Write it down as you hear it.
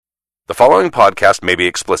The following podcast may be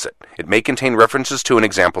explicit. It may contain references to and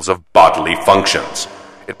examples of bodily functions.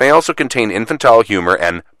 It may also contain infantile humor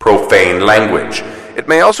and profane language. It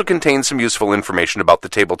may also contain some useful information about the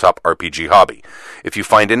tabletop RPG hobby. If you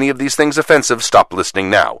find any of these things offensive, stop listening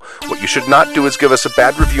now. What you should not do is give us a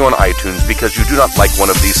bad review on iTunes because you do not like one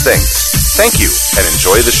of these things. Thank you, and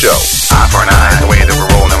enjoy the show. Eye for an eye, the way that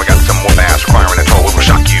we're rolling, and we got some more fast requiring a toll. We will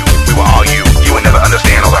shock you. We will all you. You will never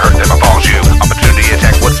understand all the hurt that befalls you. Opportunity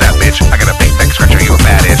attack, what's that, bitch? I got a big back scratcher, you a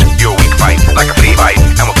bad edge. You're a weak fight, like a flea bite.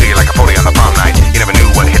 And we'll kill you like a 40 on the prom night. You never knew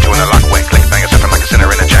what hit you in the lock went. Click bang, surfing like a sinner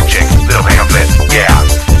in a jack chick. Little pamphlet, yeah.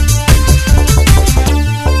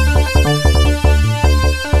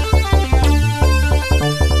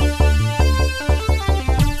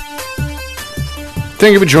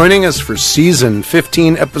 Thank you for joining us for Season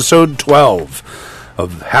 15, Episode 12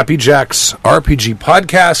 of Happy Jack's RPG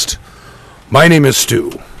Podcast. My name is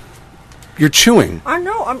Stu. You're chewing. I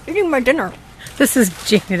know, I'm eating my dinner. This is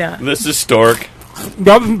Gina. This is Stork.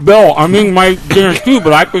 That's Bill. I mean, my dinner too,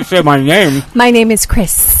 but I could say my name. My name is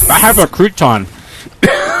Chris. I have a crouton.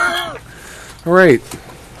 All right.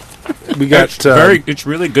 We got... It's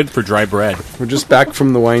really good for dry bread. We're just back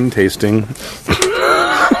from the wine tasting.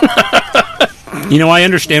 You know, I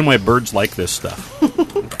understand why birds like this stuff.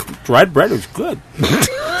 Dried bread is good.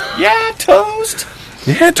 Yeah, toast.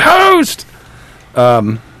 Yeah, toast!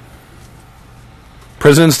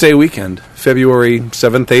 President's Day weekend. February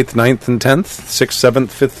 7th, 8th, 9th, and 10th. 6th, 7th,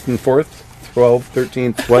 5th, and 4th. 12th,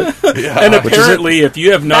 13th, what? And apparently, if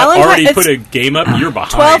you have not already put a game up, you're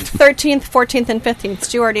behind. 12th, 13th, 14th, and 15th.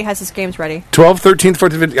 Stu already has his games ready. 12th, 13th,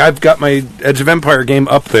 14th, 15th. I've got my Edge of Empire game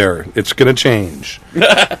up there. It's going to change.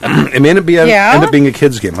 It may end up being a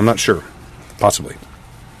kid's game. I'm not sure. Possibly.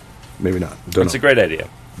 Maybe not. Don't It's know. a great idea.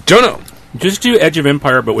 Don't know. Just do Edge of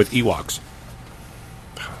Empire, but with Ewoks.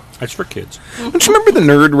 That's for kids. Don't you remember the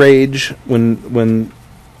nerd rage when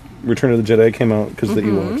Return of the Jedi came out because of the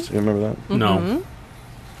Ewoks? You remember that? No.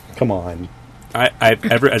 Come on.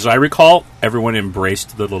 As I recall, everyone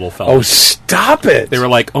embraced the little fella. Oh, stop it! They were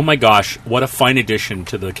like, oh my gosh, what a fine addition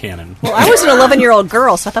to the canon. Well, I was an 11-year-old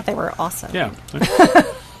girl, so I thought they were awesome. Yeah. I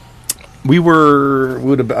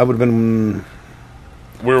would have been...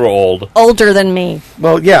 We were old. Older than me.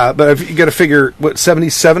 Well, yeah, but if you got to figure, what,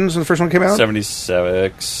 77 was when the first one came out?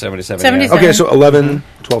 77. 77. Yeah. Okay, so 11,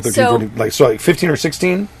 12, 13, So- 14, like 15 or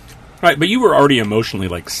 16? Right, but you were already emotionally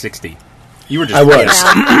like 60. You were just... I was.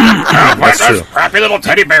 Yeah. That's true. Crappy little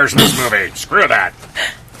teddy bears in this movie. Screw that.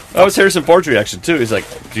 That was Harrison Ford's reaction, too. He's like,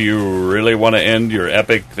 do you really want to end your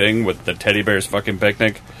epic thing with the teddy bears fucking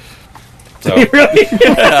picnic? So,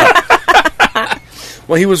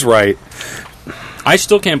 Well, he was right. I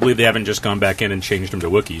still can't believe they haven't just gone back in and changed them to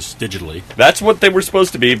Wookiees digitally. that's what they were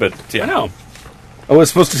supposed to be, but yeah. I know. Oh,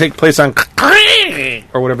 it's supposed to take place on...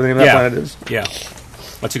 or whatever the name of that Yeah. planet is. Yeah.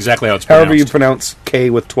 That's exactly how it's However you pronounced. pronounce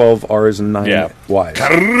K with 12 R's and 9 Yeah. Y's.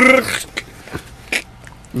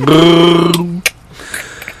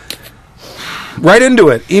 Right into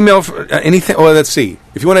it. Email for anything. Well, let's see.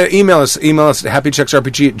 If you want to email us at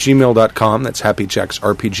happychecksrpg@gmail.com. That's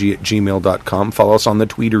happychecksrpg@gmail.com. Follow us on the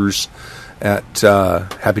tweeters at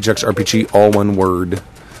happychecksrpg, all one word.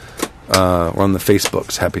 We're on the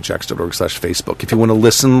Facebooks, happychecks.org/Facebook. If you want to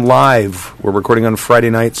listen live, we're recording on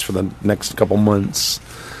Friday nights for the next couple months.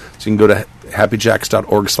 So you can go to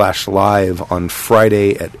happyjacks.org/live on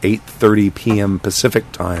Friday at 8:30 p.m.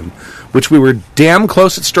 Pacific time, which we were damn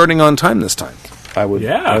close at starting on time this time, I would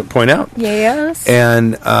point out. Yes.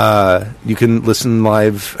 And you can listen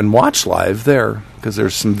live and watch live there, because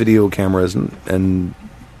there's some video cameras and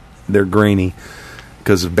they're grainy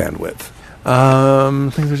because of bandwidth. I don't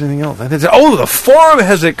think there's anything else. Oh, the forum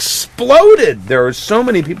has exploded. There are so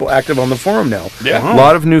many people active on the forum now. Yeah. A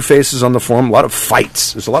lot of new faces on the forum. A lot of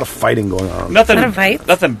fights. There's a lot of fighting going on.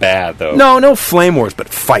 Nothing bad, though. No flame wars, but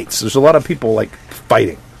fights. There's a lot of people, like,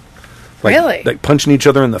 fighting. Like, Really? Like punching each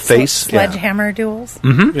other in the face. Sledgehammer duels?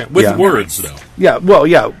 Yeah, with Yeah. words, though. Yeah, well,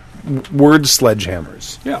 yeah. Word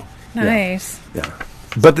sledgehammers. Yeah. Nice. Yeah.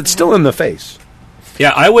 But it's still in the face. Yeah,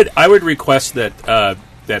 I would request that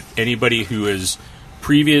that anybody who has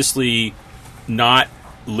previously not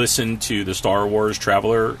listened to the Star Wars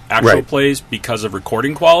Traveler actual Right. plays because of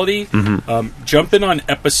recording quality, jump in on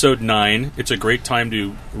episode 9. It's a great time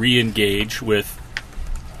to re-engage with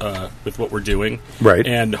what we're doing, Right.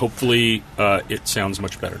 And hopefully it sounds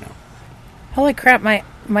much better now. Holy crap, my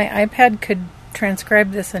iPad could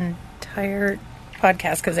transcribe this entire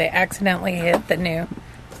podcast because I accidentally hit the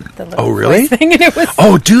little Oh, really? voice thing, and it was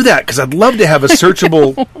Oh, do that, because I'd love to have a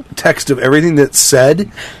searchable text of everything that's said,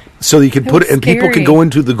 so you could put was it, and people could scary. go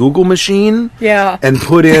into the Google machine yeah. and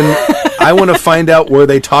put in, I want to find out where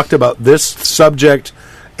they talked about this subject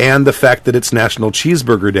and the fact that it's National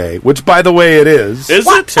Cheeseburger Day, which, by the way, it is. Is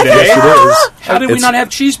it today? Yes, it is. How did we It's- not have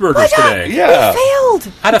cheeseburgers today? Yeah.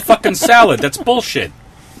 Failed. I had a fucking salad. That's bullshit.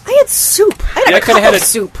 I had soup. I had Yeah, I a coulda cup had of a-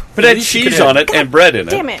 soup. But it At had least you cheese could on have- it and bread in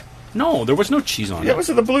it. Damn it. No, there was no cheese on Yeah, it. it was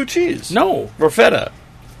the blue cheese. No, Or feta.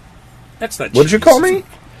 that's not. What did you cheese. call me?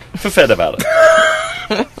 Feta about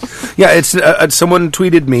it. Yeah, it's someone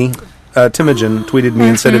tweeted me. Timogen tweeted me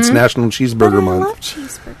and said it's National Cheeseburger I Month. love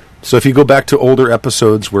cheeseburger. So if you go back to older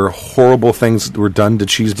episodes where horrible things were done to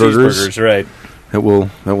cheeseburgers, Cheeseburgers, right. it will.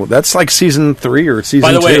 That's like season 3 or season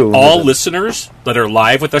 2. By the way, all listeners that are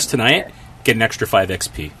live with us tonight get an extra 5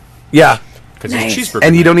 XP yeah, because Nice. it's cheeseburger.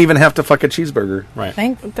 and you night. don't even have to fuck a cheeseburger. right.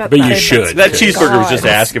 But you should. That cheeseburger was just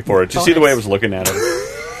God. asking for it. Did you see the way I was looking at it?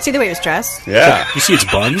 See the way it was dressed? Yeah. You see its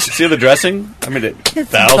buns? See the dressing? I mean, It's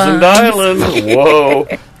 1,000 buns. islands. Whoa.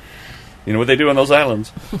 You know what they do on those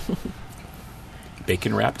islands?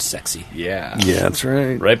 Bacon wrapped, sexy. Yeah. Yeah, that's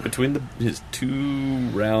right. Right between his 2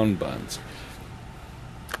 round buns.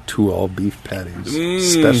 2 all beef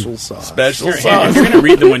patties, special sauce. Special Here, if sauce. you're going to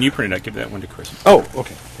read the one you printed out, give that one to Chris. Oh,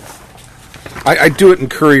 okay. I do it in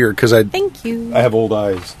Courier because I Thank you. have old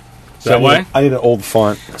eyes. Is that why? I need an old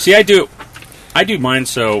font. See, I do mine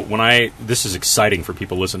so when this is exciting for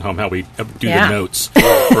people listening home how we do Yeah. the notes,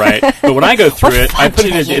 right? But when I go through it, I font put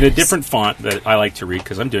it did I in a use? different font that I like to read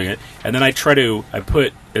because I'm doing it, and then I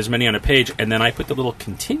put as many on a page, and then I put the little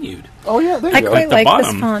continued. Oh yeah, there I quite the like this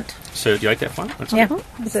bottom. font. So do you like that font? That's Yeah. okay.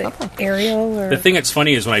 Is it Arial or... The thing that's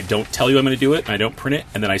funny is when I don't tell you I'm going to do it, and I don't print it,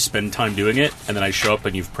 and then I spend time doing it, and then I show up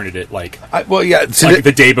and you've printed it like yeah.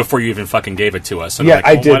 the day before you even fucking gave it to us. And Yeah, I'm like,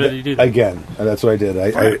 I well, did. Why did you do that? Again, that's what I did.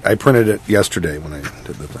 I printed it yesterday when I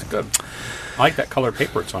did the thing. Good. I like that color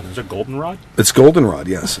paper it's on. Is it goldenrod? It's goldenrod.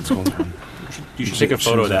 Yes, it's goldenrod. You should take a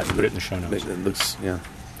photo of that and put it in the show notes. It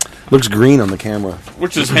looks green on the camera.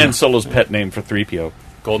 Which is Han Solo's pet name for 3PO.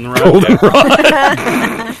 Goldenrod?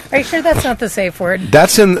 Yeah. Are you sure that's not the safe word?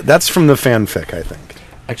 That's from the fanfic, I think.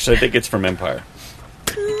 Actually, I think it's from Empire.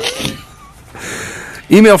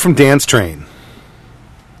 Email from Dance Train.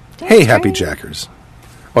 Hey, Happy Jackers.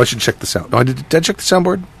 Oh, I should check this out. Oh, did I check the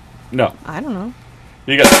soundboard? No. I don't know.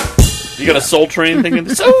 You got a Soul Train thing in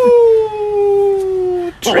the Soul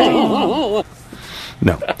Train.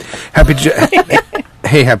 No.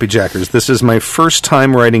 Hey, Happy Jackers. This is my first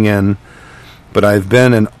time writing in, but I've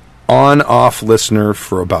been an on-off listener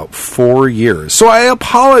for about 4 years. So I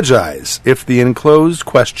apologize if the enclosed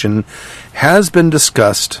question has been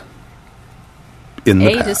discussed in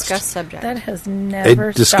the past. Discussed subject. That has never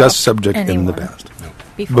A discussed stopped subject in the anyone. past.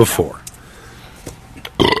 Before. Before.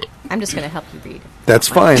 I'm just going to help you read. That's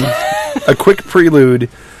fine. A quick prelude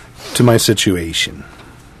to my situation.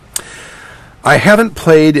 I haven't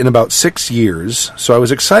played in about 6 years, so I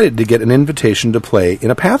was excited to get an invitation to play in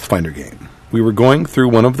a Pathfinder game. We were going through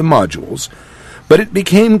one of the modules, but it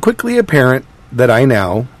became quickly apparent that I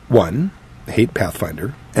now, 1, hate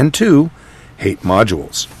Pathfinder, and 2, hate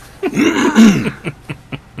modules.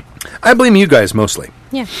 I blame you guys mostly.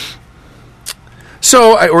 Yeah.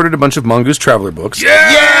 So I ordered a bunch of Mongoose Traveler books.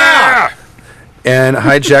 Yeah! And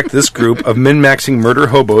hijacked this group of min-maxing murder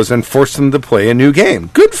hobos and forced them to play a new game.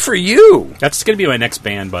 Good for you! That's going to be my next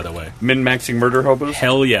band, by the way. Min-maxing murder hobos?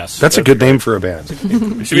 Hell yes. That's a good name for a band.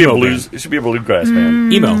 It should be a Emo blues. band. It should be a bluegrass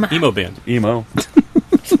band. Emo band. Emo.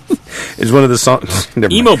 Is one of the songs. Never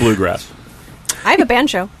mind. Emo bluegrass. I have a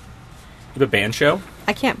banjo. You have a band show?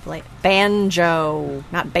 I can't play. Banjo,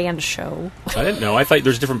 not band show. I didn't know. I thought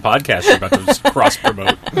there's different podcasts you're about to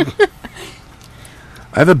cross-promote.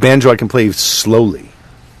 I have a banjo I can play slowly.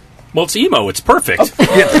 Well, it's emo. It's perfect.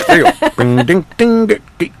 Yeah, there you go. Ding, ding, ding,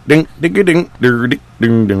 ding, ding, ding, ding, ding,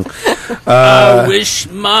 ding, ding. I wish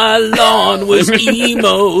my lawn was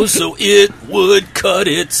emo so it would cut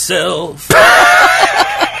itself.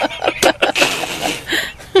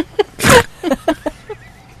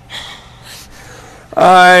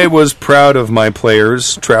 I was proud of my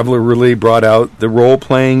players. Traveler really brought out the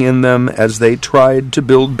role-playing in them as they tried to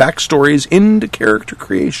build backstories into character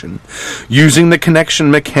creation, using the connection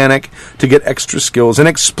mechanic to get extra skills and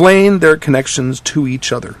explain their connections to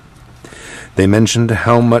each other. They mentioned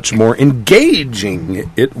how much more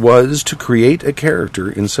engaging it was to create a character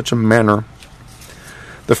in such a manner.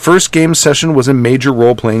 The first game session was a major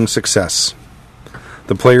role-playing success.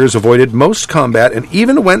 The players avoided most combat and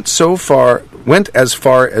even went as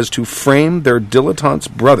far as to frame their dilettante's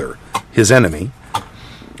brother, his enemy,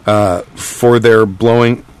 for their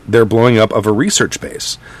blowing up of a research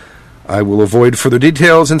base. I will avoid further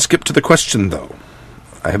details and skip to the question, though.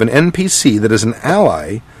 I have an NPC that is an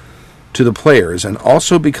ally to the players and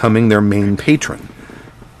also becoming their main patron.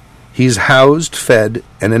 He's housed, fed,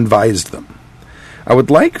 and advised them. I would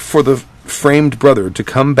like for the framed brother to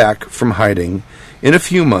come back from hiding in a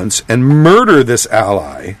few months and murder this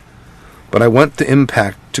ally, but I want the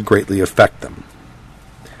impact to greatly affect them.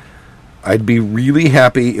 I'd be really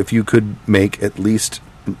happy if you could make at least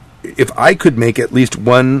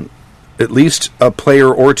a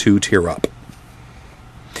player or two tear up.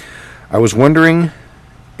 I was wondering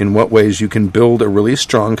in what ways you can build a really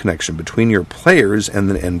strong connection between your players and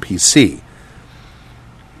the NPC.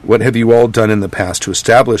 What have you all done in the past to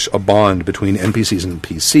establish a bond between NPCs and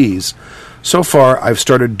PCs? So far, I've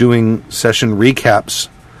started doing session recaps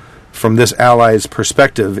from this ally's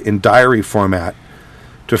perspective in diary format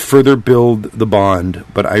to further build the bond,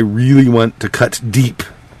 but I really want to cut deep.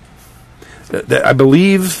 I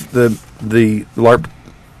believe the LARP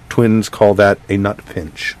twins call that a nut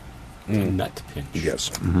pinch. Nut pinch. Yes.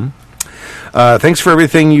 Mm-hmm. Thanks for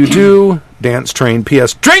everything you do. Dance Train.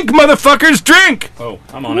 P.S. Drink, motherfuckers, drink! Oh,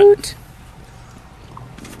 I'm on it.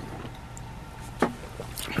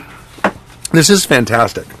 This is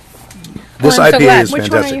fantastic. This Well, I'm so IPA glad. is Which one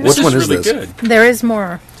are fantastic. you Which one is really this? good. There is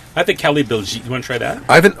more. I think Cali Belgique. You want to try that?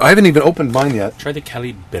 I haven't even opened mine yet. Try the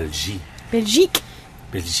Cali Belgique. Belgique.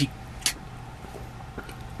 Belgique.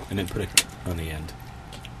 And then put a on the end.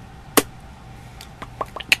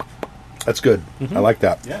 That's good. I like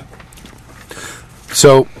that. Yeah.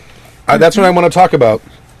 So that's what I want to talk about.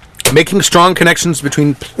 Making strong connections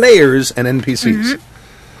between players and NPCs.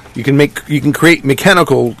 You can create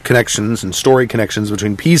mechanical connections and story connections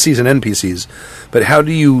between PCs and NPCs, but how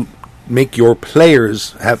do you make your players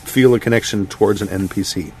feel a connection towards an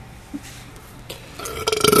NPC?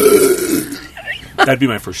 That'd be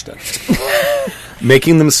my first step.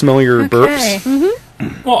 Making them smell your burps. Okay.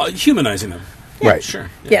 Well, humanizing them. Right. Sure.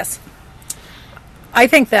 Yeah. Yes. I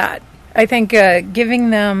think giving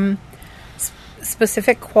them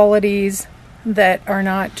specific qualities that are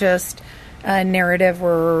not just narrative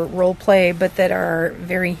or role play, but that are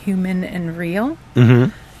very human and real.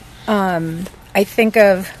 I think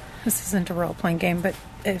of, this isn't a role playing game, but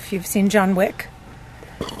if you've seen John Wick,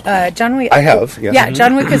 John Wick. I have, yes. Yeah,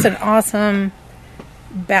 John Wick is an awesome,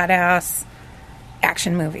 badass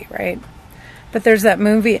action movie, right? But there's that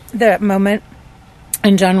moment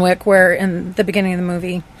in John Wick where in the beginning of the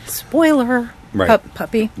movie, spoiler, Right.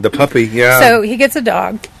 puppy. The puppy, yeah. So he gets a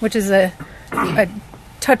dog, which is a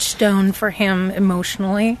touchstone for him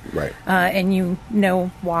emotionally. Right. And you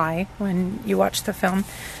know why when you watch the film.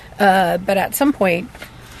 But at some point,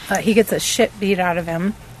 he gets a shit beat out of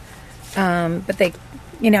him. But they,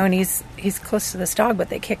 and he's close to this dog, but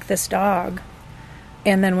they kick this dog.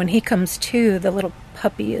 And then when he comes to, the little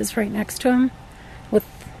puppy is right next to him with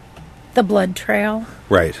the blood trail.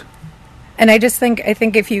 Right. And I think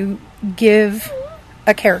if you give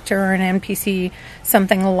a character or an NPC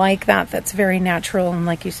something like that that's very natural and,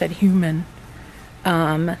 like you said, human,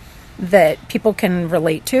 that people can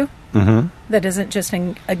relate to, that isn't just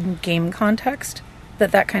in a game context,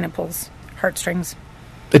 that kind of pulls heartstrings.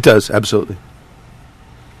 It does, absolutely.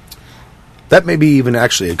 That may be even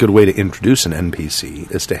actually a good way to introduce an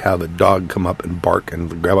NPC, is to have a dog come up and bark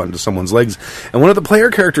and grab onto someone's legs, and one of the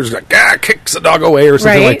player characters kicks the dog away or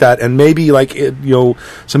something like that, and maybe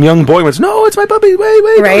some young boy went, "No, it's my puppy!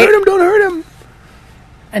 Wait, Right. don't hurt him!"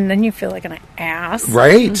 And then you feel like an ass,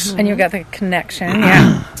 Right? And you've got the connection.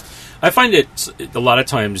 Yeah, I find it a lot of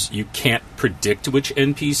times you can't predict which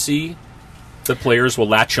NPC the players will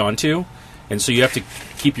latch onto, and so you have to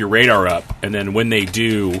keep your radar up, and then when they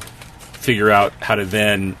do, figure out how to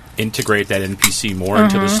then integrate that NPC more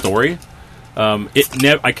into the story.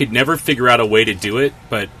 I could never figure out a way to do it,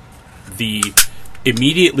 but the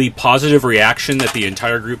immediately positive reaction that the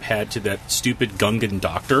entire group had to that stupid Gungan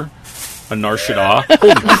doctor on Nar Shaddaa,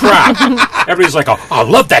 holy crap! Everybody's like, "Oh, I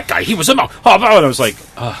love that guy. He was and I was like,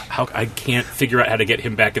 how I can't figure out how to get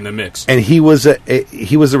him back in the mix." And he was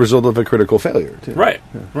the result of a critical failure, too. Right.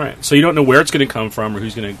 So you don't know where it's going to come from or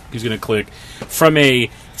who's going to click from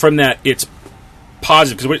that. It's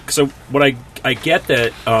positive because what I get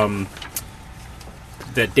that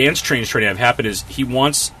that Dance Train's trying to have happen is he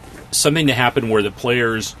wants something to happen where the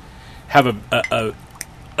players have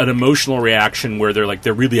an emotional reaction where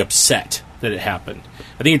they're really upset that it happened.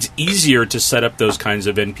 I think it's easier to set up those kinds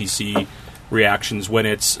of NPC reactions when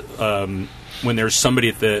it's when there's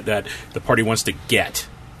somebody that the party wants to get,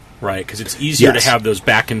 right? Because it's easier to have those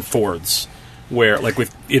back and forths where, like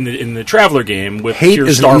in the Traveler game, with hate pure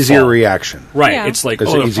is Starfall, an easier reaction, right? Yeah. It's like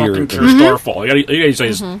It's the easier. fucking pure Starfall. You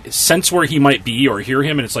gotta sense where he might be or hear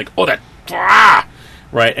him, and it's like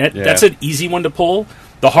right. And that's an easy one to pull.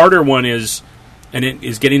 The harder one is and it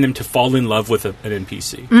is getting them to fall in love with an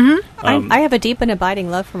NPC. I have a deep and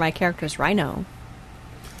abiding love for my character's Rhino.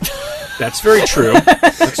 That's very true.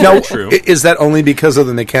 That's Now, very true. is that only because of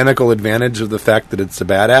the mechanical advantage of the fact that it's a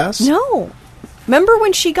badass? No. Remember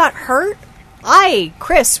when she got hurt?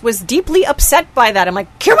 Chris, was deeply upset by that. I'm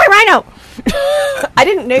like, cure my Rhino! I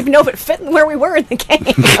didn't even know if it fit where we were in the game.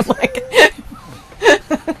 I'm like...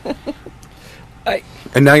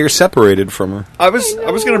 And now you're separated from her. I was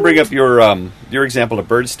going to bring up your example of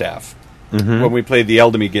Birdstaff when we played the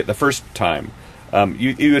Eldamy the first time.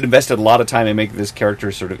 You had invested a lot of time in making this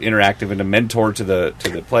character sort of interactive and a mentor to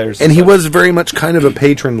the players. And he was very much kind of a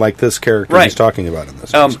patron like this character he's talking about in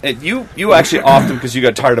this. And you actually offed him because you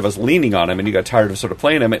got tired of us leaning on him and you got tired of sort of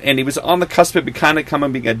playing him. And he was on the cusp of kind of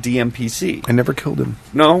coming being a DMPC. I never killed him.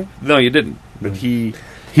 No, you didn't. But he,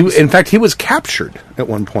 in fact, he was captured at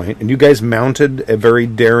one point, and you guys mounted a very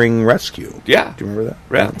daring rescue. Yeah. Do you remember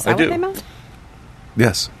that? Yeah, Is that I do. what they meant?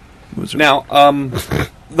 Yes. It was Now,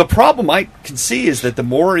 the problem I can see is that the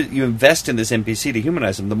more you invest in this NPC to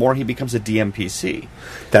humanize him, the more he becomes a DMPC.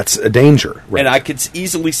 that's a danger. Right. And I could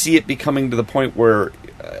easily see it becoming to the point where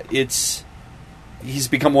he's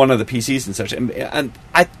become one of the PCs and such. And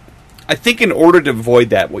I think in order to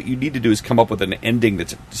avoid that, what you need to do is come up with an ending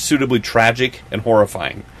that's suitably tragic and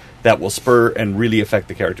horrifying that will spur and really affect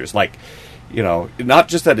the characters. Like, not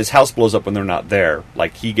just that his house blows up when they're not there,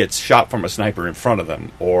 like he gets shot from a sniper in front of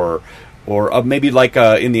them, or maybe like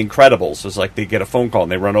in The Incredibles, it's like they get a phone call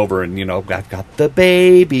and they run over and I've got the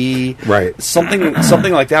baby, Right.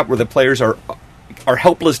 Something like that, where the players are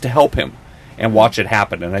helpless to help him and watch it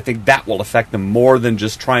happen. And I think that will affect them more than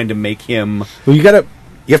just trying to make him. Well, you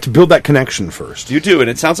have to build that connection first. You do, and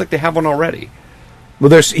it sounds like they have one already. Well,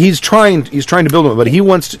 he's trying to build one, but he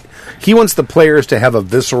wants the players to have a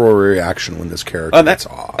visceral reaction when this character gets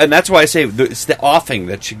off. And that's why I say it's the offing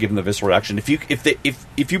that should give them the visceral reaction. If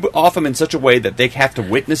you off them in such a way that they have to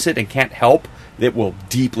witness it and can't help, it will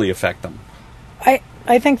deeply affect them.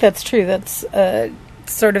 I think that's true. That's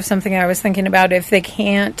sort of something I was thinking about. If they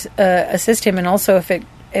can't assist him, and also if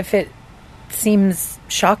it seems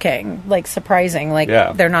shocking, like surprising, like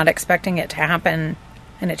they're not expecting it to happen,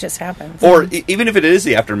 and it just happens. Or even if it is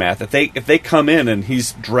the aftermath, if they come in and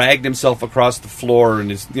he's dragged himself across the floor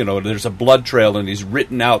and there's a blood trail and he's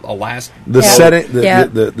written out a last setting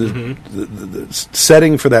the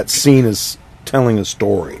setting for that scene is telling a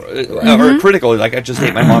story. Or critical, like I just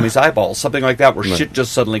ate my mommy's eyeballs, something like that, where shit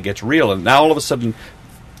just suddenly gets real, and now all of a sudden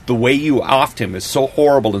the way you offed him is so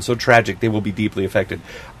horrible and so tragic, they will be deeply affected.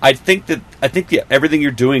 I think everything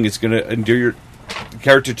you're doing is going to endear your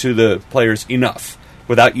character to the players enough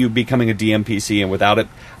without you becoming a DMPC, and without it,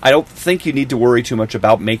 I don't think you need to worry too much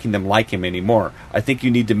about making them like him anymore. I think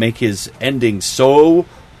you need to make his ending so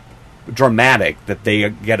dramatic that they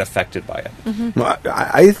get affected by it. Mm-hmm. Well,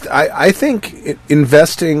 I think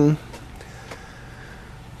investing,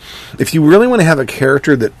 if you really want to have a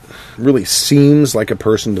character that really seems like a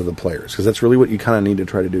person to the players, because that's really what you kind of need to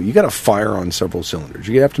try to do, you got to fire on several cylinders.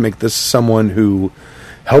 You have to make this someone who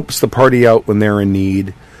helps the party out when they're in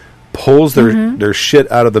need, pulls their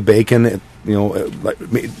shit out of the bacon,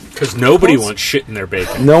 Because nobody wants shit in their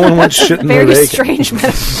bacon. No one wants shit in their bacon. Very strange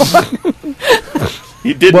metaphor.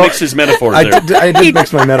 He did mix his metaphors there. I did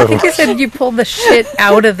mix my metaphors. He said you pull the shit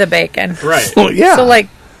out of the bacon. Right. Well, yeah. So like,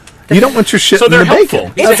 you don't want your shit So in the they're helpful.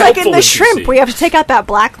 bacon. It's like in helpful the NPC. shrimp. We have to take out that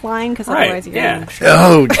black line because Right, otherwise you're yeah. getting shrimp.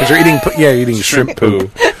 Oh, because you're eating shrimp poo.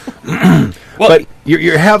 Well, But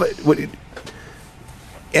you have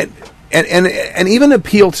and even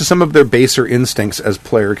appeal to some of their baser instincts as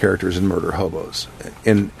player characters in Murder Hobos.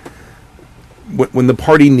 And when the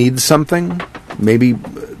party needs something, maybe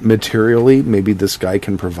materially, maybe this guy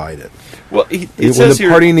can provide it. well, When says the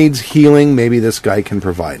here, party needs healing, maybe this guy can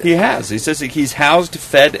provide it. he has. He says that he's housed,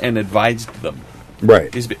 fed, and advised them.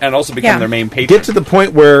 Right. And also become Yeah. their main patron. Get to the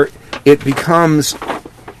point where it affects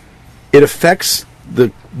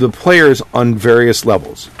the players on various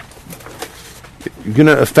levels. You're going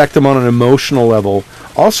to affect them on an emotional level,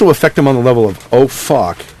 also affect them on the level of, oh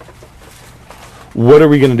fuck, what are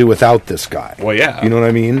we going to do without this guy? Well, yeah. You know what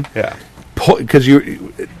I mean? Yeah. Because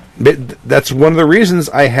that's one of the reasons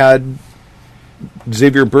I had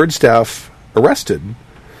Xavier Birdstaff arrested,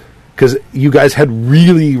 because you guys had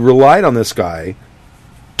really relied on this guy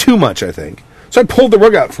too much, I think. So I pulled the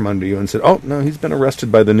rug out from under you and said, oh no, he's been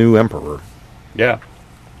arrested by the new emperor. Yeah.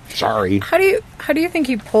 Sorry. how do you think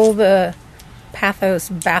you pull the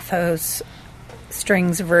bathos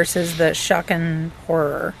strings versus the shock and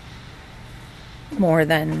horror more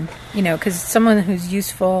than, because someone who's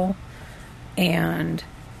useful and,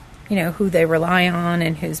 who they rely on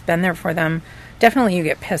and who's been there for them, definitely you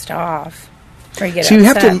get pissed off. or you get So you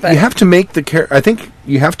have upset, to but- you have to make the I think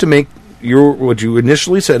you have to make what you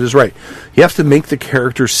initially said is right. You have to make the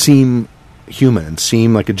character seem human and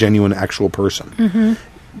seem like a genuine, actual person. Mm-hmm.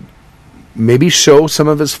 Maybe show some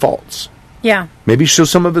of his faults. Yeah. Maybe show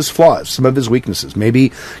some of his flaws, some of his weaknesses.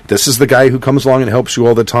 Maybe this is the guy who comes along and helps you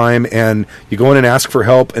all the time, and you go in and ask for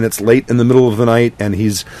help, and it's late in the middle of the night, and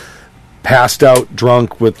he's passed out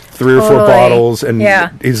drunk with 3 or 4 Totally. bottles, and Yeah.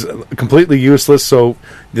 he's completely useless, so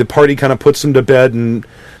the party kind of puts him to bed and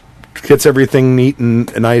gets everything neat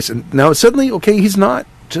and nice. And now suddenly, okay, he's not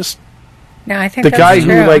just No, I think the that's guy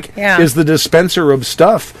true. who like yeah. is the dispenser of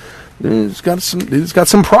stuff. He's got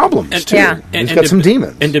some problems And- too. Yeah. He's got some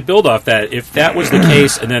demons. And to build off that, if that was the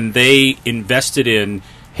case, and then they invested in,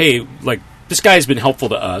 hey, like, this guy's been helpful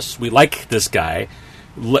to us. We like this guy.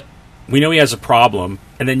 We know he has a problem.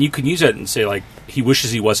 And then you can use it and say, like, he wishes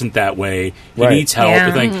he wasn't that way. He Right. needs help.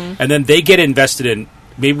 Yeah. And then they get invested in,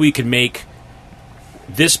 maybe we can make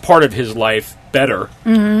this part of his life better.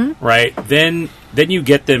 Mm-hmm. Right? Then you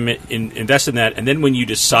get them invest in that. And then when you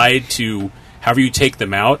decide to, however you take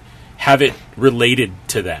them out, have it related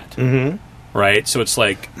to that. Mm-hmm. Right? So it's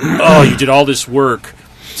like, oh, you did all this work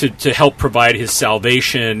to help provide his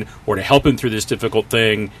salvation or to help him through this difficult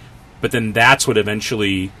thing, but then that's what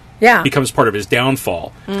eventually Yeah. becomes part of his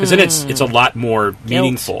downfall. Because then it's a lot more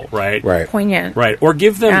meaningful, right? right. Poignant. Right. Or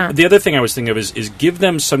give them, Yeah. the other thing I was thinking of is give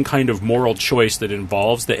them some kind of moral choice that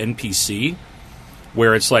involves the NPC,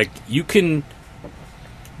 where it's like, you can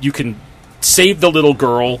save the little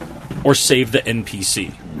girl or save the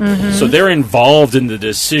NPC. Mm-hmm. So they're involved in the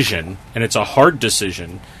decision, and it's a hard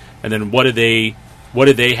decision. And then what do they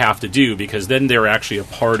have to do? Because then they're actually a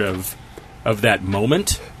part of that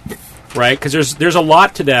moment, right? Because there's a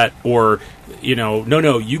lot to that. Or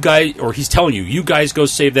no, you guys, or he's telling you guys go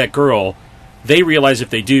save that girl. They realize if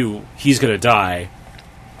they do, he's going to die.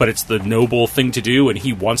 But it's the noble thing to do, and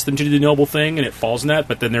he wants them to do the noble thing, and it falls in that.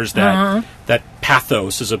 But then there's that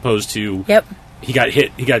pathos as opposed to Yep. he got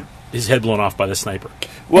his head blown off by the sniper.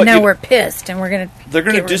 Well, And now you- we're pissed, and they're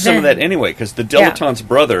going to do some of that anyway, because the dilettante's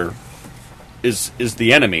brother is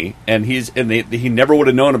the enemy, and he never would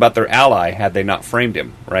have known about their ally had they not framed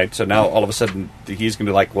him, right? So now all of a sudden he's going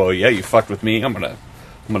to be like, well, yeah, you fucked with me, I'm gonna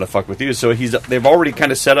fuck with you. So they've already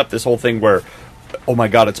kind of set up this whole thing where, oh my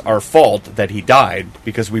god, it's our fault that he died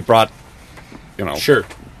because we brought, Sure.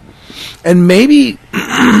 And maybe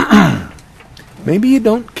you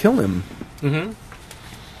don't kill him. Mm-hmm.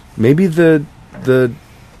 Maybe the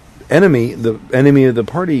enemy of the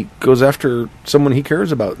party goes after someone he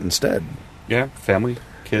cares about instead. yeah, family,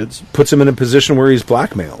 kids, Puts him in a position where he's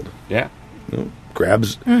blackmailed. yeah.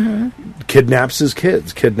 Grabs, kidnaps his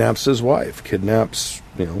kids, kidnaps his wife, kidnaps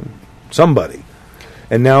somebody,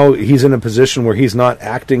 and now he's in a position where he's not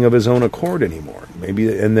acting of his own accord anymore. Maybe,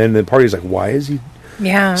 and then the party's like, why is he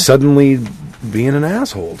Yeah. suddenly being an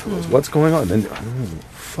asshole to us? What's going on? And then,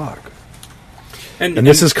 fuck. And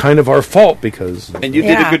this is kind of our fault because And you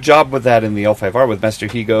did a Yeah. good job with that in the L5R with Master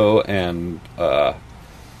Higo and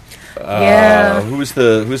Yeah. who's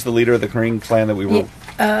the leader of the Korean clan that we were.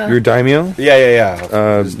 your daimyo,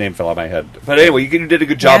 His name fell out of my head. But anyway, you did a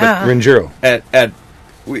good job Yeah. Renjiro.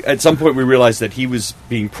 at some point we realized that he was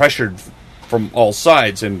being pressured from all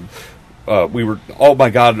sides, and we were, oh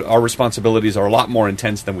my god, our responsibilities are a lot more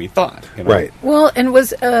intense than we thought. Right. Well, and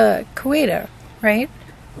was Kuwaita, right?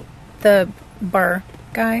 The bar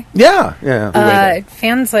guy. Yeah.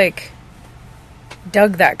 Fans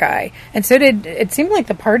dug that guy, and so did it. Seemed like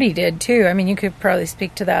the party did too. I mean, you could probably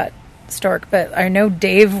speak to that, Stork, but I know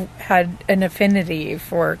Dave had an affinity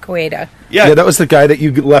for Kuwaita. Yeah, that was the guy that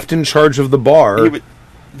you left in charge of the bar.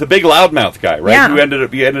 The big loudmouth guy, right? Yeah. Who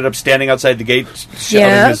ended up standing outside the gate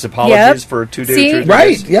shouting his apologies for 2 days. See? 3 days.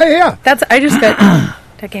 Right. Yeah. That's I just got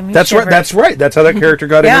that gave me That's right. shivers. That's right. That's how that character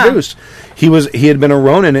got Yeah. introduced. He had been a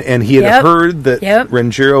Ronin, and he had Yep. heard that Yep.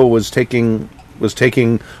 Renjiro was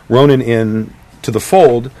taking Ronin in to the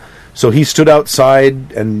fold. So he stood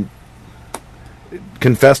outside and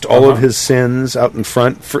confessed all of his sins out in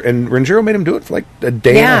front. And Renjiro made him do it for like a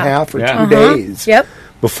day and a half or Yeah. 2 days. Yep.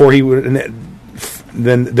 Before he would,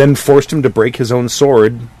 then forced him to break his own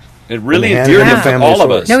sword. It really And endeared hand him the to family all of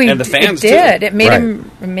sword. us, No, and the fans it did. too. It made Right.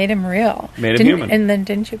 him real. Made him Didn't- human. And then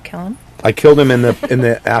didn't you kill him? I killed him in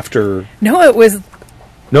the after. No, it was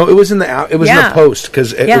No, it was in the in Yeah. the post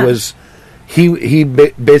because it Yeah. was he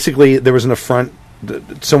basically there was an affront.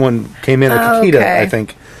 Someone came in, Kakita, okay. I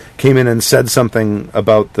think, came in and said something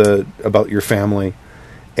about your family,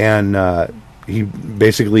 and he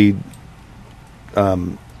basically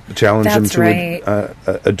challenged him That's to right.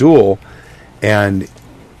 a duel, and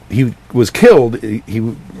he was killed.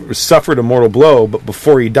 He suffered a mortal blow, but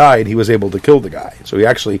before he died, he was able to kill the guy. So he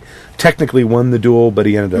actually technically won the duel, but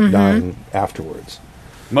he ended up dying afterwards.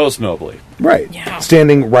 Most nobly. Right. Yeah.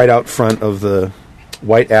 Standing right out front of the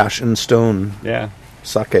white ash and stone Yeah.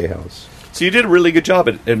 sake house. So you did a really good job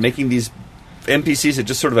at making these NPCs that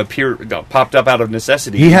just sort of popped up out of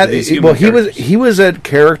necessity. He had These human characters. he was a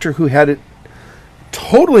character who had it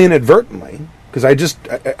totally inadvertently, because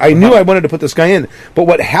I knew I wanted to put this guy in, but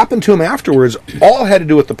what happened to him afterwards all had to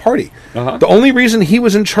do with the party. The only reason he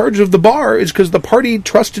was in charge of the bar is because the party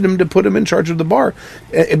trusted him to put him in charge of the bar,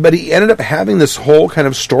 but he ended up having this whole kind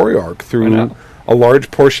of story arc through a large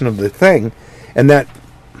portion of the thing, and that,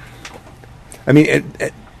 I mean,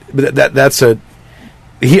 that's a.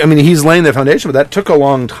 He's laying the foundation, but that took a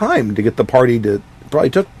long time to get the party to.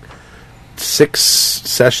 Probably took 6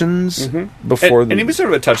 sessions before. And he was sort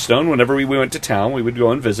of a touchstone. Whenever we went to town, we would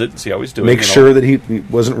go and visit and see how he's doing. Make sure that he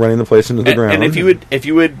wasn't running the place into the ground. And if you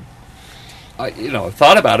would,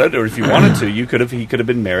 thought about it, or if you wanted to, he could have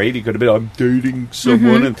been married. He could have been, I'm dating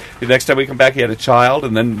someone, and the next time we come back, he had a child,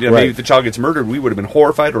 and then maybe if the child gets murdered, we would have been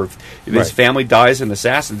horrified. Or if his family dies in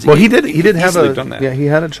assassins. Well, he did have done that. Yeah, he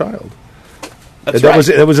had a child. That's that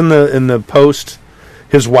right. was in the post.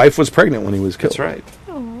 His wife was pregnant when he was killed. That's right.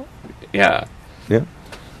 Yeah. Yeah.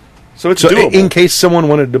 So it's So doable. in case someone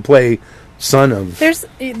wanted to play son of, There's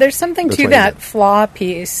something That's to what he that did. flaw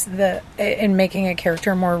piece in making a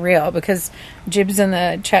character more real, because Jib's in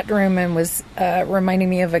the chat room and was reminding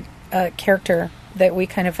me of a character that we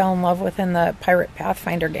kind of fell in love with in the Pirate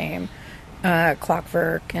Pathfinder game,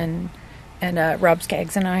 Clockwork and Rob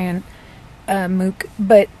Skaggs and I and Mook,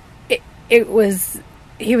 but it was.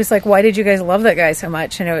 He was like, "Why did you guys love that guy so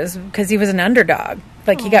much?" And it was because he was an underdog.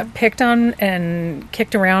 Like he got picked on and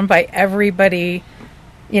kicked around by everybody,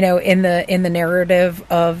 in the narrative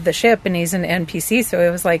of the ship, and he's an NPC. So it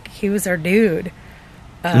was like he was our dude.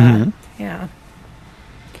 Yeah,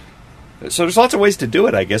 So there's lots of ways to do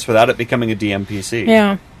it, I guess, without it becoming a DMPC.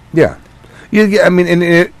 yeah. yeah. I mean,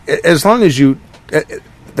 and as long as you,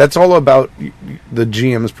 that's all about the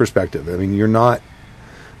GM's perspective. I mean, you're not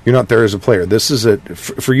there as a player. This is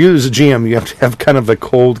for you as a GM. You have to have kind of a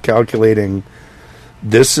cold, calculating.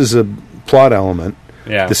 This is a plot element.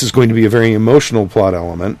 Yeah. This is going to be a very emotional plot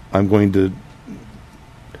element. I'm going to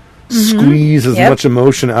squeeze as much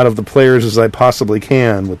emotion out of the players as I possibly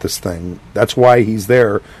can with this thing. That's why he's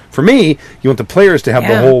there. For me, you want the players to have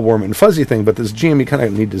the whole warm and fuzzy thing, but this GM, you kind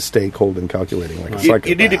of need to stay cold and calculating like a psychopath.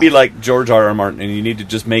 You need to be like George R.R. Martin, and you need to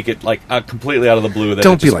just make it like completely out of the blue. That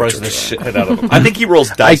Don't it be just like surprises George the shit out of him. I think he rolls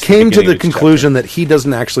dice. I came at to beginning the of each conclusion that he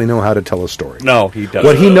doesn't actually know how to tell a story. chapter. No, he doesn't.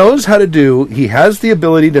 What he knows how to do, he has the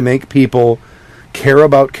ability to make people care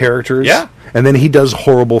about characters. Yeah. And then he does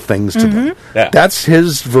horrible things to them. Yeah. That's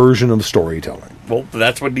his version of storytelling. Well,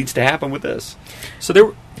 that's what needs to happen with this. So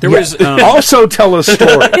there was Also tell a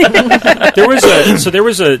story. there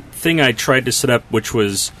was a thing I tried to set up, which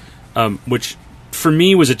was which for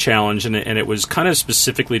me was a challenge, and it was kind of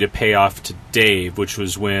specifically to pay off to Dave, which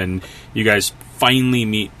was when you guys finally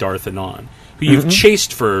meet Darth Anon, who you've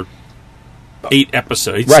chased for 8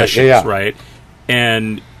 episodes, 8 sessions, right?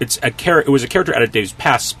 And it was a character out of Dave's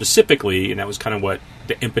past specifically, and that was kind of what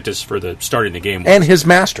the impetus for the starting the game was. And his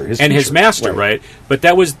master. His master, right? But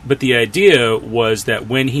the idea was that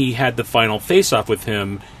when he had the final face-off with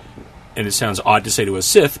him, and it sounds odd to say to a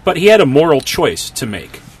Sith, but he had a moral choice to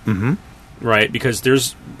make. Mm-hmm. Right?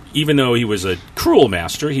 Because even though he was a cruel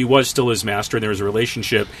master, he was still his master, and there was a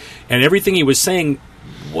relationship, and everything he was saying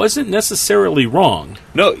wasn't necessarily wrong.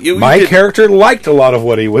 No, My character liked a lot of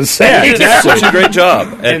what he was saying. You did such a great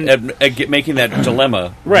job at making that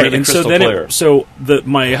dilemma right, really and so crystal then clear.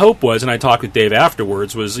 my hope was, and I talked with Dave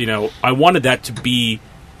afterwards, was I wanted that to be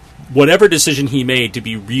whatever decision he made to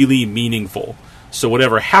be really meaningful. So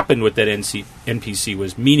whatever happened with that NPC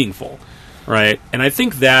was meaningful, right? And I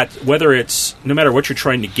think that whether it's no matter what you're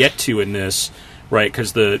trying to get to in this, right?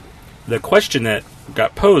 Because the question that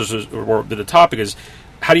got posed or the topic is,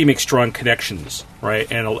 how do you make strong connections, right?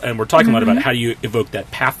 And we're talking a lot about how do you evoke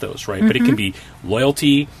that pathos, right? But it can be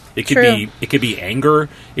loyalty, it could be anger,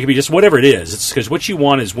 it could be just whatever it is. It's because what you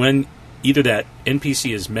want is when either that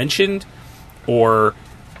NPC is mentioned, or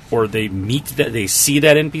they see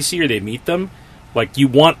that NPC or they meet them. Like you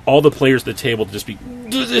want all the players at the table to just be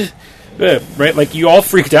right. Like you all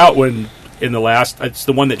freaked out when in the last. It's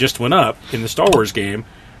the one that just went up in the Star Wars game.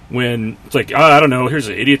 When it's like, I don't know, here's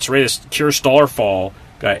an idiot's race, Cure Starfall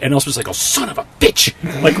guy, and Elspeth's like, oh, son of a bitch,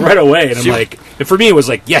 like right away, and I'm like, and for me it was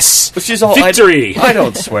like, yes, But she's all victory. I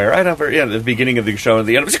don't swear. I never. Yeah, at the beginning of the show and at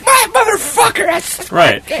the end, I was like, my motherfucker. That's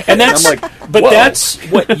right, and that's I'm like, but whoa. that's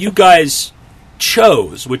what you guys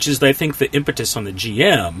chose, which is, I think, the impetus on the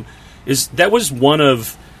GM, is that was one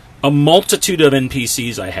of a multitude of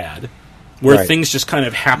NPCs I had where Right. things just kind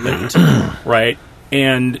of happened, right?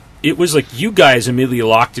 And it was like you guys immediately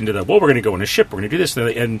locked into the, well, we're going to go on a ship, we're going to do this,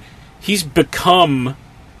 and he's become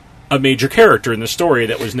a major character in the story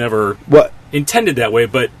that was never What? intended that way,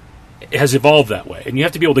 but has evolved that way. And you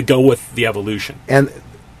have to be able to go with the evolution. And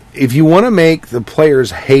if you want to make the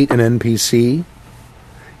players hate an NPC,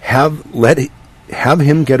 have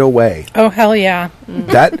him get away. Oh, hell yeah.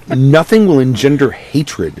 That nothing will engender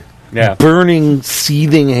hatred. Yeah. Burning,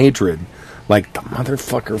 seething hatred. Like, the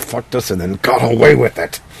motherfucker fucked us and then got away with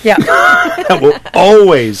it. Yeah. That will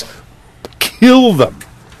always kill them.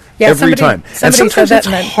 Yeah, every time. And somebody sometimes said it's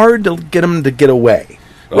that in the- hard to get them to get away.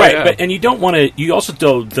 Right, yeah. but and you don't want to. You also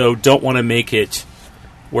don't want to make it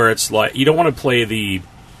where it's like you don't want to play the.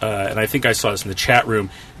 And I think I saw this in the chat room.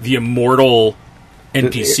 The immortal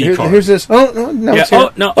NPC card. Here's this. Oh, no, Yeah, it's here.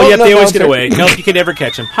 oh no! Oh, yeah, no, they no, always it's get here. away. No, you can never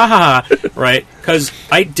catch them. Ha ha ha! Right? Because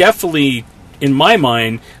I definitely, in my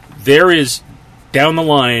mind, there is down the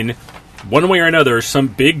line, one way or another, some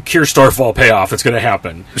big Kier Starfall payoff that's going to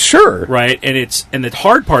happen. Sure. Right, and the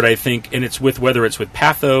hard part, I think, and it's with whether it's with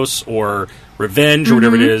pathos or revenge or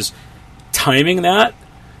whatever it is, timing that.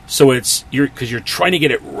 So because you're trying to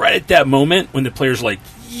get it right at that moment when the player's like,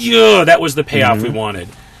 yeah, that was the payoff we wanted,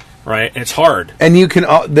 right? And it's hard. And you can.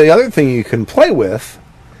 The other thing you can play with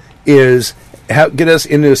is get us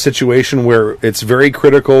into a situation where it's very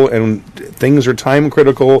critical and things are time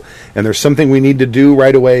critical, and there's something we need to do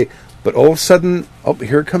right away. But all of a sudden,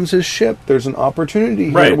 here comes his ship. There's an opportunity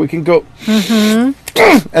here. Right. We can go.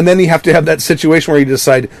 And then you have to have that situation where you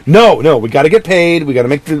decide, no, we got to get paid. We got to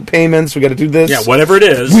make the payments. We got to do this. Yeah, whatever it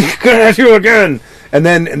is. We're going to do it again. And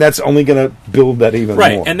that's only going to build that even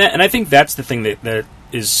Right, more. and I think that's the thing that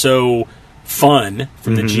is so fun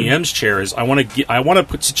from the GM's chair is I want to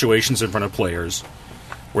put situations in front of players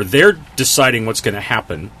where they're deciding what's going to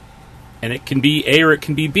happen, and it can be A or it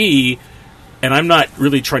can be B, and I'm not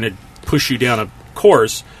really trying to push you down a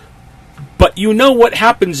course, but you know what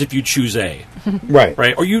happens if you choose A, right.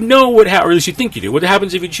 right? Or you know or at least you think you do, what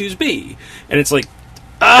happens if you choose B, and it's like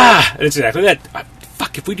and it's exactly that.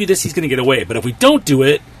 Fuck, if we do this, he's going to get away, but if we don't do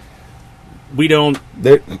it, we don't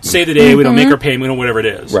save the day, we don't make our payment, we don't whatever it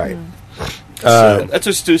is. Right. That's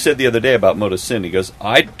what Stu said the other day about Moto Sin. He goes,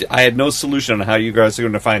 I had no solution on how you guys are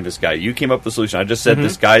going to find this guy. You came up with the solution. I just said,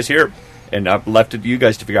 this guy's here, and I've left it to you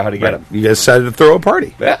guys to figure out how to get him. You guys decided to throw a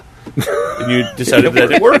party. Yeah. And you decided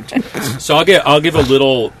that it worked. So I'll give a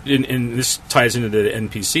little, and this ties into the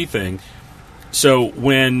NPC thing. So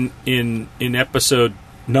when in episode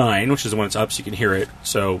 9, which is the one that's up, so you can hear it.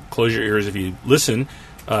 So close your ears if you listen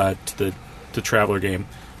to the Traveler game.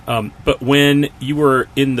 But when you were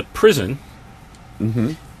in the prison,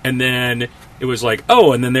 and then it was like,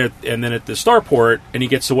 and then at the starport, and he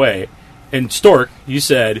gets away, and Stork, you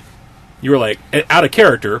said you were like out of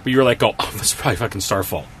character, but you were like, this is probably fucking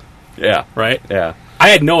Starfall, Yeah. right? Yeah. I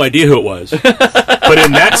had no idea who it was, but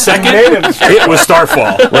in that second, it was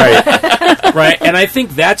Starfall. Right. Right, and I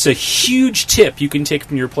think that's a huge tip you can take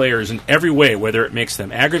from your players in every way, whether it makes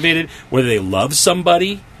them aggravated, whether they love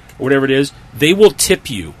somebody, or whatever it is, they will tip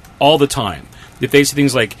you all the time. If they say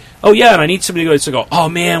things like, oh yeah, and I need somebody to go, oh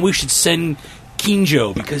man, we should send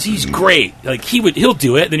Kinjo because he's great. Like, he'll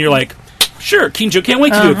do it. Then you're like, sure, Kinjo can't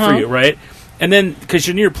wait to do it for you, right? And then, because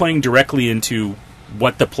you're playing directly into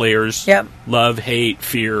what the players love, hate,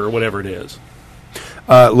 fear, or whatever it is.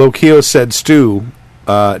 Lokio said, Stu,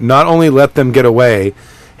 not only let them get away,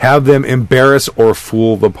 have them embarrass or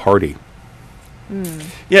fool the party. Yeah,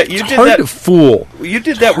 you It's did hard that. to fool. You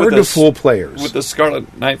did that Hard with to us- fool players. with the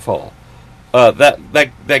Scarlet Nightfall.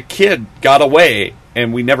 That kid got away,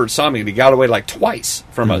 and we never saw him. He got away like twice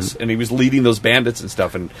from us, and he was leading those bandits and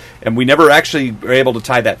stuff, and we never actually were able to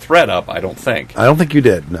tie that thread up. I don't think. I don't think you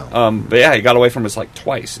did, no. But yeah, he got away from us like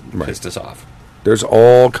twice and pissed us off. There's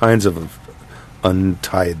all kinds of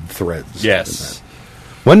untied threads. Yes. in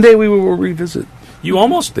that. One day we will revisit. You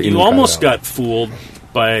almost The Inca Island. got fooled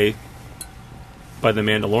by the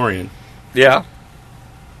Mandalorian. Yeah.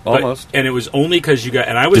 But- Almost. and it was only because you got.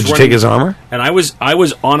 And I was. Did you running- take his armor? And I was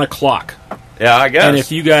on a clock. Yeah, I guess. And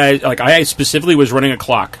if you guys I specifically was running a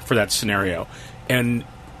clock for that scenario, and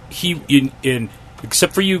he in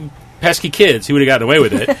except for you pesky kids, he would have gotten away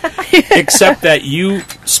with it. Except that you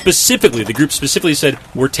specifically, the group specifically said,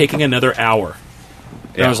 we're taking another hour.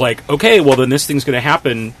 And Yeah. I was like, okay, well then this thing's going to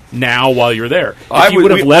happen now while you're there. If we you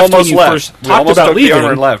would have left when almost you left. first We talked almost about took the leaving,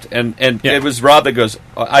 armor and left, and Yeah. it was Rob that goes.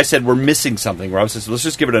 I said we're missing something. Rob says, let's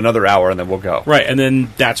just give it another hour and then we'll go. right? And then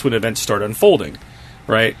that's when events start unfolding,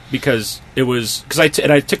 right? Because I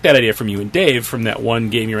took that idea from you and Dave from that one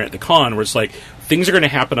game you were at the con, where it's like things are going to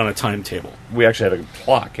happen on a timetable. We actually had a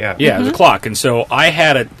clock, yeah. Yeah, the clock, and so I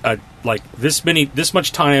had a like this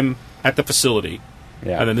much time at the facility,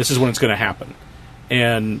 and then this is when it's going to happen,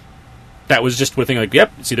 and that was just one thing. Like,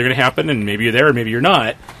 yep, it's either going to happen, and maybe you're there, or maybe you're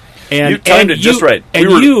not. And you timed it just right. And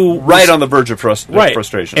we were right on the verge of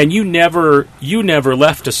frustration. And you never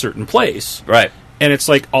left a certain place, right? And it's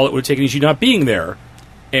like all it would have taken is you not being there,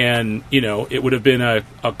 and it would have been a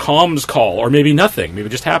comms call, or maybe nothing. Maybe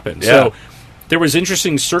it just happened. Yeah. So there was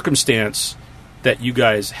interesting circumstance that you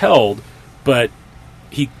guys held, but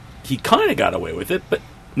he kind of got away with it, but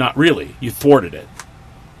not really. You thwarted it.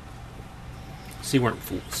 So you weren't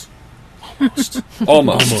fools.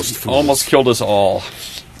 Almost. Almost killed us all.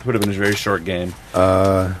 Would have been a very short game.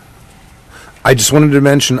 I just wanted to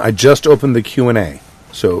mention, I just opened the Q&A.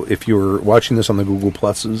 So if you're watching this on the Google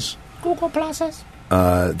Pluses,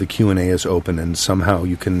 the Q&A is open, and somehow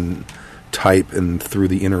you can type, and through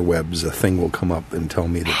the interwebs, a thing will come up and tell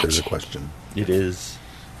me that there's a question. It is.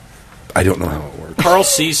 I don't know how it works. Carl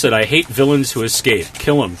C. said, I hate villains who escape.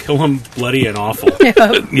 Kill them bloody and awful.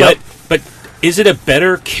 Yep. But is it a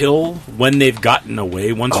better kill when they've gotten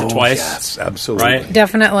away once or twice? Yes, absolutely. Right?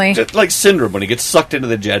 Definitely. Just like Syndrome when he gets sucked into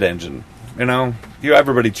the jet engine.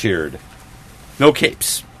 Everybody cheered. No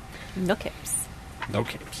capes. No capes. No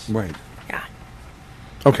capes. Right. Yeah.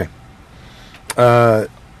 Okay.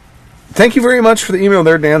 Thank you very much for the email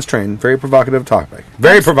there, Dance Train. Very provocative topic.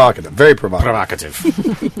 Very provocative. Very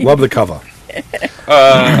provocative. Love the cover.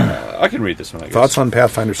 I can read this one, I guess. Thoughts on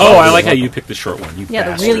Pathfinder? Oh, I like how you picked the short one. You Yeah, the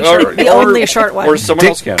bastard. really short, the only short one. Or someone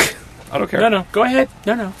else can. I don't care. No, go ahead.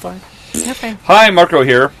 No, fine. Okay. Hi, Marco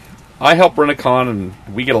here. I help run a con, and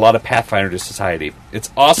we get a lot of Pathfinder to society. It's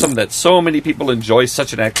awesome that so many people enjoy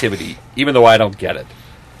such an activity, even though I don't get it.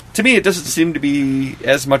 To me, it doesn't seem to be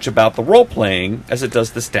as much about the role-playing as it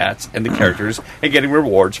does the stats and the characters and getting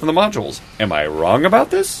rewards from the modules. Am I wrong about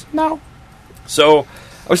this? No. So,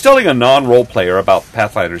 I was telling a non-role player about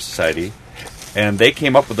Pathfinder Society, and they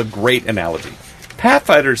came up with a great analogy.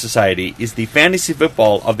 Pathfinder Society is the fantasy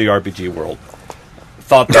football of the RPG world.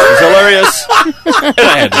 Thought that was hilarious, and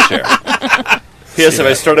I had to share. P.S. If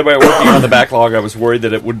I started by working on the backlog, I was worried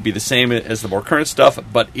that it wouldn't be the same as the more current stuff,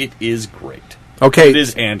 but it is great. Okay. It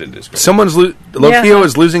is great. Someone's Lokio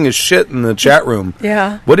is losing his shit in the chat room.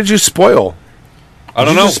 Yeah. What did you spoil? I don't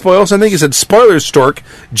Did you know. just spoil something? He said, spoilers, Stork.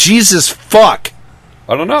 Jesus fuck.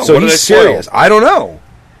 I don't know. So what did I he's spoil? serious. I don't know.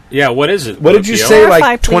 Yeah, what is it? What did you Lokio? say Clarify,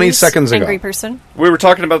 like 20 please, seconds ago? Angry person. We were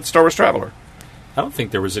talking about the Star Wars Traveler. I don't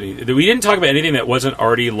think there was any. We didn't talk about anything that wasn't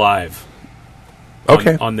already live. On,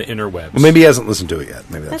 Okay. On the interwebs. Well, maybe he hasn't listened to it yet.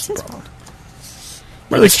 Maybe That's that's, his the problem. fault.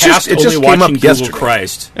 Or the It's just- cast it just only came up watching Google yesterday.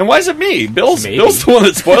 Christ. And why is it me? Bill's Maybe. the one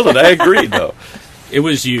that spoiled it. I agreed, though. It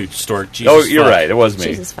was you, Stork. Jesus Oh, you're fuck. right. It was me.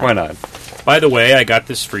 Jesus fuck. Why not? By the way, I got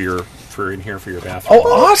this for in here for your bathroom.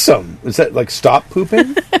 Oh, awesome. Is that like stop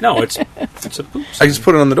pooping? No, it's a poop. I just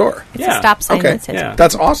put it on the door. It's Yeah. a stop sign. Okay. That says Yeah.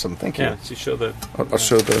 That's awesome. Thank you. Yeah, so you show the I'll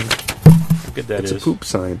show the... how good that It's is. a poop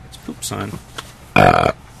sign. It's a poop sign.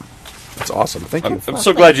 That's awesome. Thank you. I'm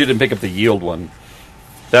so glad you didn't pick up the yield one.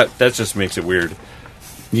 That just makes it weird.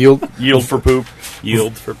 Yield Yield for poop.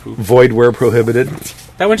 Yield for poop. void where prohibited.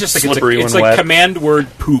 That one's just like Slippery it's when like wet. command word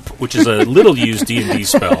poop, which is a little used D&D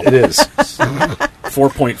spell. It is.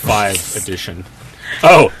 4.5 edition.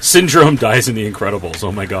 Oh, Syndrome dies in The Incredibles.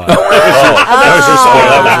 Oh my god. That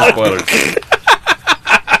was your spoilers.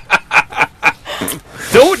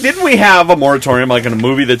 Didn't we have a moratorium like in a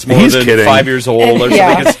movie that's more He's than kidding. 5 years old or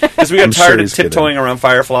Yeah. something? Because we got I'm sure tired of he's kidding. tiptoeing around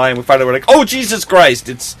Firefly, and we finally were like, "Oh Jesus Christ!"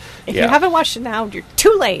 It's If you haven't watched it now, you're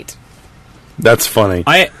too late. That's funny.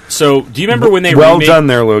 So do you remember when they well remade, done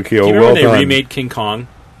there, Lokio. Do you remember Well when they done. remade King Kong?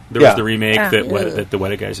 There Yeah. was the remake Yeah. that the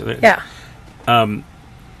Weta guys did. Yeah. I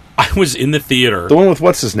was in the theater. The one with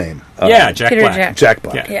what's his name? Yeah, Jack Peter Black. Jack. Jack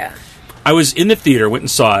Black. Yeah. Yeah. I was in the theater, went and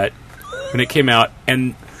saw it when it came out,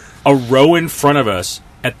 and a row in front of us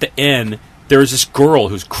at the end, there was this girl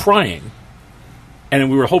who's crying,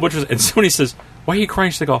 and we were a whole bunch of us, and somebody says, "Why are you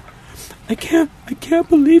crying?" She's like, "Oh, I can't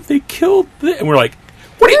believe they killed," and we're like,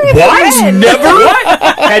 "What?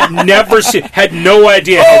 Had never seen, had no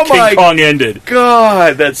idea how Oh my King Kong ended."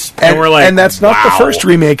 God, that's And we're like, and that's not the wow. first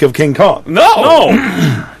remake of King Kong.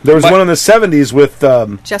 no. There was one in the 70s with,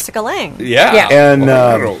 Jessica Lange. Yeah, Yeah. and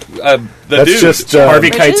the that's dude, just Harvey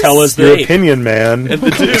Bridges? Keitel is your the ape. opinion, man. the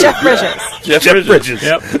dude, Jeff Bridges. Jeff Bridges.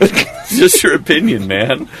 Yep. Just your opinion,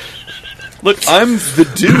 man. Look, I'm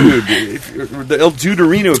the dude. If you're the El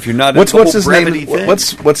Duderino. If you're not, What's into the his whole brevity name?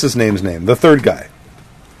 thing. What's his name's name? The third guy,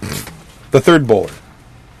 the third bowler.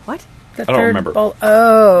 What? The I don't third remember. bowl-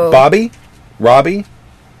 oh. Bobby, Robbie.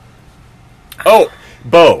 Oh,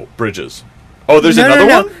 Bo Bridges. Oh, there's another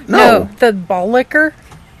one? No, the ball licker.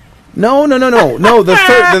 No. The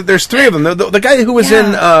third, there's three of them. The guy who was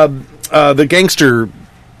in the gangster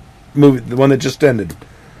movie, the one that just ended,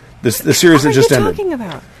 the series that just ended. What are you talking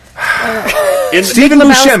about? Steve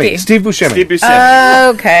Buscemi. Steve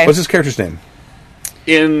Buscemi. Okay. What's his character's name?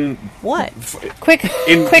 In What? Quick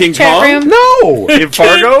King chat Kong? room. No. In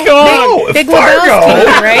Fargo? No. Big Fargo.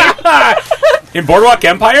 Lebowski, right? In Boardwalk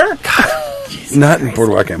Empire? Not in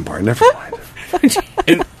Boardwalk Empire. Never mind.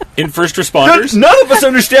 In First Responders? None of us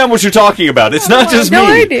understand what you're talking about. It's not just No,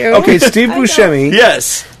 me. I do. Okay, Steve Buscemi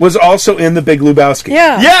Yes. was also in The Big Lebowski.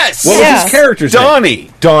 Yeah. Yes. What was his character's name?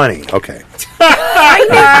 Donnie. Donnie. Okay. I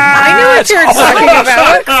knew what you were talking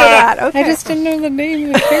about. For that, okay. I just didn't know the name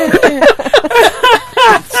of the character.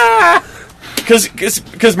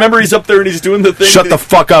 Because remember, he's up there and he's doing the thing. Shut the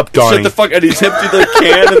fuck up, Donnie. Shut the fuck up. And he's emptied the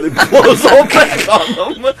can and then blows all back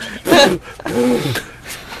on them.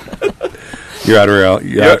 You're out of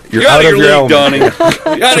your You're out of your league, element. Donnie.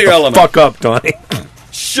 You're out of your element. Fuck up, Donnie.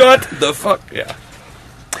 Shut the fuck. Yeah.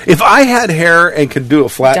 If I had hair and could do a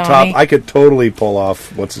flat Donnie. top, I could totally pull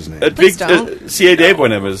off what's his name. Please don't. C.A. Dave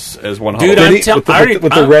went him as one. Dude, holiday. I'm Did he? tell- with the, I already-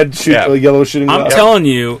 with the I'm- red Yeah. yellow shooting. I'm glass? telling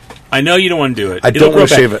you, I know you don't want to do it. I It'll don't grow wanna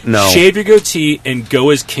back. shave it, no. Shave your goatee and go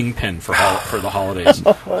as Kingpin for the holidays.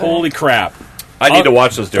 Holy crap. I need to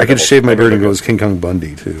watch those. I could shave my beard and go as King Kong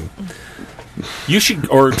Bundy too. You should,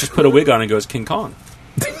 or just put a wig on and go as King Kong.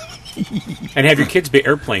 And have your kids be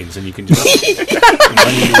airplanes and you can just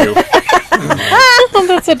run into you. Oh,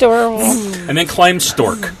 that's adorable. And then climb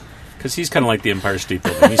Stork. Because he's kind of like the Empire State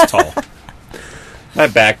Building. He's tall. My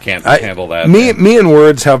back can't handle that. Me and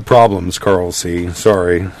words have problems, Carl C.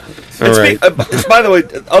 Sorry. All right. By the way,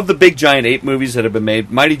 of the big giant ape movies that have been made,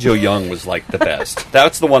 Mighty Joe Young was like the best.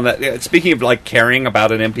 That's the one that. Speaking of like caring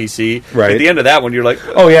about an NPC, Right. at the end of that one, you're like,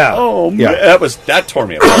 Oh yeah. yeah, that tore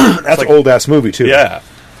me apart. That's like, an old ass movie too. Yeah,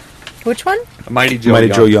 Which one? Mighty Joe. Mighty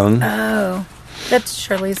Young. Joe Young. Oh, that's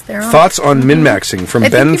Shirley's Theron. Thoughts on min-maxing from I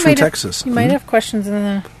think Ben you from might have- Texas. You might have questions in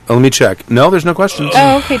the. Oh, let me check. No, there's no questions.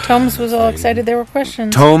 Oh, okay. Tomes was all excited. There were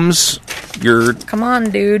questions. Tomes, you're Come on,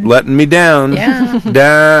 dude. letting me down. Yeah.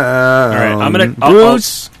 Down. All right, I'm gonna.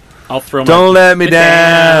 Bruce, I'll throw my. don't let me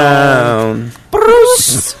down.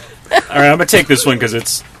 Bruce. All right, I'm gonna take this one because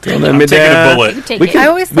it's. Don't let I'm me taking down. a bullet. You take We it. can- I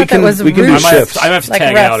always we thought can- that was we can do I rude. might have, shifts. I might have to Like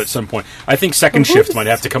tag refs. out at some point. I think second shift might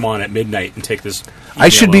have to come on at midnight and take this. I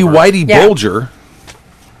should be email over. Whitey Yeah. Bulger.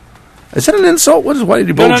 Is that an insult? What does Whitey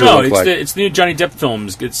No, Bulger no. look It's like? the new Johnny Depp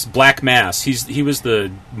films. It's Black Mass. He was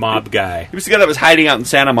the mob guy. He was the guy that was hiding out in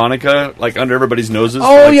Santa Monica, like under everybody's noses.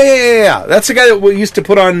 Oh like, yeah. That's the guy that we used to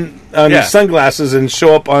put on Yeah. sunglasses and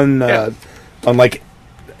show up on like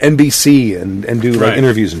NBC and do like Right.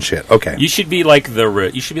 interviews and shit. Okay. You should be like the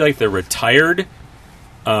retired,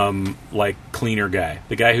 like cleaner guy.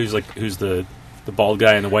 The guy who's the bald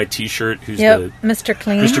guy in the white T-shirt. Who's Yep, Mr.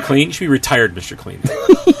 Clean. Mr. Clean. You should be retired, Mr. Clean.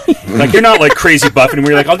 Like you're not like crazy buff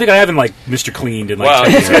anymore. You're like, I think I haven't like Mr. Cleaned in like Wow,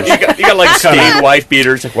 10 you years. got like stained wife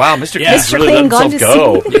beater. It's like, wow, Mr. Yeah. Clean's Mr. really Clean let gone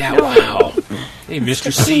himself to go. sea. Yeah, wow. Hey,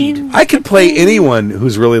 Mr. Seed. I could play anyone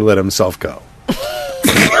who's really let himself go.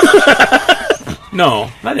 No,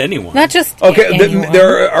 not anyone. Not just Okay, anyone.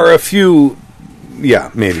 there are a few. Yeah,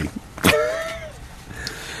 maybe.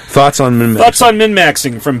 Thoughts on min-maxing? Thoughts on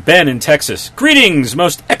min-maxing from Ben in Texas. Greetings,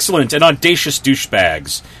 most excellent and audacious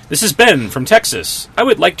douchebags. This is Ben from Texas. I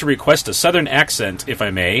would like to request a southern accent, if I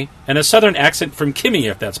may, and a southern accent from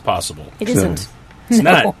Kimmy, if that's possible. It isn't. It's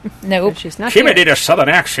not. Nope. She's not Kimmy here. did a southern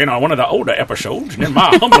accent on one of the older episodes, and in my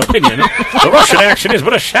humble opinion, the Russian accent is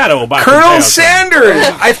but a shadow by Colonel comparison. Sanders!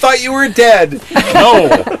 I thought you were dead. No,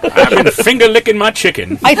 I've been finger-licking my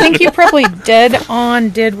chicken. I think you probably dead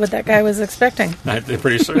on did what that guy was expecting. I'm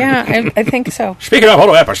pretty certain. Yeah, I think so. Speaking of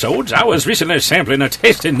older episodes, I was recently sampling a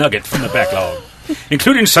tasty nugget from the backlog,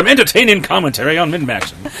 including some entertaining commentary on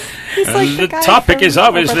min-maxing. like The the guy topic from is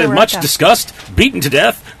obviously Over the much Recca. discussed, beaten to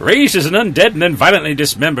death, raised as an undead, and then violently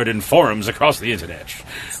dismembered in forums across the internet.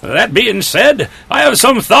 That being said, I have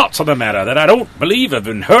some thoughts on the matter that I don't believe have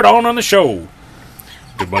been heard on the show.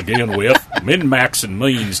 To begin with, min-maxing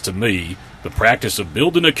means to me the practice of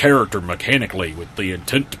building a character mechanically with the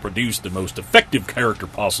intent to produce the most effective character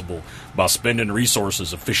possible by spending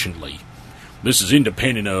resources efficiently. This is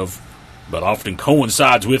independent of, but often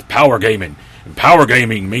coincides with, power gaming. And power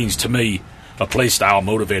gaming means to me a playstyle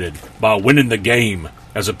motivated by winning the game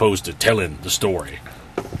as opposed to telling the story.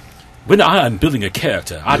 When I am building a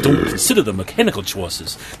character, I don't consider the mechanical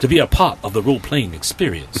choices to be a part of the role-playing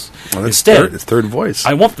experience. Well, that's Instead, it's third voice.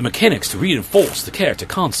 I want the mechanics to reinforce the character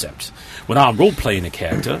concept. When I'm role-playing a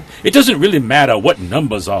character, it doesn't really matter what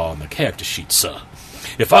numbers are on the character sheet, sir.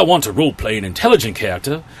 If I want to roleplay an intelligent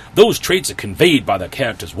character, those traits are conveyed by the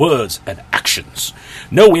character's words and actions.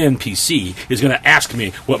 No NPC is going to ask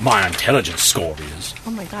me what my intelligence score is.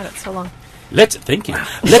 Oh my god, it's so long. Let's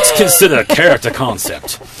consider character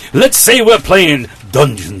concept. Let's say we're playing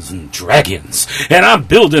Dungeons and Dragons, and I'm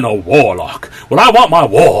building a warlock. Well, I want my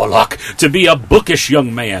warlock to be a bookish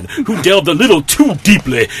young man who delved a little too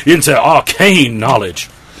deeply into arcane knowledge.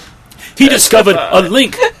 He discovered a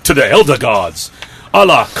link to the Elder Gods, a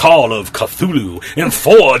la Call of Cthulhu, and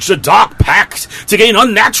forged a dark pact to gain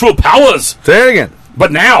unnatural powers. Say it again.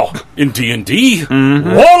 But now, in D&D,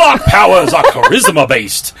 warlock powers are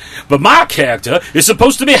charisma-based. But my character is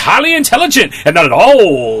supposed to be highly intelligent and not at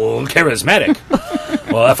all charismatic.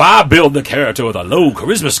 Well, if I build the character with a low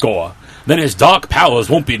charisma score, then his dark powers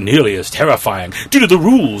won't be nearly as terrifying due to the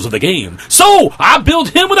rules of the game. So, I build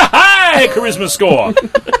him with a high charisma score.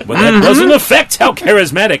 But that doesn't affect how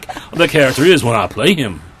charismatic the character is when I play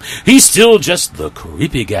him. He's still just the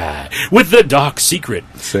creepy guy with the dark secret.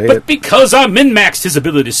 But because I min-maxed his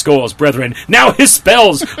ability scores, brethren, now his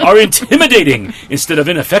spells are intimidating instead of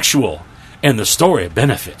ineffectual, and the story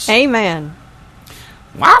benefits. Amen.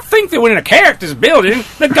 Well, I think that when a character's building,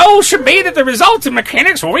 the goal should be that the resulting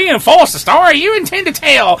mechanics will reinforce the story you intend to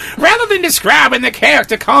tell, rather than describing the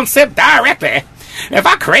character concept directly. If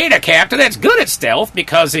I create a character that's good at stealth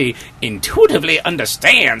because he intuitively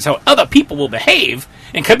understands how other people will behave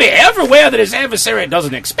and can be everywhere that his adversary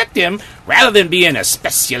doesn't expect him, rather than being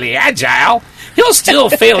especially agile, he'll still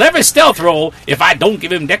fail every stealth roll if I don't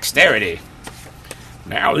give him dexterity.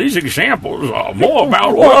 Now, these examples are more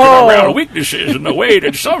about working around weaknesses in the way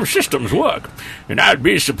that some systems work, and I'd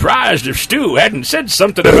be surprised if Stu hadn't said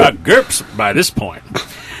something about GURPS by this point.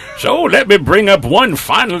 So let me bring up one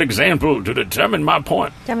final example to determine my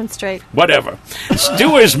point. Demonstrate. Whatever.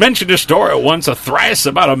 Stu has mentioned a story once or thrice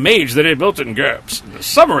about a mage that he built in GURPS. The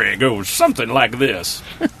summary goes something like this.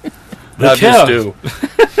 Stu.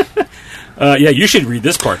 Yeah, you should read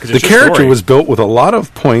this part. The character was built with a lot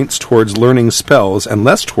of points towards learning spells and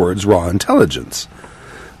less towards raw intelligence.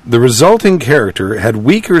 The resulting character had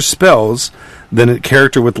weaker spells than a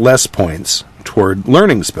character with less points toward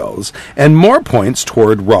learning spells and more points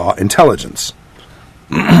toward raw intelligence.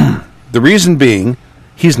 The reason being,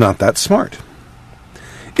 he's not that smart.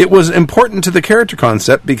 It was important to the character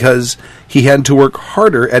concept because he had to work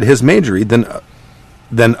harder at his magery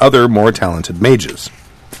than other more talented mages.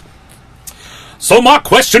 So my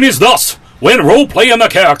question is thus: when role-playing the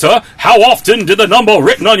character, how often did the number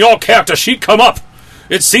written on your character sheet come up?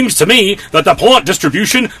 It seems to me that the point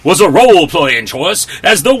distribution was a role-playing choice,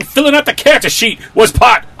 as though filling out the character sheet was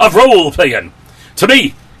part of role-playing. To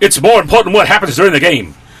me, it's more important what happens during the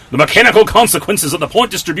game. The mechanical consequences of the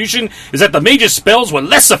point distribution is that the mage's spells were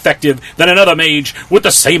less effective than another mage with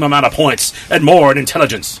the same amount of points and more in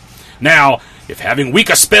intelligence. Now, if having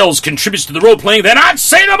weaker spells contributes to the role-playing, then I'd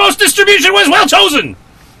say the most distribution was well chosen.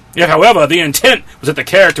 If, however, the intent was that the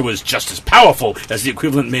character was just as powerful as the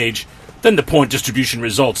equivalent mage, then the point distribution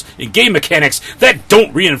results in game mechanics that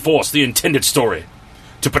don't reinforce the intended story.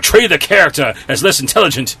 To portray the character as less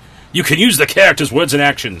intelligent, you can use the character's words and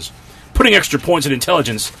actions. Putting extra points in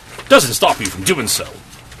intelligence doesn't stop you from doing so.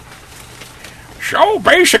 So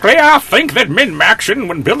basically, I think that min-maxing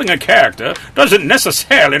when building a character doesn't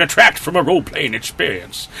necessarily detract from a role-playing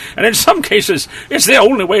experience. And in some cases, it's the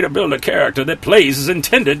only way to build a character that plays as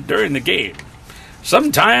intended during the game.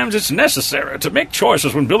 Sometimes it's necessary to make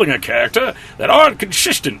choices when building a character that aren't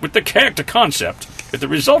consistent with the character concept, if the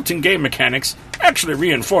resulting game mechanics actually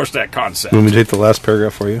reinforce that concept. Want me to take the last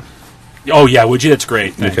paragraph for you? Oh, yeah, would you? That's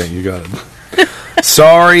great. Thanks. Okay, you got it.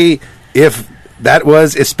 Sorry if that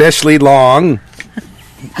was especially long.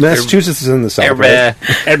 Massachusetts is in the south, right?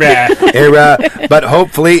 Era, but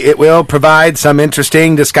hopefully it will provide some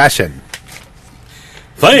interesting discussion.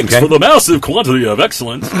 Thanks for the massive quantity of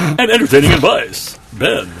excellent and entertaining advice.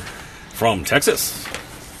 Ben, from Texas.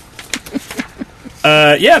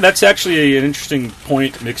 Yeah, that's actually an interesting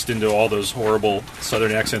point mixed into all those horrible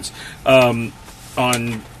southern accents. On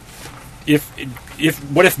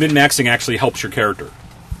what if min-maxing actually helps your character?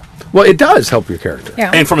 Well, it does help your character.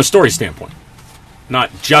 Yeah. And from a story standpoint,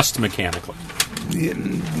 not just mechanically.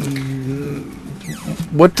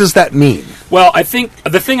 What does that mean? Well, I think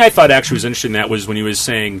the thing I thought actually was interesting in that was when he was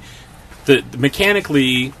saying that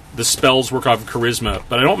mechanically the spells work off of charisma,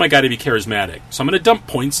 but I don't want my guy to be charismatic. So I'm going to dump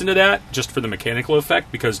points into that just for the mechanical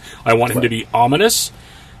effect because I want him to be ominous,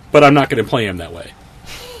 but I'm not going to play him that way.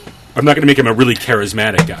 I'm not going to make him a really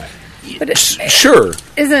charismatic guy. But Sure.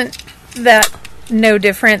 Isn't that no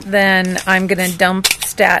different than I'm going to dump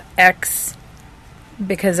stat X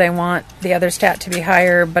because I want the other stat to be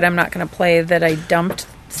higher, but I'm not going to play that I dumped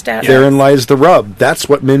stat. Therein lies the rub. That's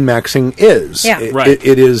what min-maxing is. Yeah. Right.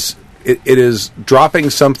 It is dropping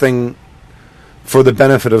something for the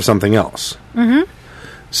benefit of something else. Mm-hmm.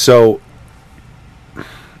 So,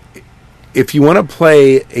 if you want to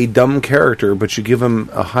play a dumb character, but you give him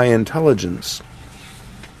a high intelligence,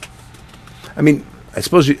 I mean, I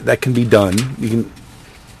suppose that can be done. You can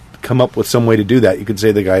come up with some way to do that. You could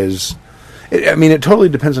say the guy is... it totally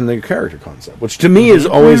depends on the character concept, which to me is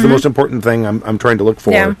always the most important thing I'm trying to look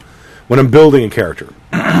for when I'm building a character,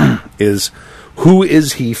 is who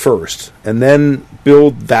is he first, and then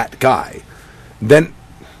build that guy. Then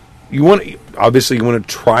you want to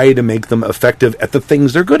try to make them effective at the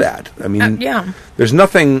things they're good at. I mean, there's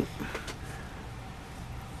nothing...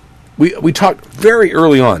 We talked very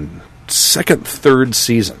early on, second, third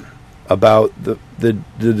season, about the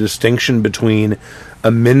distinction between a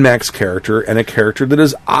min-max character and a character that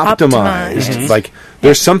is optimized. Mm-hmm. Like,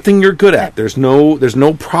 there's something you're good at. There's no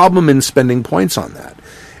problem in spending points on that.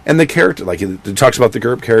 And the character, like it talks about the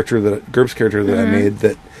GURPS character that I made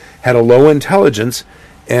that had a low intelligence,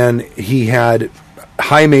 and he had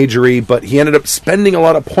high magery, but he ended up spending a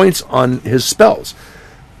lot of points on his spells.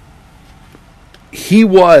 He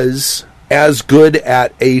was as good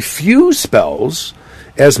at a few spells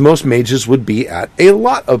as most mages would be at a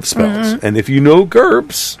lot of spells. And if you know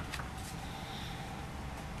GURPS,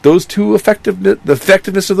 the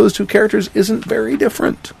effectiveness of those two characters isn't very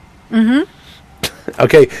different.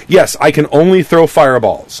 Okay, yes, I can only throw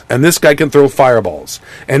fireballs, and this guy can throw fireballs,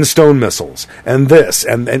 and stone missiles, and this,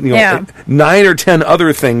 and 9 or 10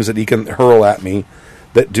 other things that he can hurl at me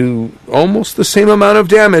that do almost the same amount of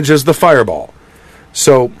damage as the fireball.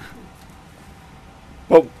 So...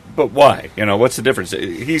 But why? What's the difference?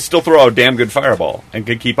 He still throw a damn good fireball and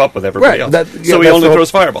can keep up with everybody else. So he only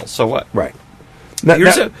throws fireballs. So what? Right.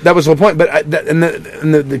 That was the point. But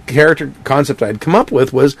the character concept I'd come up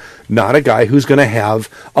with was not a guy who's going to have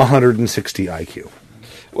 160 IQ.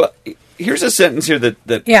 Well, here's a sentence here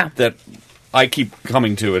that I keep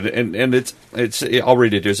coming to it, and it's I'll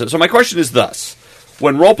read it here. So my question is thus: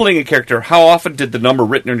 when role playing a character, how often did the number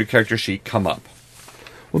written on your character sheet come up?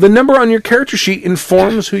 Well, the number on your character sheet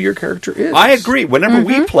informs who your character is. I agree. Whenever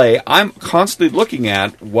we play, I'm constantly looking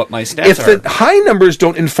at what my stats are. If the high numbers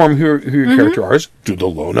don't inform who your character is, do the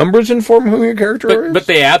low numbers inform who your character is? But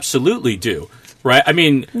they absolutely do, right? I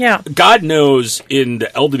mean, God knows in the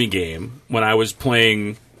Eldemy game, when I was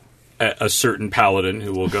playing a certain paladin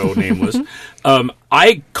who will go nameless,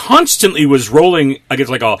 I constantly was rolling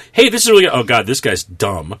against hey, this is really, oh god, this guy's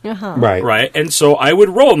dumb. Right? And so I would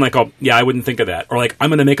roll and I wouldn't think of that. Or I'm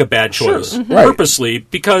going to make a bad choice purposely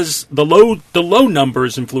because the low number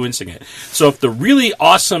is influencing it. So if the really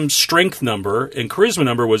awesome strength number and charisma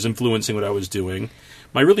number was influencing what I was doing,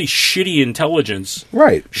 my really shitty intelligence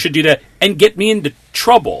should do that and get me into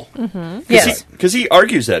trouble. Yes. Because he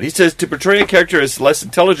argues that. He says to portray a character as less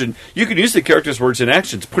intelligent, you can use the character's words and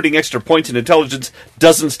actions. Putting extra points in intelligence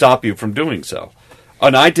doesn't stop you from doing so.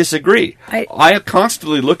 And I disagree. I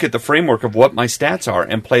constantly look at the framework of what my stats are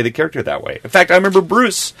and play the character that way. In fact, I remember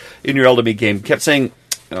Bruce in your Eldemy game kept saying,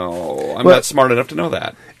 I'm not smart enough to know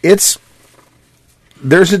that.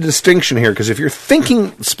 There's a distinction here, because if you're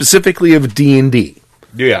thinking specifically of D&D,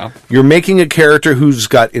 you're making a character who's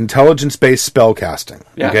got intelligence-based spellcasting.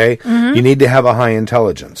 Okay? You need to have a high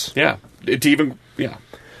intelligence.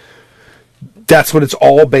 That's what it's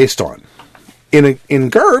all based on. In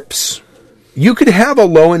GURPS, you could have a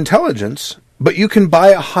low intelligence, but you can buy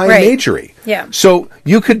a high magery. So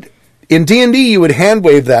you could, in D&D, you would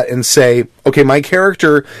hand-wave that and say, okay, my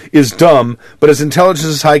character is dumb, but his intelligence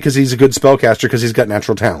is high because he's a good spellcaster because he's got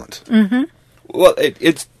natural talent. Well,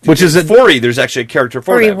 it's for there's actually a character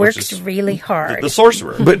for or that. He works really hard. The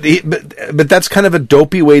sorcerer. But that's kind of a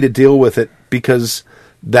dopey way to deal with it, because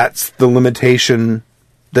that's the limitation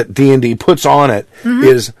that D&D puts on it,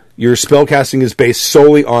 is your spellcasting is based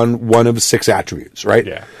solely on one of 6 attributes, right?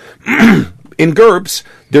 Yeah. In GURPS,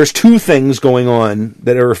 there's 2 things going on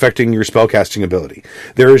that are affecting your spellcasting ability.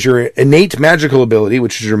 There is your innate magical ability,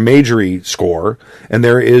 which is your magery score, and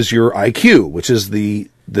there is your IQ, which is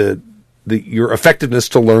your effectiveness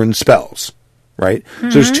to learn spells, right? So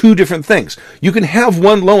there's 2 different things. You can have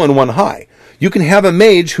one low and one high. You can have a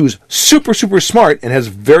mage who's super, super smart and has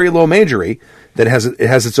very low magery that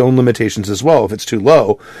has its own limitations as well if it's too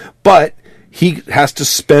low, but he has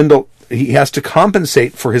to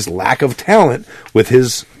compensate for his lack of talent with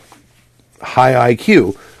his high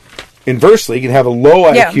IQ. inversely, you can have a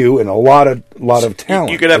low Yeah. IQ and a lot of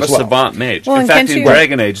talent. You could have a as well. savant mage. Well, in and fact, can't in you-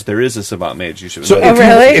 Dragon Age, there is a savant mage. You should So know.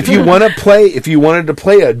 if you want to play, if you wanted to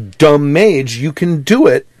play a dumb mage, you can do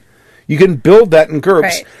it. You can build that in GURPS.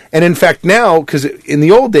 Right. And in fact, now, because in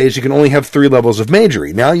the old days, you can only have 3 levels of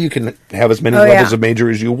magery. Now you can have as many Oh, levels yeah. of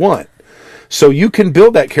magery as you want. So you can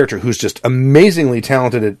build that character who's just amazingly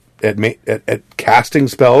talented at casting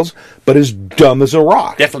spells, but is dumb as a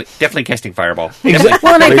rock. Definitely casting fireball. Well,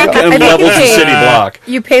 and I There you think, go. I And think levels of city block.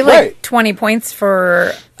 You pay like Right. 20 points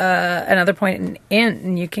for another point in int,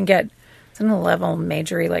 and you can get some of the level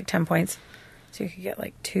magery like 10 points, so you could get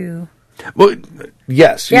like 2. Well,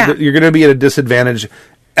 yes, Yeah. you're going to be at a disadvantage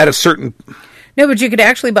at a certain. No, but you could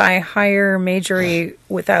actually buy higher magery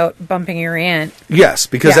without bumping your int. Yes,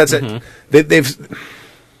 because Yeah. that's it. They've.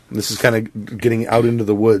 This is kind of getting out into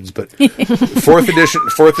the woods, but fourth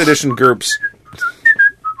edition GURPS.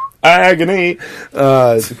 Agony.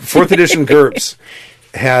 Fourth edition GURPS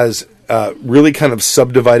has really kind of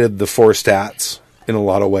subdivided the 4 stats in a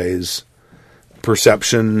lot of ways.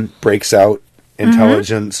 Perception breaks out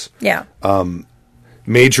intelligence. Yeah.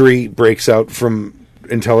 Magery breaks out from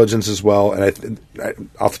intelligence as well. And I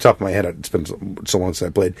off the top of my head, it's been so long since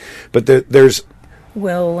I played, but there's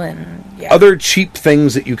Will and yeah. other cheap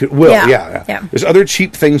things that you could Yeah. There's other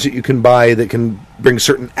cheap things that you can buy that can bring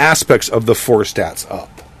certain aspects of the 4 stats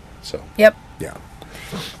up. So Yep. yeah,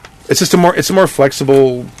 it's just a more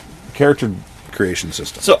flexible character creation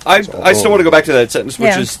system. So I still want to go back to that sentence, which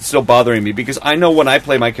Yeah. is still bothering me, because I know when I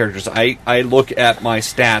play my characters, I look at my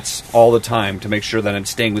stats all the time to make sure that I'm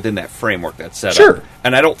staying within that framework that's set Sure. up.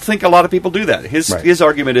 And I don't think a lot of people do that. Right. His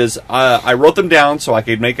argument is, I wrote them down so I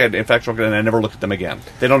could make an effectual, and I never look at them again.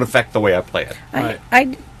 They don't affect the way I play it.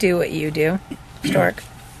 I do what you do, Stork.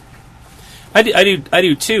 I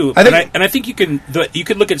do too. I think- and I think you can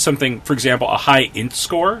look at something, for example, a high int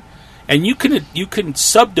score, and you can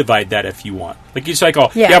subdivide that if you want. Like you say,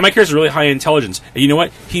 Yeah. my character's really high intelligence, and you know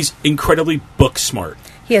what? He's incredibly book smart.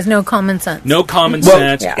 He has no common sense. No common Well,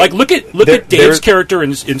 sense. yeah. Like look at There- Dave's there's- character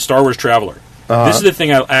in Star Wars Traveler. This is the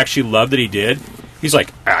thing I actually love that he did. He's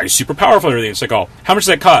like, he's super powerful and everything. It's like, how much does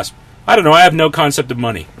that cost? I don't know. I have no concept of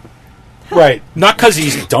money. Right. Not because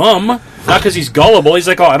he's dumb, not because he's gullible. He's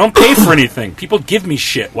like, I don't pay for anything. People give me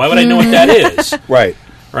shit. Why would I know what that is? Right.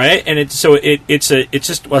 Right? And it's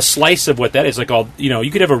just a slice of what that is. Like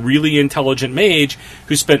you could have a really intelligent mage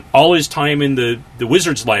who spent all his time in the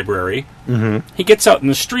wizard's library. Mm-hmm. He gets out in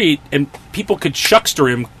the street and people could shuckster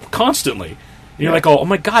him constantly. And you're like, oh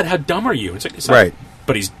my god, how dumb are you? It's like, Right.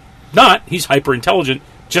 But he's not. He's hyper intelligent,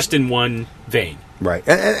 just in one vein. Right.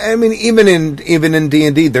 And I mean, even in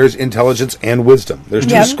D&D, there's intelligence and wisdom. There's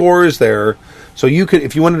 2 Yeah. scores there. So you could,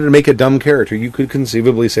 if you wanted to make a dumb character, you could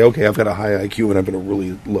conceivably say, okay, I've got a high IQ and I've got a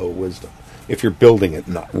really low wisdom. If you're building it,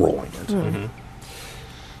 not rolling it. Mm-hmm.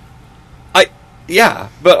 Yeah,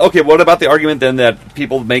 but okay, what about the argument then that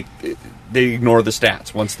people they ignore the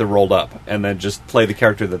stats once they're rolled up and then just play the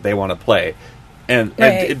character that they want to play? And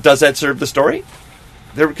Right. does that serve the story?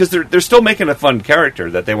 Because they're still making a fun character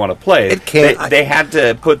that they want to play. It can't- They had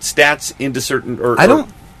to put stats into certain. I don't.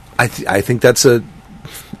 I think that's a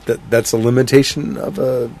limitation of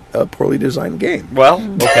a poorly designed game. Well,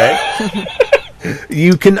 okay.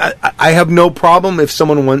 You can. I have no problem if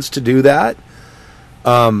someone wants to do that.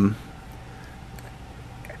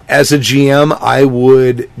 As a GM, I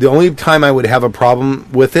would. The only time I would have a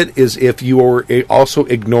problem with it is if you are also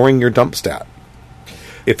ignoring your dump stat.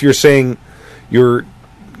 If you're saying you're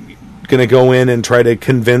going to go in and try to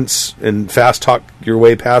convince and fast talk your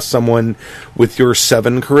way past someone with your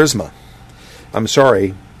 7 charisma, I'm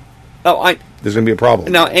sorry, there's going to be a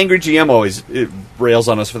problem. Now, Angry GM always rails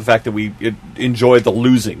on us for the fact that we enjoy the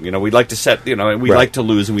losing. We like to set, and we Right. like to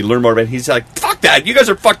lose, and we learn more about it. He's like, fuck that! You guys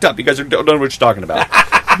are fucked up. You guys don't know what you're talking about.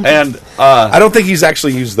 And I don't think he's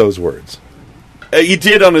actually used those words. he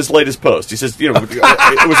did on his latest post. He says, it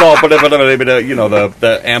was all,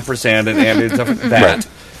 the ampersand and stuff like that.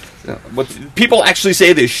 What people actually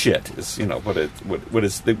say this shit is, what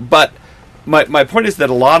is. But my point is that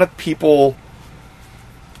a lot of people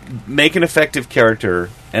make an effective character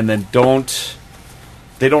and then don't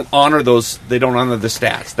honor those. They don't honor the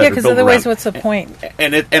stats. That Yeah, are because built otherwise, around. what's the point?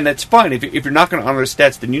 And it's fine if you're not going to honor the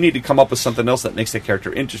stats, then you need to come up with something else that makes the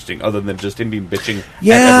character interesting, other than just him being bitching at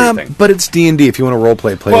Yeah, everything. but it's D&D. If you want to role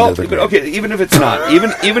play, play Well, it. but okay, even if it's not,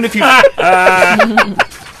 even if you.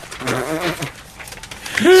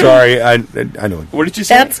 Sorry, I know. What did you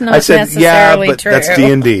say? That's not I said, yeah, necessarily but true. that's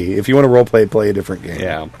D&D. If you want to role play a different game.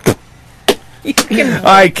 Yeah.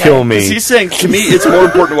 Kill me. He's saying, to me, it's more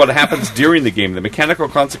important what happens during the game. The mechanical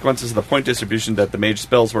consequences of the point distribution that the mage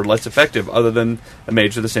spells were less effective, other than a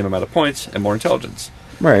mage with the same amount of points and more intelligence.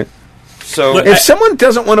 Right. So, Look, If someone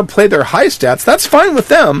doesn't want to play their high stats, that's fine with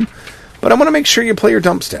them. But I want to make sure you play your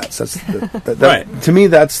dump stats. Right. To me,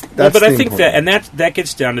 that's But the I think important. that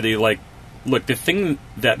gets down to the look. The thing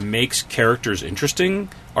that makes characters interesting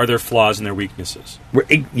are their flaws and their weaknesses.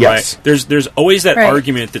 Yes. Right? There's always that Right.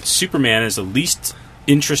 argument that Superman is the least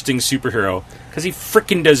interesting superhero because he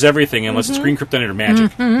frickin' does everything unless it's green kryptonite or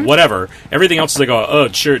magic. Whatever. Everything else is like, oh,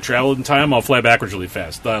 sure, travel in time, I'll fly backwards really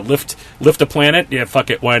fast. Lift a planet, yeah, fuck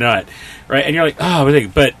it, why not? Right? And you're like, oh,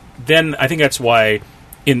 but then I think that's why,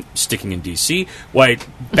 in sticking in DC, why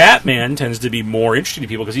Batman tends to be more interesting to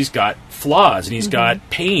people because he's got flaws and he's got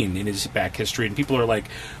pain in his back history, and people are like,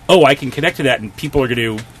 oh, I can connect to that, and people are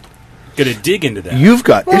going to dig into that. You've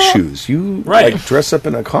got issues. You Right. dress up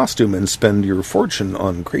in a costume and spend your fortune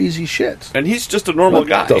on crazy shit. and he's just a normal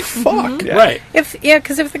guy. The fuck? Yeah. Right.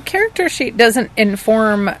 Because if the character sheet doesn't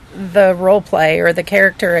inform the role play or the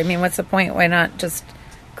character, I mean, what's the point? Why not just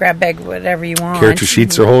grab bag whatever you want? Character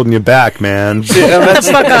sheets are holding you back, man. And that's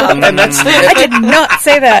I did not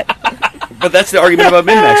say that. But that's the argument about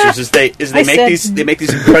min-maxers is they I make said-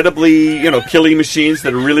 these incredibly killing machines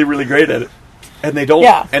that are really really great at it, and they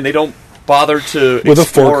don't bother to With a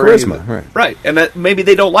explore 4 charisma, any of it. right. And that maybe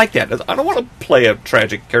they don't like that. I don't want to play a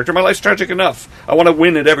tragic character. My life's tragic enough. I want to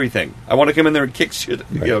win at everything. I want to come in there and kick shit.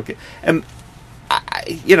 And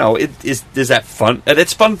is that fun? And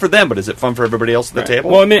it's fun for them, but is it fun for everybody else at the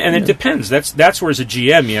table? Well, I mean, and it depends. That's where as a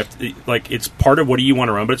GM you have to, it's part of what do you want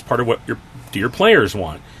to run, but it's part of what your players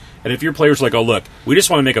want. And if your players are like, oh look, we just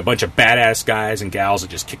want to make a bunch of badass guys and gals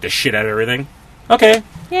that just kick the shit out of everything. Okay,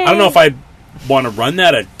 Yay. I don't know if I want to run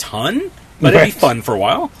that a ton, but it'd be fun for a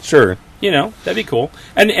while. Sure. That'd be cool.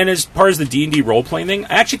 And as far as the D&D role playing thing,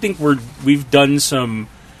 I actually think we've done some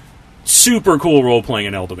super cool role playing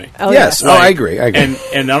in Eldamy. Oh, Yes. yeah. Oh, I agree. And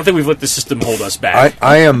I don't think we've let the system hold us back.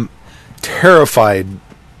 I am terrified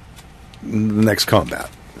the next combat,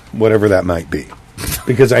 whatever that might be,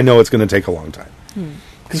 because I know it's going to take a long time.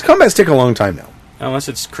 Because combats take a long time now. Unless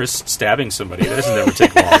it's Chris stabbing somebody, that doesn't ever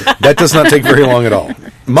take long. That does not take very long at all.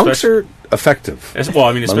 Monks are effective, Well,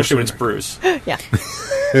 I mean, especially when it's Bruce. Yeah.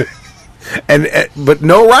 but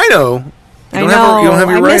no rhino. I don't know. have you don't have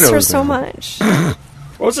your I miss rhinos her so now. much.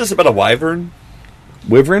 What was this about a wyvern?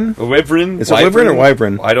 Wyvern. A wyvern? Is it wyvern or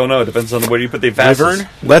wyvern? I don't know. It depends on where you put the emphasis. Wyvern?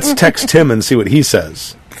 Let's text Tim and see what he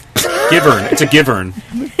says. Givern. It's a Givern.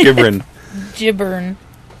 Givern. Gibbern.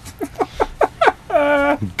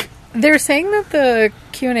 They're saying that the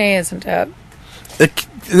Q&A isn't up.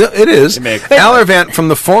 It is. But- Alervant from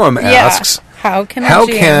the forum asks, How can how a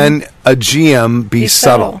GM can a GM be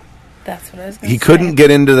subtle? That's what I was going to say. He couldn't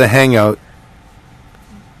get into the Hangout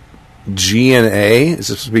G&A. Is this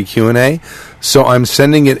supposed to be Q&A? So I'm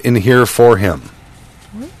sending it in here for him.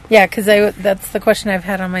 Yeah, because that's the question I've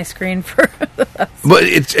had on my screen for. But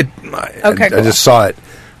I cool. just saw it.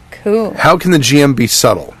 Cool. How can the GM be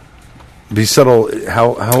subtle? Be subtle.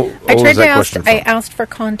 How I old tried is to that ask. question I from? asked for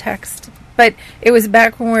context, but it was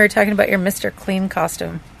back when we were talking about your Mr. Clean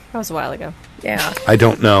costume. That was a while ago. Yeah, I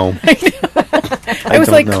don't know. I was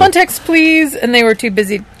don't like, know. context, please, and they were too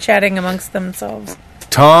busy chatting amongst themselves.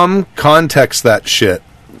 Tom, context that shit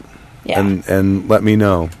Yeah, and let me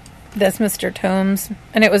know. that's Mr. Tomes,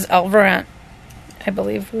 and it was Alvarant, I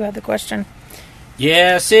believe, who had the question.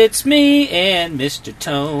 Yes, it's me and Mr.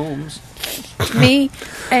 Tomes. Me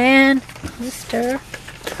and Mr.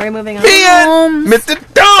 Are we moving on? Tomes. Mr.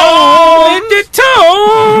 Oh, Mr.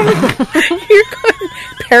 Tomes! You're going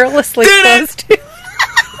perilously close to.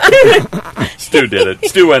 Stu did it.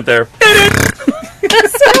 Stu went there.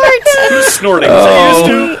 Snorting.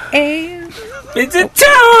 And Mr.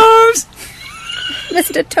 Tomes!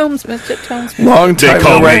 Mr. Tomes, Mr. Tomes. Long They time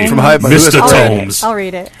call no me rent from Hive. Mr. I'll read it. Tomes. I'll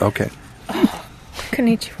read it. Okay.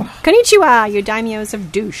 Konnichiwa. Konnichiwa, you daimyos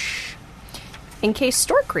of douche. In case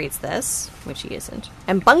Stork reads this, which he isn't,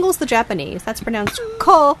 and bungles the Japanese, that's pronounced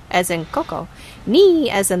ko as in coco, ni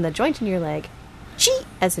as in the joint in your leg, chi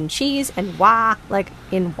as in cheese, and wa like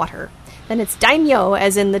in water. Then it's daimyo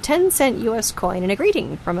as in the 10-cent U.S. coin and a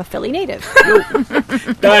greeting from a Philly native. Yo!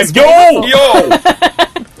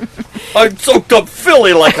 I soaked up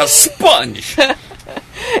Philly like a sponge.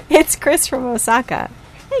 It's Chris from Osaka.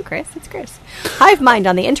 Hey, Chris, it's Chris. Hive mind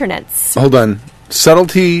on the internets. Hold on.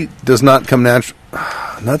 Subtlety does not come natural.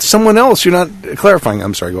 That's someone else. You're not clarifying.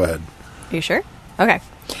 I'm sorry. Go ahead. Are you sure? Okay.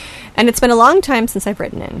 And it's been a long time since I've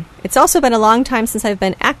written in. It's also been a long time since I've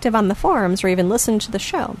been active on the forums or even listened to the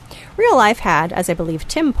show. Real life had, as I believe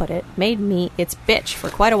Tim put it, made me its bitch for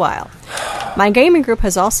quite a while. My gaming group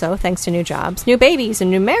has also, thanks to new jobs, new babies,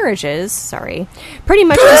 and new marriages, pretty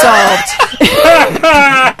much dissolved.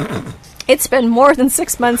 It's been more than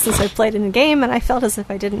 6 months since I played in a game, and I felt as if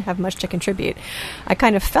I didn't have much to contribute. I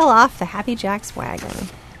kind of fell off the Happy Jacks wagon.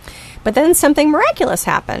 But then something miraculous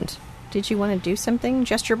happened. Did you want to do something,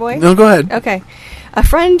 Gesture Boy? No, go ahead. Okay. A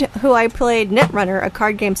friend who I played Netrunner, a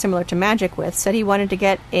card game similar to Magic with, said he wanted to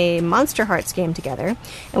get a Monster Hearts game together,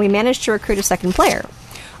 and we managed to recruit a second player.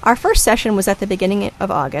 Our first session was at the beginning of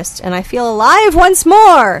August, and I feel alive once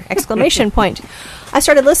more! Exclamation point. I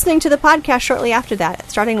started listening to the podcast shortly after that,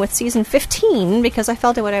 starting with season 15, because I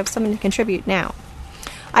felt I would have something to contribute now.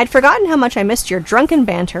 I'd forgotten how much I missed your drunken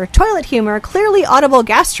banter, toilet humor, clearly audible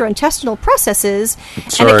gastrointestinal processes,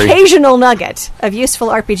 and occasional nugget of useful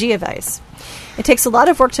RPG advice. It takes a lot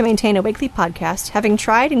of work to maintain a weekly podcast, having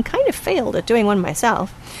tried and kind of failed at doing one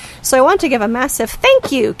myself. So I want to give a massive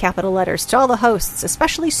thank you, capital letters, to all the hosts,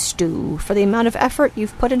 especially Stu, for the amount of effort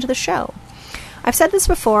you've put into the show. I've said this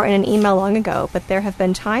before in an email long ago, but there have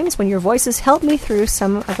been times when your voices helped me through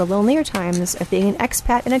some of the lonelier times of being an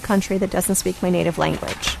expat in a country that doesn't speak my native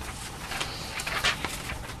language.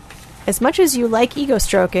 As much as you like ego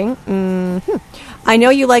stroking, I know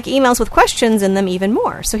you like emails with questions in them even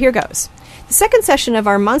more, so here goes. The second session of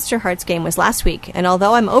our Monster Hearts game was last week, and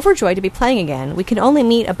although I'm overjoyed to be playing again, we can only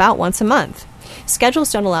meet about once a month.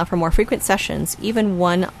 Schedules don't allow for more frequent sessions, even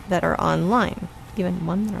one that are online.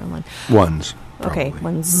 Ones. Okay, probably.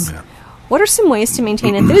 ones. Yeah. What are some ways to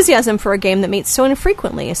maintain enthusiasm for a game that meets so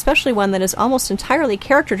infrequently, especially one that is almost entirely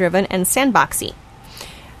character-driven and sandboxy?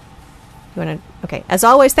 You want to? Okay. As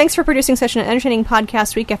always, thanks for producing such an entertaining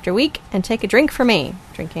podcast week after week, and take a drink for me.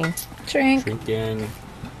 Drinking. Drinking.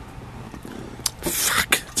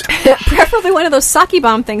 Fuck. Preferably one of those sake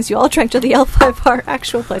bomb things you all drank to the L5R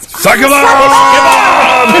actual place. Suck 'em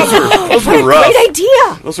up! Those were rough. Great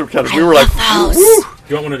idea! Those were kind of. We were like,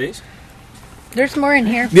 You want one of these? There's more in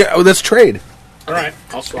here. Yeah, let's trade. All right,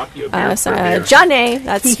 I'll swap you a beer. Jane,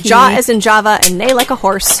 that's Ja as in Java and Nay like a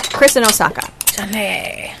horse, Chris in Osaka.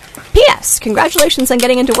 Johnny. P.S. Congratulations on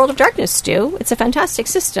getting into World of Darkness, Stu. It's a fantastic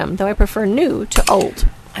system, though I prefer new to old.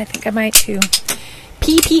 I think I might too.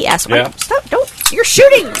 P.P.S. Yeah. Stop, don't. You're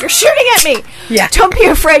shooting at me. Yeah. Don't be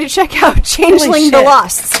afraid to check out Changeling the shit.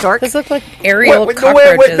 Lost, Stork. Those look like aerial wait,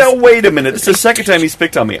 cockroaches. wait a minute. It's the second time he's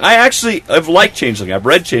picked on me. I've liked Changeling. I've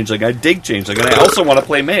read Changeling. I dig Changeling. And I also want to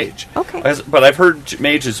play Mage. Okay. But I've heard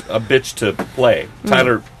Mage is a bitch to play.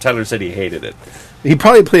 Tyler said he hated it. He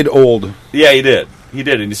probably played old. Yeah, he did. He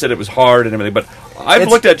did, and he said it was hard and everything. But I've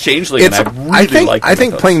looked at Changeling, and I really like it. I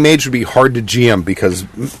think playing Mage would be hard to GM because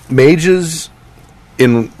mages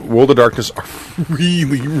in World of Darkness are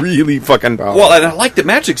really, really fucking powerful. Well, and I like the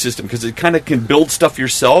magic system because it kind of can build stuff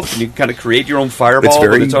yourself, and you can kind of create your own fireball. It's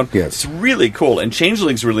very- with its own. yes. It's really cool. And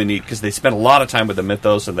Changeling's really neat because they spend a lot of time with the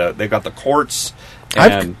mythos, and they got the courts.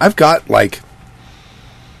 And I've got like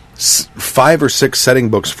 5 or 6 setting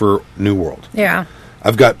books for New World. Yeah.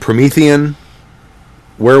 I've got Promethean,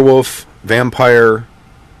 Werewolf, Vampire,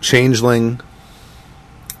 Changeling.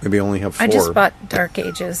 Maybe I only have 4. I just bought Dark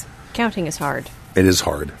Ages. Counting is hard. It is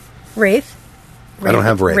hard. Wraith? I don't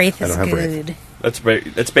have Wraith. Wraith I is don't have good.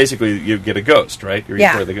 Wraith. that's basically you get a ghost, right? You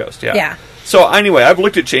Yeah. play the ghost. Yeah. Yeah. So anyway, I've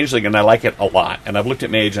looked at Changeling and I like it a lot, and I've looked at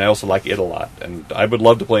Mage and I also like it a lot, and I would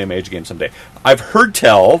love to play a Mage game someday. I've heard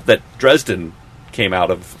tell that Dresden came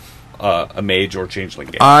out of a Mage or Changeling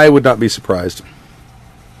game. I would not be surprised.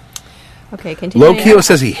 Okay, continue. Lokio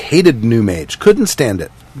says he hated New Mage. Couldn't stand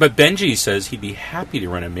it. But Benji says he'd be happy to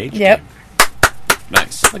run a mage Yep. game.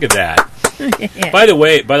 Nice. Look at that. Yeah. By the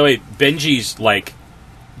way, Benji's like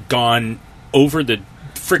gone over the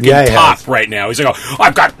freaking Yeah, he top has. right now. He's like, oh,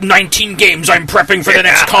 I've got 19 games I'm prepping for the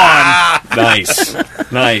next con. Nice.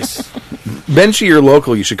 Nice. Benji, you're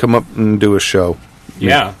local. You should come up and do a show.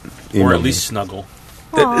 Yeah. You Or know at me. least snuggle.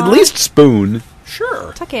 At least spoon.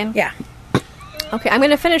 Sure. Tuck in. Yeah. Okay, I'm going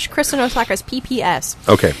to finish Kristen Osaka's PPS.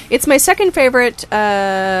 Okay. It's my second favorite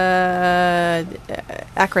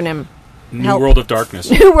acronym. New Help. World of Darkness.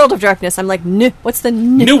 New World of Darkness. I'm like, what's the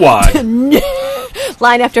New Y.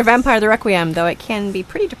 line after Vampire the Requiem, though it can be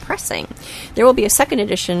pretty depressing. There will be a second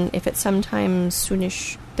edition if it's sometime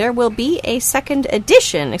soonish. There will be a second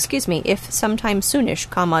edition, if sometime soonish,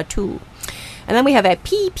 2. And then we have a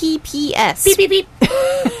PPPS. Beep, beep, beep.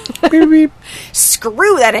 Beep, beep.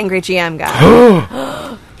 Screw that angry GM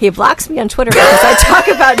guy. He blocks me on Twitter because I talk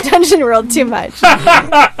about Dungeon World too much.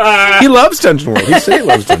 He loves Dungeon World. He said he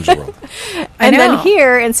loves Dungeon World. And then know.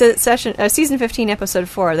 here in season 15, episode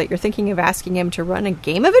 4, that you're thinking of asking him to run a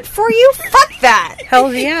game of it for you? Fuck that!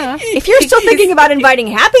 Hell yeah. If you're still thinking about inviting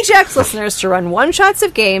Happy Jacks listeners to run one-shots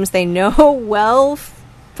of games they know well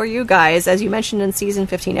for you guys, as you mentioned in Season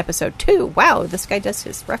 15, Episode 2. Wow, this guy does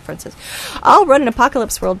his references. I'll run an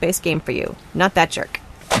Apocalypse World-based game for you. Not that jerk.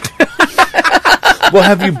 We'll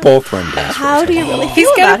have you both run games. How do you really He's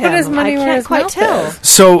feel gotta about put him? his money I where can't his quite mouth tell. is.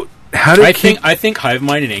 So, how did I think Hive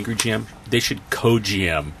Mind and Angry GM, they should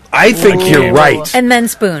co-GM. I think you're right. And then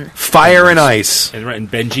Spoon. Fire and Ice. And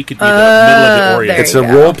Benji could be the middle of the Orient. there It's you a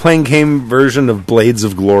go. role-playing game version of Blades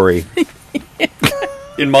of Glory.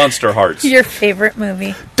 In Monster Hearts. Your favorite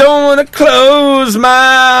movie. Don't want to close my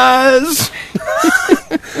eyes.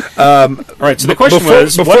 All right, so the question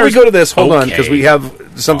was... Before we go to this, hold on, because we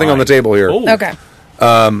have something on the table here. Oh. Okay.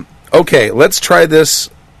 Okay, let's try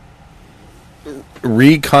this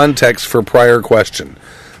recontext for prior question.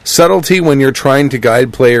 Subtlety when you're trying to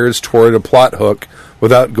guide players toward a plot hook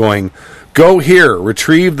without going, go here,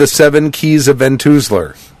 retrieve the 7 keys of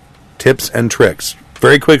Ventuzler. Tips and tricks.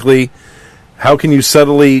 Very quickly, how can you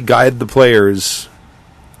subtly guide the players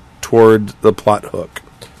toward the plot hook?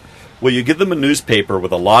 Well, you give them a newspaper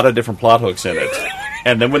with a lot of different plot hooks in it.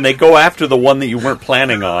 And then when they go after the one that you weren't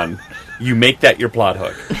planning on, you make that your plot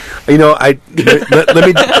hook. You know, let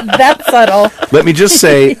me That's subtle. let me just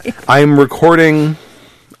say, I'm recording.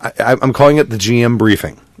 I'm calling it the GM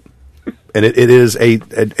briefing, and it is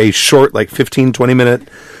a short, like 15, 20-minute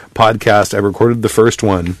podcast. I recorded the first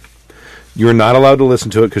one. You're not allowed to listen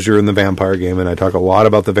to it because you're in the vampire game, and I talk a lot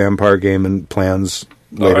about the vampire game and plans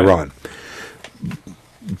later on.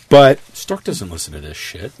 But Stork doesn't listen to this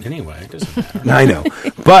shit anyway. It doesn't matter. I know.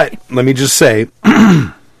 But let me just say,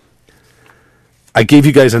 I gave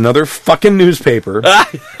you guys another fucking newspaper.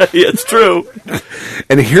 It's true.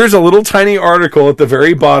 And here's a little tiny article at the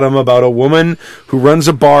very bottom about a woman who runs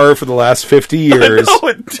a bar for the last 50 years.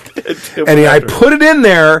 And I put it in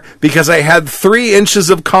there because I had 3 inches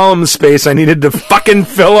of column space I needed to fucking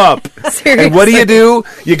fill up. Seriously. And what do?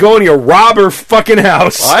 You go and you rob her fucking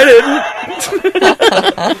house. I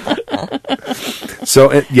didn't.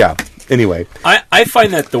 So, yeah. Anyway. I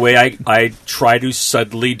find that the way I try to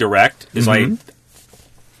subtly direct is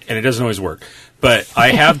and it doesn't always work, but I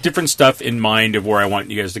have different stuff in mind of where I want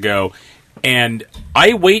you guys to go, and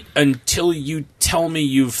I wait until you tell me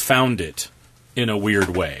you've found it in a weird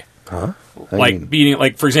way. Huh?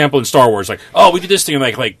 Like for example, in Star Wars, like, oh, we did this thing, and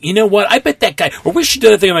like, you know what? I bet that guy, or we should do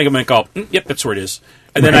that thing. And I'm like, oh, yep, that's where it is.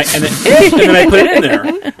 And then I put it in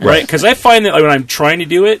there, right? Because I find that like, when I'm trying to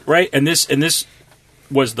do it, right, and this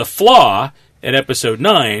was the flaw at episode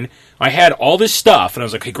 9. I had all this stuff, and I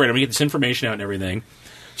was like, okay, great, I'm gonna get this information out and everything.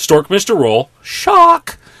 Stork missed a roll.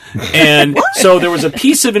 Shock. And so there was a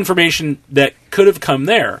piece of information that could have come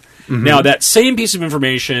there. Now, that same piece of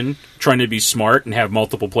information, trying to be smart and have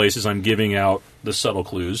multiple places I'm giving out the subtle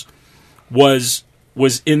clues, was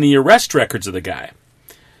in the arrest records of the guy,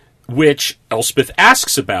 which Elspeth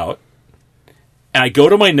asks about. And I go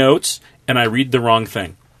to my notes, and I read the wrong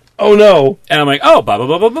thing. Oh, no. And I'm like, oh, blah, blah,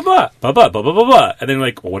 blah, blah, blah, blah, blah, blah, blah, blah, blah, blah. And then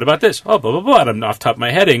like, well, what about this? Oh, blah, blah, blah. And I'm off the top of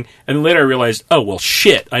my heading. And then later I realized, oh, well,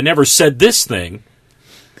 shit, I never said this thing.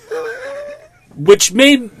 Which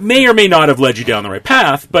may or may not have led you down the right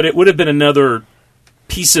path, but it would have been another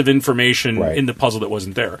piece of information in the puzzle that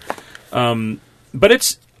wasn't there. But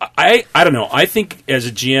it's, I don't know. I think as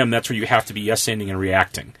a GM, that's where you have to be yes-anding and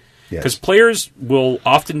reacting. Because players will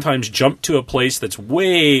oftentimes jump to a place that's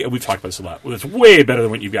we've talked about this a lot, that's way better than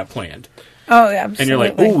what you've got planned. Oh, yeah, absolutely. And you're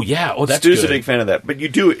like, oh, yeah, oh, that's Stu's good. a big fan of that. But you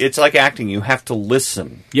do, it's like acting. You have to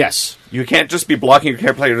listen. Yes. You can't just be blocking your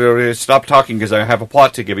character player, stop talking because I have a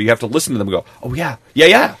plot to give you. You have to listen to them and go, oh, yeah.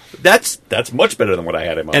 That's much better than what I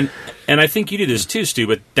had in mind. And I think you do this too, Stu,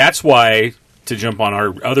 but that's why, to jump on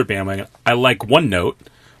our other bandwagon, I like OneNote.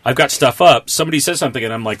 I've got stuff up. Somebody says something,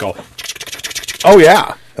 and I'm like, oh,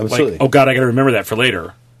 yeah. Absolutely. Like, oh, God, I got to remember that for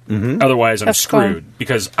later. Otherwise, I'm That's screwed fun.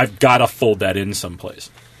 because I've got to fold that in someplace.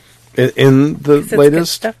 In the It's good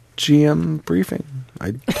latest stuff. GM briefing,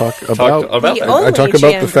 I talk about about The that. only I talk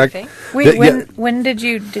about GM the fact. briefing. Wait, that- when did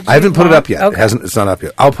you I haven't put it up yet. Okay. It's not up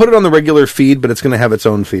yet. I'll put it on the regular feed, but it's going to have its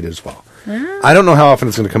own feed as well. I don't know how often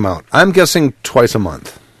it's going to come out. I'm guessing twice a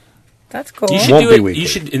month. That's cool. You should Won't do be it. weekly. You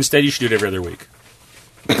should do it every other week.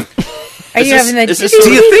 Are you having the... is this Do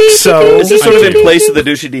you think so? Is this sort of in place of the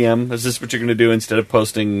douchey DM? Is this what you're going to do instead of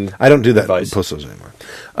posting? I don't do that. advice? Post those anymore.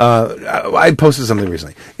 I posted something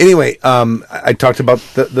recently. Anyway, I talked about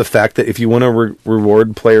the fact that if you want to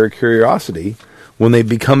reward player curiosity, when they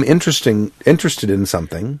become interested in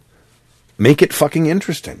something, make it fucking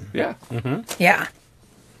interesting. Yeah. Yeah.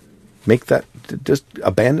 Make that, just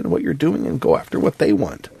abandon what you're doing and go after what they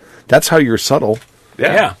want. That's how you're subtle.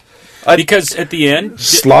 Yeah. Because at the end,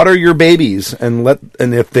 Slaughter your babies and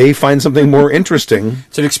if they find something more interesting,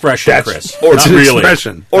 it's an expression, Chris. or Not it's an really.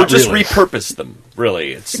 expression. Or Not just really. repurpose them.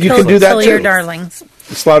 Really, it's You can do that Kill too. your darlings.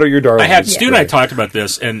 Slaughter your darlings. I had Stu and I Right. talked about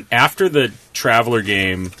this, and after the Traveler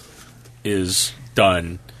game is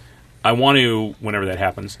done, I want to, whenever that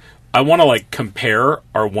happens, I want to like compare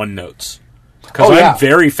our OneNotes because Oh, yeah. I'm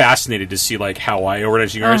very fascinated to see like how I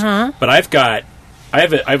organize yours. But I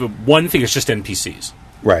have a one thing that's just NPCs,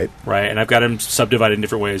 Right. right? And I've got them subdivided in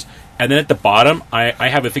different ways. And then at the bottom, I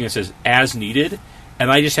have a thing that says as needed.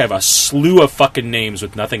 And I just have a slew of fucking names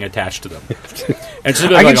with nothing attached to them. And so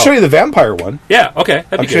I can show you the vampire one. Yeah, okay.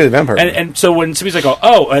 That'd I'll be show you good. the vampire one. And so when somebody's like,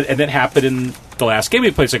 oh, and that happened in the last game we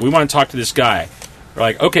played, it's like, we want to talk to this guy. We're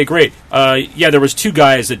like, okay, great. Yeah, there was 2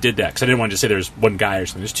 guys that did that, because I didn't want to just say there's 1 guy or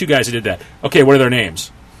something. There's 2 guys that did that. Okay, what are their names?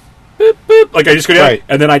 Boop, boop. Like, I just go down, Right.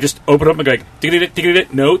 and then I just open up and go like,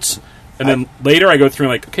 tick-a-tick, notes. And then later I go through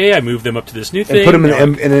and like, okay, I move them up to this new thing. And put them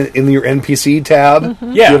in your NPC tab.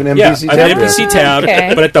 Yeah, You have an NPC I have tab? an NPC tab,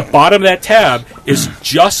 Okay. but at the bottom of that tab is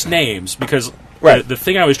just names because Right. the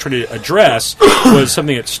thing I was trying to address was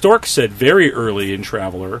something that Stork said very early in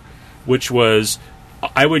Traveler, which was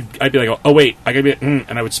I'd be like, oh wait, I gotta be,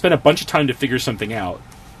 and I would spend a bunch of time to figure something out,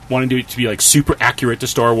 wanting to be like super accurate to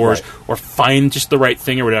Star Wars Right. or find just the right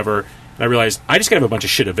thing or whatever. And I realized I just gotta have a bunch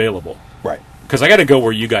of shit available Right. because I got to go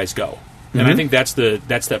where you guys go. And I think that's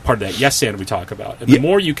that part of that yes and we talk about. And the Yeah,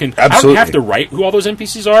 more you can, absolutely. I don't have to write who all those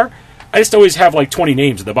NPCs are. I just always have like 20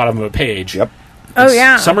 names at the bottom of a page. Yep. Oh,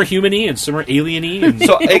 yeah. Some are human-y and some are alien-y. And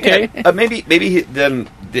So okay. maybe then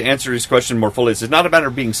the answer to his question more fully is it's not a matter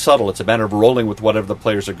of being subtle; it's a matter of rolling with whatever the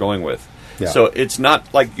players are going with. Yeah. So it's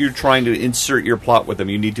not like you're trying to insert your plot with them.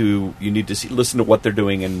 You need to listen to what they're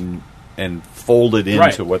doing and fold it into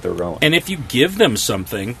Right. what they're going. And if you give them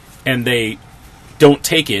something and they don't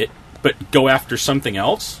take it but go after something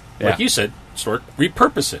else, like Yeah. you said, Stork,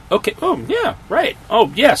 repurpose it. Okay. Oh, yeah, right.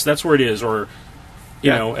 Oh, yes, that's where it is. Or, you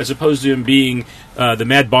Yeah. know, as opposed to him being the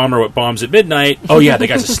mad bomber with bombs at midnight. Oh, yeah, that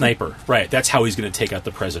guy's a sniper. Right. That's how he's going to take out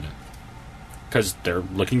the president. Because they're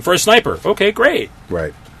looking for a sniper. Okay, great.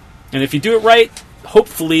 Right. And if you do it right,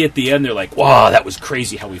 hopefully at the end they're like, wow, that was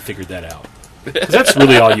crazy how we figured that out. 'Cause that's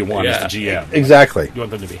really all you want as the GM. Exactly. You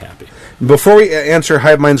want them to be happy. Before we answer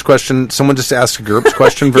Hive Mind's question, someone just asked a GURPS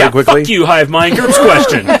question very Yeah, quickly. fuck you, Hive Mind. GURPS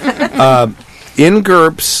question. In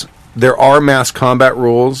GURPS, there are mass combat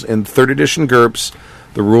rules. In 3rd edition GURPS,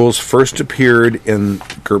 the rules first appeared in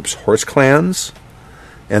GURPS Horse Clans,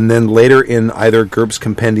 and then later in either GURPS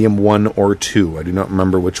Compendium 1 or 2. I do not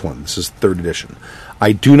remember which one. This is 3rd edition.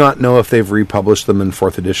 I do not know if they've republished them in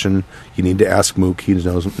 4th edition. You need to ask Mook. He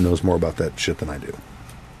knows more about that shit than I do.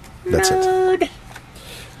 That's it.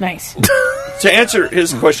 Nice. To answer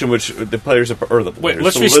his question, which the players or the players,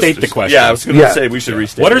 let's the restate the listeners- question. Yeah, I was going to say we should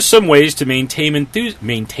restate. What it. are some ways to maintain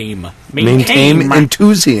enthusiasm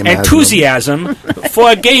for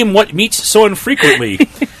a game what meets so infrequently,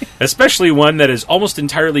 especially one that is almost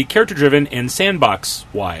entirely character driven and sandbox?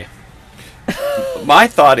 Why? My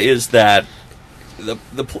thought is that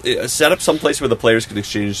set up someplace where the players can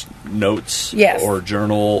exchange notes Yes. or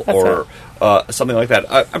journal That's or something like that.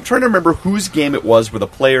 I'm trying to remember whose game it was where the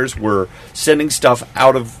players were sending stuff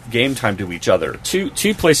out of game time to each other. Two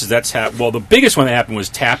places that's happened. Well, the biggest one that happened was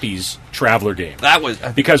Tappy's Traveler game. That was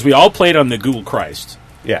Because we all played on the Google Christ.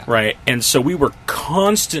 yeah. Right? And so we were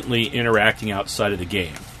constantly interacting outside of the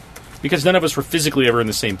game. Because none of us were physically ever in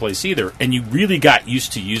the same place either. And you really got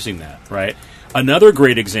used to using that, right? Another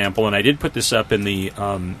great example, and I did put this up in the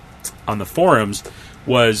on the forums,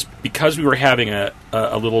 was because we were having a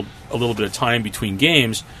little bit of time between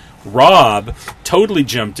games, Rob totally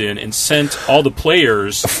jumped in and sent all the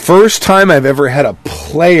players. First time I've ever had a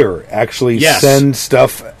player actually Yes. send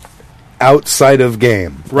stuff outside of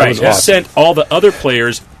game. That Right, was he awesome. sent all the other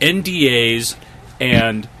players NDAs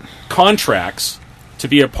and contracts to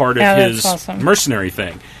be a part of Yeah, that's his awesome. mercenary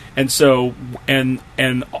thing, and so and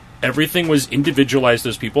everything was individualized to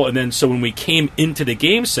those people. And then so when we came into the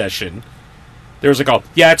game session, there was like, oh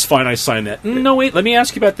yeah, it's fine, I signed that. No, wait, let me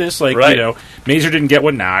ask you about this. Like, Right. you know, Mazer didn't get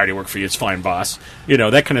one. Nah, I already work for you. It's fine, boss. You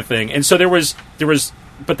know, that kind of thing. And so there was,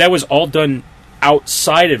 but that was all done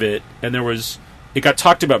outside of it, and it got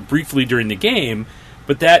talked about briefly during the game,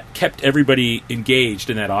 but that kept everybody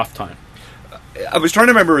engaged in that off time. I was trying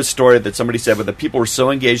to remember a story that somebody said where the people were so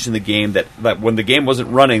engaged in the game that when the game wasn't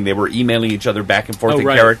running, they were emailing each other back and forth in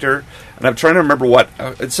character. And I'm trying to remember what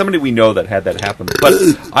it's somebody we know that had that happen. But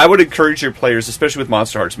I would encourage your players, especially with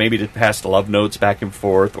Monster Hearts, maybe to pass love notes back and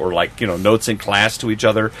forth, or notes in class to each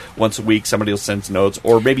other once a week. Somebody will send notes,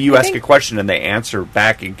 or maybe you ask a question and they answer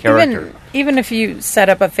back in character. Even if you set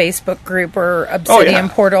up a Facebook group or Obsidian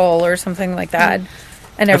Portal or something like that.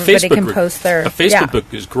 And everybody can post their... A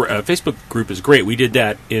Facebook group is great. We did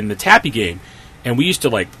that in the Tappy game. And we used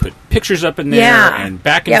to put pictures up in there and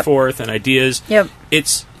back and forth and ideas. Yep.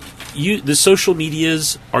 The social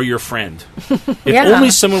medias are your friend. If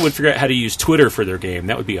only someone would figure out how to use Twitter for their game,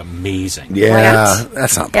 that would be amazing. Yeah,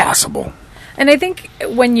 that's not possible. And I think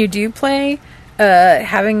when you do play,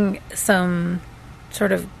 having some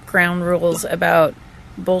sort of ground rules about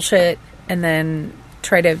bullshit and then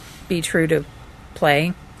try to be true to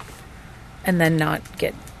play and then not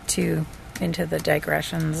get too into the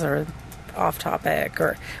digressions or off topic,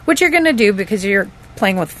 or which you're going to do because you're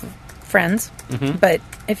playing with friends. Mm-hmm. But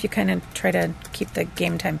if you kind of try to keep the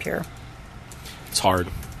game time pure, it's hard.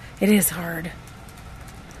 It is hard.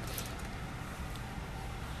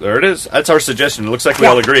 There it is. That's our suggestion. It looks like we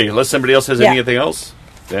all agree. Unless somebody else has anything else.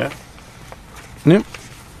 Yeah. Yep.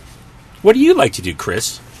 What do you like to do,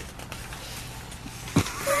 Chris?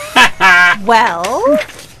 Well,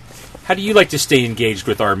 how do you like to stay engaged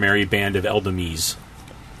with our merry band of Eldamies?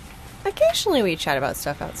 Occasionally we chat about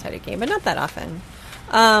stuff outside of game, but not that often.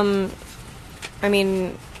 I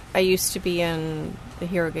mean, I used to be in the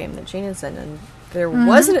hero game that Gene is in, and there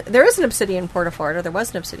is an Obsidian Portal for it, or there was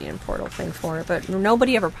an Obsidian Portal thing for it, but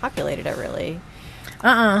nobody ever populated it, really.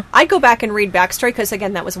 I'd go back and read backstory, because,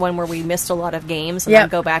 again, that was one where we missed a lot of games, and I'd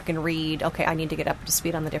go back and read, okay, I need to get up to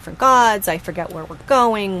speed on the different gods, I forget where we're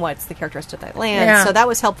going, what's the characteristic of that land, so that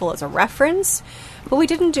was helpful as a reference, but we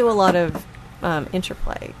didn't do a lot of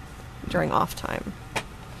interplay during off time.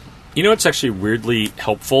 You know what's actually weirdly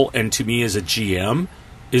helpful, and to me as a GM,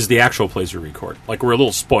 is the actual plays we record. Like, we're a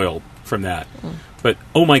little spoiled from that. But,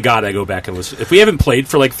 oh my god, I go back and listen. If we haven't played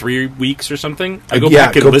for 3 weeks or something, I go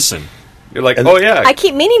back and listen. You're like, oh yeah. I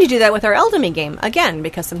keep meaning to do that with our Eldamy game, again,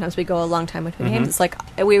 because sometimes we go a long time between games. It's like,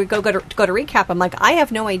 we would go to recap, I'm like, I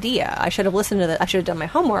have no idea. I should have listened to that. I should have done my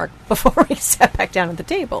homework before we sat back down at the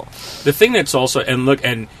table. The thing that's also,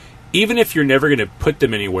 and even if you're never going to put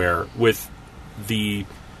them anywhere, with the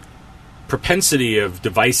propensity of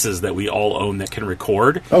devices that we all own that can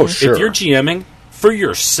record, if you're GMing, for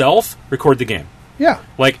yourself, record the game. Yeah.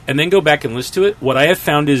 And then go back and listen to it. What I have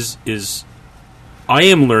found is I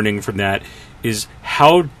am learning from that is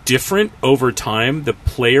how different over time the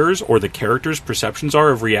players or the characters' perceptions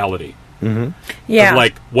are of reality. Mm-hmm. Yeah.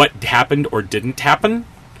 Of what happened or didn't happen.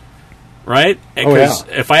 Right? Because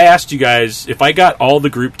if I asked you guys, if I got all the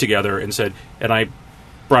group together and said, and I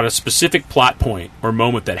brought a specific plot point or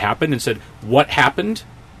moment that happened and said, what happened?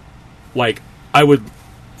 It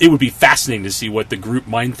would be fascinating to see what the group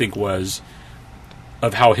mind think was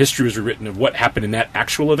of how history was rewritten of what happened in that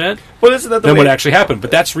actual event. Well, isn't that than what actually happened? But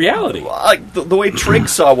that's reality. The way Trig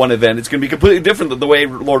saw one event, it's going to be completely different than the way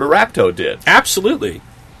Lord of Rapto did. Absolutely.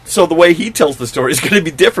 So the way he tells the story is going to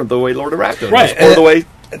be different than the way Lord of Rapto does. Or the way...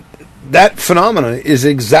 That phenomenon is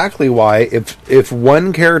exactly why if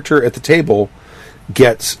one character at the table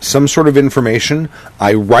gets some sort of information,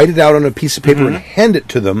 I write it out on a piece of paper and hand it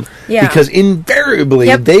to them, because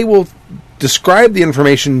invariably they will describe the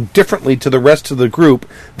information differently to the rest of the group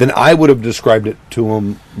than I would have described it to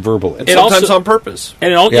them verbally. And sometimes on purpose.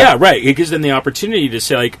 And right. It gives them the opportunity to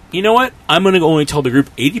say, you know what? I'm going to only tell the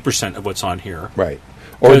group 80% of what's on here. Right.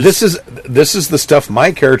 Or this is the stuff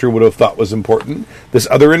my character would have thought was important. This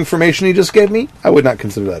other information he just gave me, I would not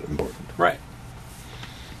consider that important. Right.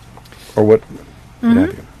 Or what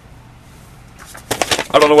have you.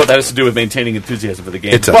 I don't know what that has to do with maintaining enthusiasm for the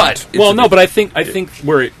game. But I think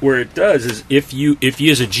where it does is if you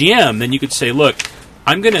as a GM, then you could say, look,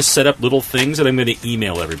 I'm going to set up little things that I'm going to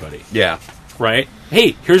email everybody. Yeah. Right.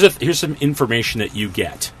 Hey, here's some information that you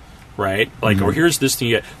get. Right? Or here's this thing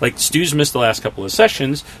you get. Stu's missed the last couple of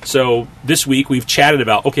sessions, so this week we've chatted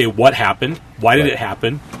about, okay, what happened? Why did it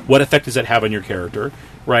happen? What effect does that have on your character?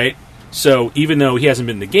 Right? So even though he hasn't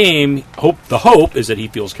been in the game, the hope is that he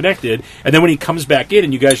feels connected, and then when he comes back in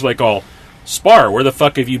and you guys are like, all, Spar, where the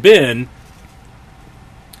fuck have you been?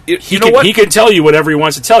 He can tell you whatever he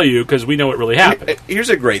wants to tell you because we know what really happened. Here's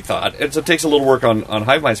a great thought. It takes a little work on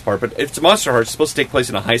Hive Mind's part, but it's Monster Hearts. It's supposed to take place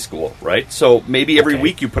in a high school, right? So maybe every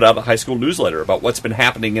week you put out a high school newsletter about what's been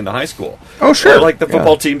happening in the high school. Oh, sure. Or the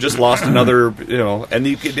football team just lost another, and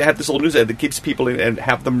you can have this little newsletter that keeps people in and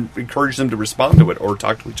have them encourage them to respond to it or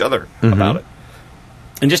talk to each other about it.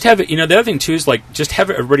 And just have it, the other thing too is like just have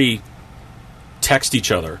everybody text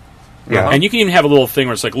each other. Yeah. And you can even have a little thing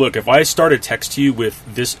where it's like, look, if I start a text to you with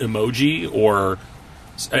this emoji or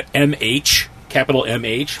MH, capital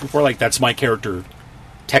MH, before, like, that's my character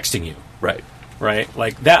texting you. Right. Right?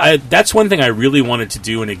 Like, that's one thing I really wanted to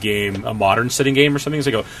do in a game, a modern setting game or something,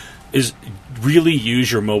 is really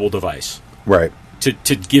use your mobile device. Right. To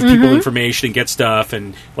give people information and get stuff,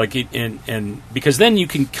 and like and because then you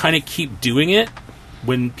can kind of keep doing it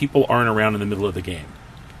when people aren't around in the middle of the game.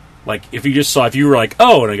 Like if you were like,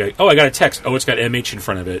 oh, and I got a text. Oh, it's got MH in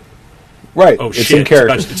front of it. Right. Oh, it's shit. in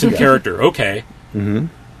character. It's in character. Okay. Mm-hmm.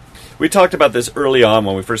 We talked about this early on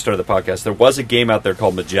when we first started the podcast. There was a game out there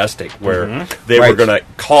called Majestic where they were going to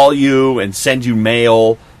call you and send you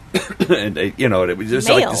mail. And it was just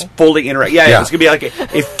like this fully interactive. Yeah, it was going to be like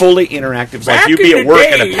a fully interactive. Like you'd be at work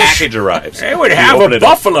and a package arrives. They would have a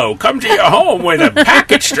buffalo come to your home with a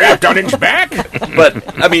package strapped on its back.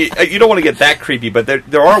 But I mean, you don't want to get that creepy. But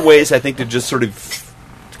there are ways I think to just sort of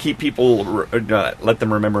keep people, let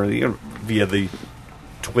them remember via the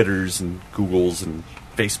Twitters and Googles and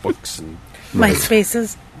Facebooks and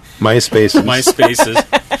MySpaces.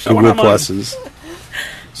 MySpaces. Google Pluses.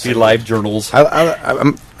 See live journals.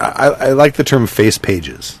 I like the term face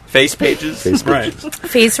pages. Face pages? Face Right. pages.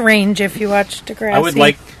 Face range if you watch Degrassi.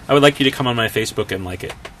 I would like you to come on my Facebook and like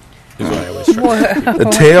it. Is what I always try. The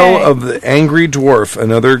Tale of the Angry Dwarf,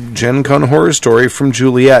 another Gen Con horror story from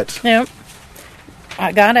Juliet. Yep.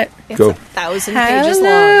 I got it. Go. 1,000 pages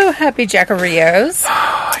Hello, long. happy Jackarios.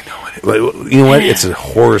 You know what? It's a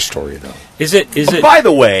horror story, though. Is it By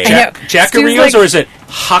the way, Jackarios or is it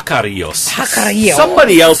Hakarios? Hakarios.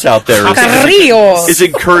 somebody else out there Hakarios. is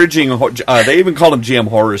encouraging. They even call them GM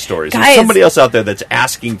horror stories. There's Guys. somebody else out there that's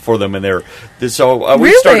asking for them, and we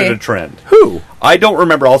Really? started a trend. Who? I don't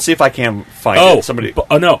remember. I'll see if I can find it. Somebody.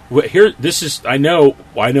 No. Here, this is. I know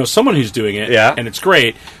someone who's doing it. Yeah. And it's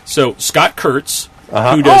great. So Scott Kurtz,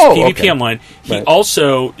 Uh-huh. who does Oh, PvP okay. Online, he Right.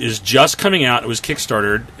 also is just coming out. It was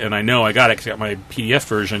Kickstarted, and I know I got it 'cause I got my PDF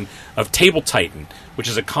version of Table Titan, which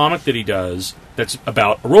is a comic that he does that's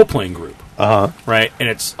about a role playing group. Right, and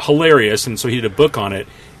it's hilarious, and so he did a book on it,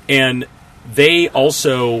 and they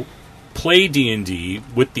also play D&D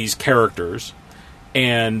with these characters,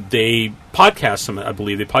 and they podcast them, I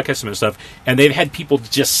believe, and stuff, and they've had people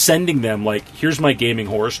just sending them, like, here's my gaming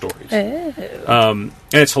horror stories. And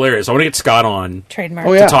it's hilarious. I want to get Scott on Trademark.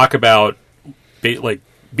 Oh, yeah. to talk about,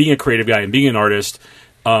 being a creative guy and being an artist,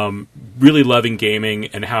 really loving gaming,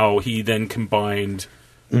 and how he then combined,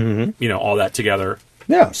 all that together.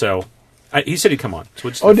 Yeah. So he said he'd come on. So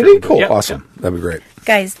we'll just Oh, did he? but Cool. yeah, Awesome. That'd be great.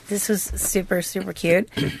 Guys, this was super, super cute.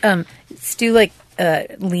 Stu,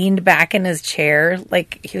 leaned back in his chair,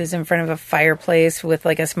 like he was in front of a fireplace with,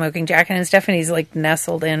 like, a smoking jacket and stuff, and he's, like,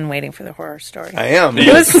 nestled in waiting for the horror story. I am.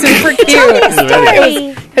 It was super cute.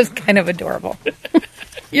 It was kind of adorable.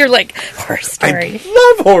 You're like, horror story.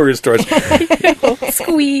 I love horror stories.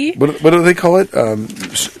 Squee. What do they call it?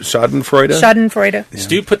 Schadenfreude? Schadenfreude.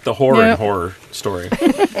 Stu put the horror in Yeah. horror story.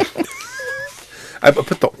 I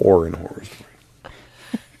put the or in horror story.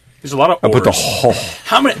 There's a lot of I put the ors. ho.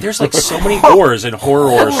 How many? There's like so many ors in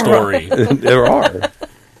horror story. There are.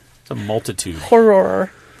 It's a multitude.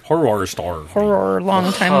 Horror. Horror story. Horror.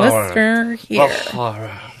 Long time listener here.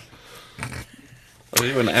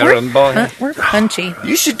 We're punchy.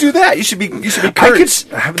 You should do that. You should be.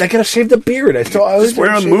 I I gotta shave the beard. I was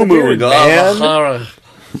wear a shave the moo-moo beard, and go, man.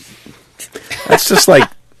 That's just like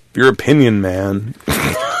your opinion, man.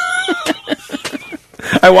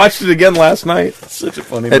 I watched it again last night Such a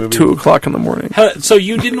funny at movie. 2:00 in the morning. So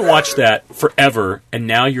you didn't watch that forever, and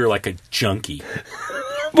now you're like a junkie.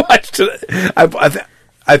 Watched it.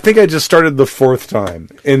 I think I just started the fourth time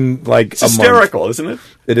in like It's a month. hysterical, isn't it?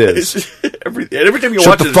 It is. Every time you Shut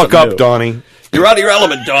watch the it, fuck it's up, new. Donnie. You're out of your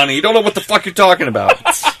element, Donnie. You don't know what the fuck you're talking about.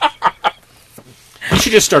 You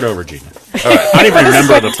should just start over, Gina. All right. I don't even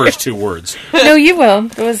remember the first two words. No, you will.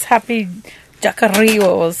 It was happy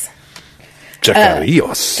Jacarillos.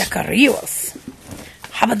 Jacarillos. Jacarillos.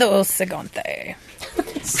 Sábado seguinte.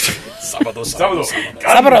 Sábado.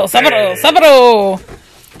 Sábado.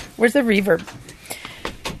 Where's the reverb?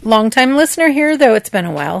 Longtime listener here, though it's been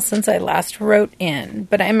a while since I last wrote in,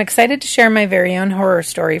 but I'm excited to share my very own horror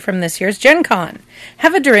story from this year's Gen Con.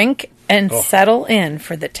 Have a drink and settle in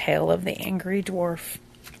for the tale of the Angry Dwarf.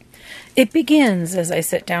 It begins as I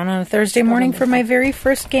sit down on a Thursday morning for my very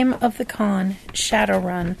first game of the con,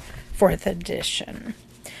 Shadowrun 4th Edition.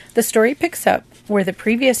 The story picks up where the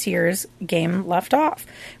previous year's game left off.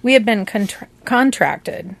 We had been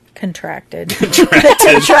contracted contracted.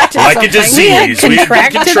 Contracted Like a something. disease. We had We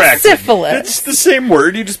had been contracted It's syphilis. the same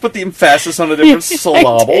word. You just put the emphasis on a different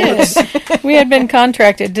syllable. It's- We had been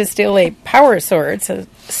contracted to steal a power source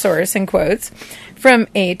in quotes, from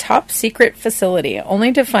a top secret facility,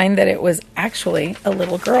 only to find that it was actually a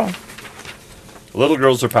little girl. Little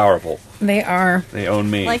girls are powerful. They are. They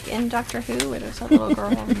own me. Like in Doctor Who, where there's a little girl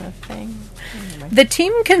having the thing. Anyway. The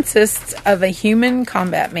team consists of a human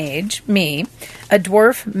combat mage, me, a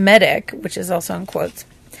dwarf medic, which is also in quotes,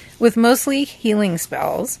 with mostly healing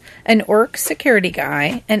spells, an orc security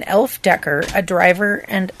guy, an elf decker, a driver,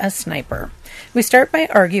 and a sniper. We start by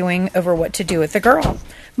arguing over what to do with the girl.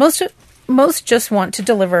 Most just want to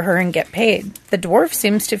deliver her and get paid. The dwarf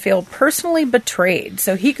seems to feel personally betrayed,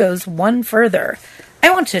 so he goes one further.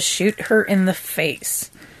 I want to shoot her in the face.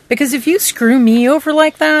 Because if you screw me over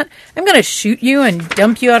like that, I'm going to shoot you and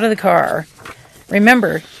dump you out of the car.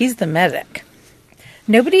 Remember, he's the medic.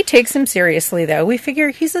 Nobody takes him seriously, though. We figure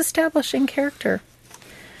he's establishing character.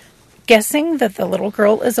 Guessing that the little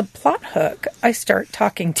girl is a plot hook, I start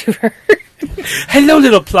talking to her. Hello,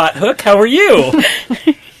 little plot hook. How are you?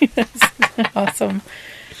 Awesome.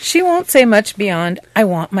 She won't say much beyond, I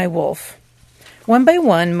want my wolf. One by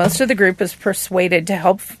one, most of the group is persuaded to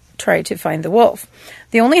help try to find the wolf.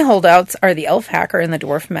 The only holdouts are the elf hacker and the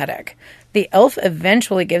dwarf medic. The elf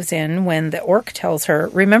eventually gives in when the orc tells her,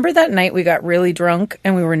 remember that night we got really drunk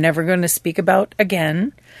and we were never going to speak about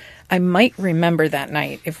again? I might remember that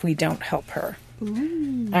night if we don't help her.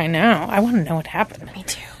 Ooh. I know. I want to know what happened. Me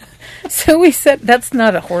too. So we said, that's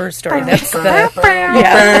not a horror story. That's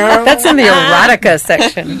that's in the erotica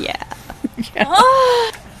section. Yeah.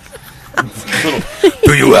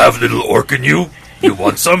 Do you have little orc in you? You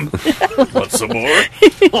want some? Want some more?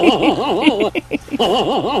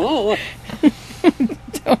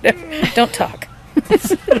 Don't talk.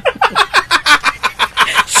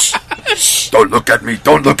 Don't look at me!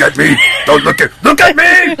 Don't look at me! Don't look at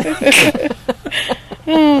me!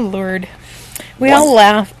 Oh, Lord. We all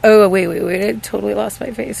laugh. Oh, wait. I totally lost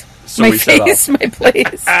my face. So my we set face, my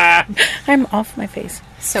place. I'm off my face.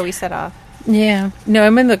 So we set off. Yeah. No,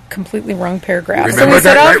 I'm in the completely wrong paragraph. So Remember we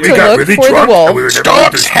set that off night we to got look really for the drunk and we were wolf. never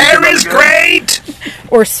going to speak about it again?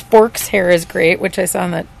 great! Or Spork's hair is great, which I saw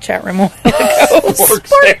in the chat room a while ago.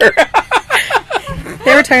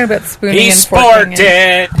 They were talking about spooning He and forking. sporked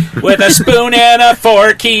it with a spoon and a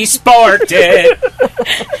fork. He sporked it.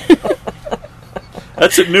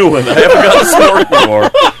 That's a new one. I haven't gotten Spork anymore.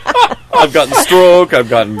 I've gotten Stroke. I've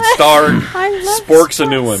gotten Stark. I love Spork's a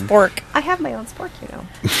new one. Spork. I have my own spork, you know.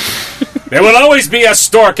 There will always be a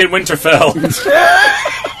stork in Winterfell.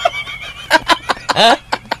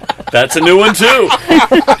 That's a new one too.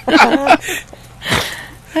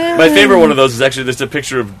 My favorite one of those is actually just a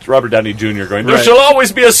picture of Robert Downey Jr. going, there shall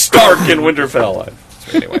always be a Stark in Winterfell.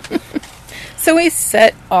 Anyway. So we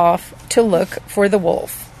set off to look for the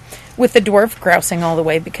wolf, with the dwarf grousing all the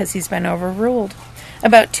way because he's been overruled.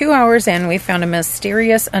 About 2 hours in, we found a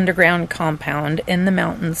mysterious underground compound in the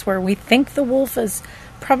mountains where we think the wolf is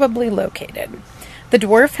probably located. The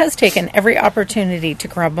dwarf has taken every opportunity to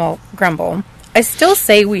grumble. I still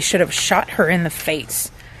say we should have shot her in the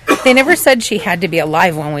face. They never said she had to be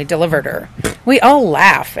alive when we delivered her. We all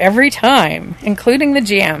laugh every time, including the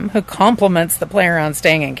GM, who compliments the player on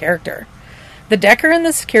staying in character. The decker and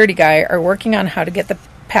the security guy are working on how to get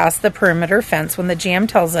past the perimeter fence when the GM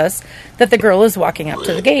tells us that the girl is walking up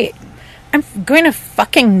to the gate. I'm going to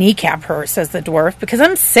fucking kneecap her, says the dwarf, because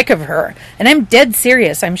I'm sick of her, and I'm dead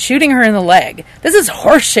serious. I'm shooting her in the leg. This is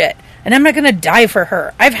horseshit, and I'm not going to die for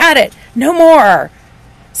her. I've had it. No more.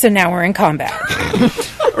 So now we're in combat.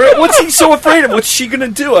 What's he so afraid of? What's she going to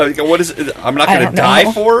do? I'm not going to die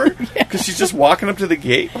know. for her? Because she's just walking up to the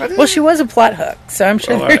gate? Well, she was a plot hook, so I'm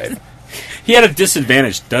sure All there's... right. He had a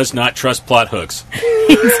disadvantage. Does not trust plot hooks.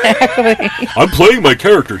 Exactly. I'm playing my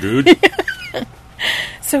character, dude.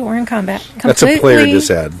 So we're in combat. That's a player Completely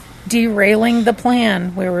disad. derailing the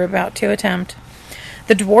plan we were about to attempt.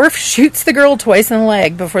 The dwarf shoots the girl twice in the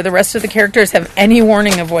leg before the rest of the characters have any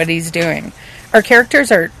warning of what he's doing. Our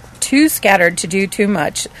characters are too scattered to do too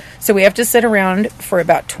much, so we have to sit around for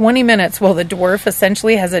about 20 minutes while the dwarf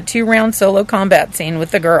essentially has a 2-round solo combat scene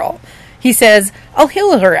with the girl. He says, I'll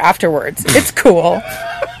heal her afterwards. It's cool.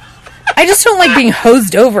 I just don't like being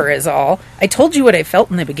hosed over is all. I told you what I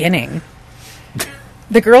felt in the beginning.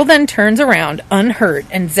 The girl then turns around, unhurt,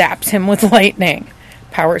 and zaps him with lightning.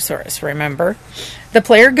 Power source, remember? The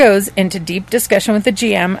player goes into deep discussion with the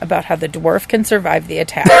GM about how the dwarf can survive the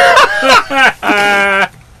attack.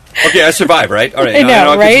 Okay, I survive, right? All right, I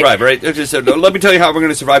know, I right? can survive, right? Okay, so let me tell you how we're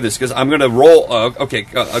going to survive this, because I'm going to roll.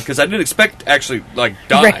 Because I didn't expect to actually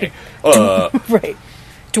die. Right. Right.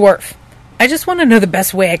 Dwarf, I just want to know the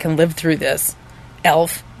best way I can live through this.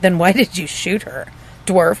 Elf, then why did you shoot her?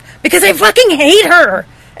 Dwarf, because I fucking hate her!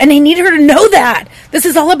 And I need her to know that! This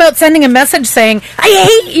is all about sending a message saying,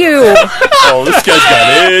 I hate you! Oh, this guy's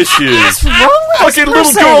got issues. What's wrong with this Fucking little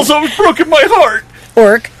person? girl's always broken my heart.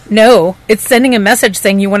 Orc, no, it's sending a message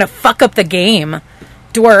saying you want to fuck up the game.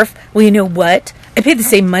 Dwarf, well, you know what? I paid the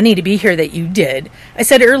same money to be here that you did. I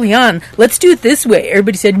said early on, let's do it this way.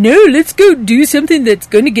 Everybody said, no, let's go do something that's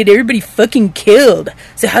going to get everybody fucking killed.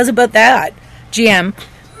 So how's about that? GM,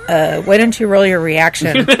 why don't you roll your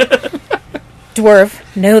reaction? Dwarf,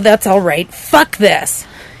 no, that's all right. Fuck this.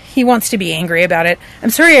 He wants to be angry about it. I'm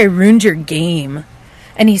sorry I ruined your game.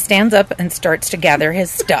 And he stands up and starts to gather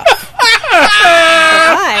his stuff.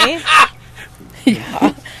 Why?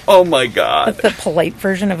 Yeah. Oh my god. That's the polite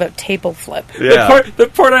version of a table flip. Yeah. The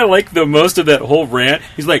part I like the most of that whole rant,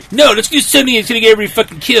 he's like, no, let's do something that's going to get everybody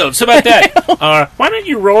fucking killed. So about that, why don't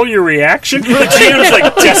you roll your reaction? The GM's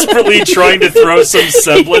like desperately trying to throw some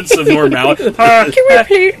semblance of normality. Can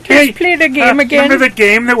we play the game again? Remember the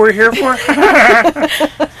game that we're here for?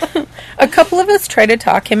 A couple of us try to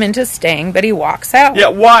talk him into staying, but he walks out. Yeah,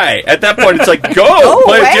 why? At that point, it's like, go!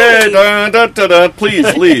 Play again! Dun, dun, dun, dun,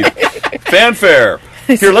 please, leave. Fanfare.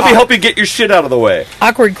 Here, let me help you get your shit out of the way.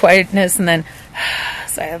 Awkward quietness, and then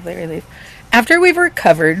sigh of relief. After we've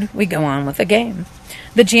recovered, we go on with the game.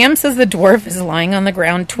 The GM says the dwarf is lying on the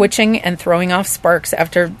ground, twitching and throwing off sparks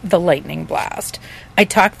after the lightning blast. I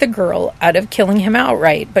talk the girl out of killing him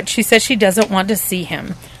outright, but she says she doesn't want to see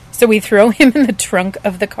him. So we throw him in the trunk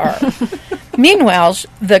of the car. Meanwhile,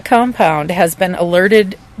 the compound has been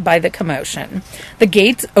alerted by the commotion. The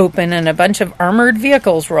gates open and a bunch of armored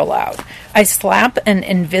vehicles roll out. I slap an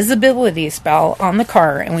invisibility spell on the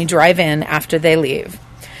car and we drive in after they leave.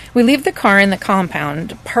 We leave the car in the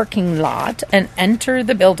compound parking lot and enter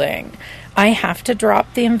the building. I have to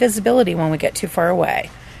drop the invisibility when we get too far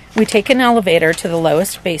away. We take an elevator to the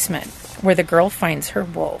lowest basement where the girl finds her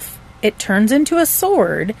wolf. It turns into a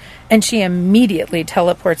sword, and she immediately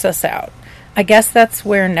teleports us out. I guess that's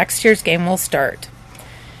where next year's game will start.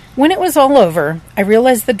 When it was all over, I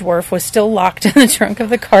realized the dwarf was still locked in the trunk of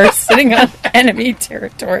the car, sitting on enemy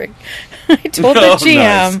territory. I told the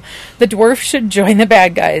GM the dwarf should join the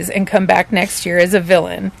bad guys and come back next year as a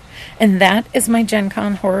villain. And that is my Gen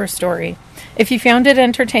Con horror story. If you found it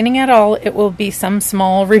entertaining at all, it will be some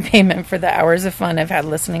small repayment for the hours of fun I've had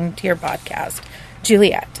listening to your podcast.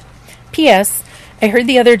 Juliet. P.S. I heard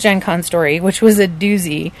the other Gen Con story, which was a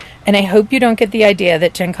doozy, and I hope you don't get the idea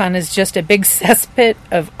that Gen Con is just a big cesspit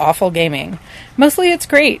of awful gaming. Mostly it's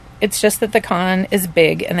great. It's just that the con is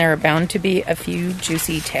big, and there are bound to be a few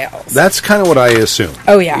juicy tales. That's kind of what I assume.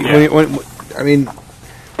 Oh, yeah.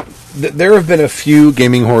 There have been a few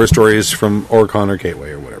gaming horror stories from Orcon or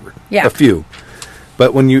Gateway or whatever. Yeah. A few.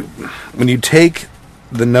 But when you take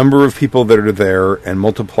the number of people that are there and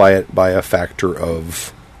multiply it by a factor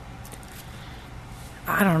of...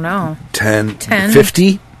 I don't know. 10, 10.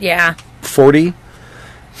 50, Yeah. 40,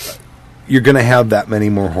 you're going to have that many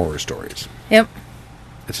more horror stories. Yep.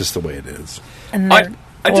 It's just the way it is. And they're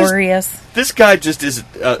glorious. This guy just is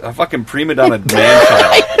a fucking prima donna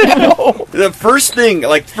man-child. The first thing,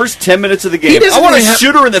 like first 10 minutes of the game, I want to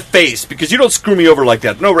shoot her in the face because you don't screw me over like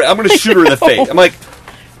that. No, I'm going to shoot her in the face. I'm like,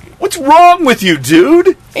 what's wrong with you,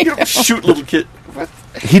 dude? You don't shoot little kid. What?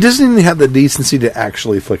 He doesn't even have the decency to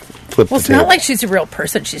actually flip Well, the it's table. not like she's a real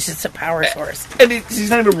person. She's just a power source. And he's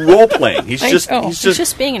not even role-playing. He's I just... know. He's He's just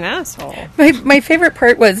just being an asshole. My favorite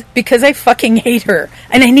part was because I fucking hate her,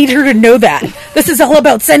 and I need her to know that. This is all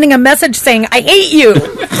about sending a message saying, I hate you.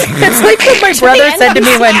 It's like what my brother said to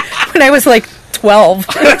me when I was like 12.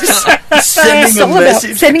 sending a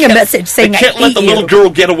message. Sending a message saying, I can't let the little girl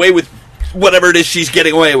get away with whatever it is she's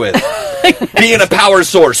getting away with. Being a power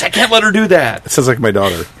source. I can't let her do that. It sounds like my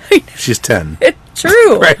daughter. She's 10. It's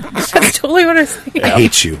true. Right. That's totally what I was thinking. I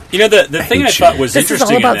hate you. You know, the thing I hate thought you. was This is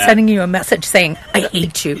interesting all about in that, sending you a message saying, I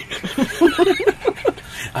hate you.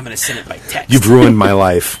 I'm going to send it by text. You've ruined my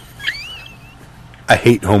life. I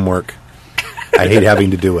hate homework. I hate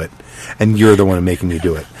having to do it. And you're the one making me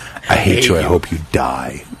do it. I hate you. I hope you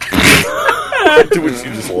die. Do what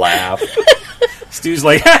you just laugh. Stu's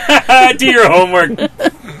like, do your homework.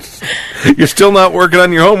 You're still not working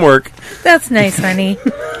on your homework. That's nice, honey.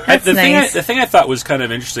 That's nice. The thing I thought was kind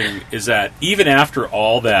of interesting is that even after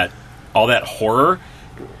all that horror,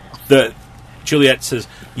 Juliet says,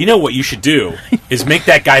 "You know what you should do is make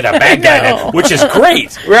that guy the bad guy," which is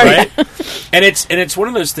great, right? And it's one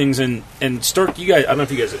of those things. And Stork, you guys, I don't know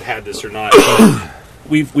if you guys have had this or not. But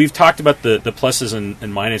we've talked about the pluses and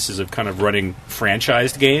minuses of kind of running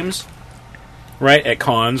franchised games. right, at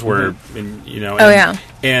cons where, Oh, yeah.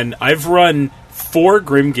 And I've run 4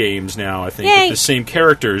 Grimm games now, I think, Yay. with the same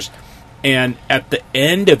characters, and at the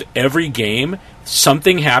end of every game,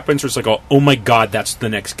 something happens where it's like, oh my god, that's the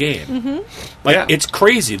next game. Like, it's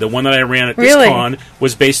crazy. The one that I ran at this Really? con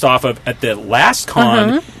was based off of, at the last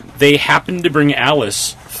con, they happened to bring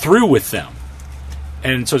Alice through with them.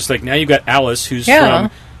 And so it's like, now you've got Alice, who's Yeah.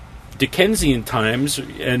 from Dickensian times,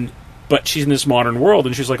 but she's in this modern world,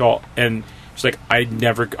 and she's like, she's like, I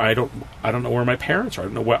don't know where my parents are. I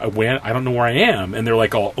don't know I don't know where I am. And they're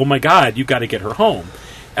like, oh my god, you got to get her home.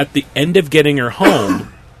 At the end of getting her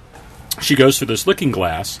home, she goes through this looking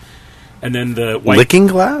glass, and then the white Licking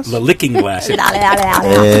glass? the licking glass. Hey.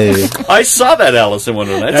 I saw that Alice in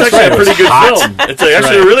Wonderland. It's That's actually right. a pretty good Hot. film. It's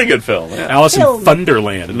actually a really good film. Yeah. Alice in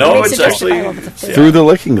Thunderland. No, Makes it's it actually justifiable if it's a food. Through the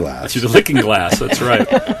looking glass. Through the looking glass. That's right.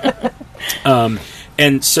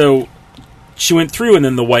 And so she went through, and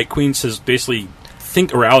then the White Queen says, basically,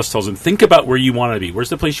 Alice tells him, think about where you want to be. Where's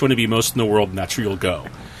the place you want to be most in the world, and that's where you'll go.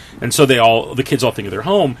 And so the kids all think of their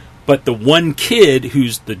home, but the one kid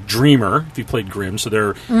who's the dreamer, if you played Grimm, so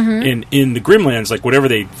they're in the Grimlands, like whatever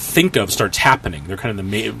they think of starts happening. They're kind of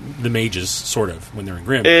the mages, sort of, when they're in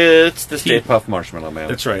Grimm. It's the Stay Puft Marshmallow Man.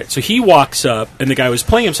 That's right. So he walks up, and the guy who was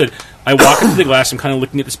playing him said, I walk into the glass, I'm kind of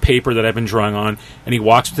looking at this paper that I've been drawing on, and he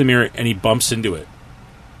walks to the mirror, and he bumps into it.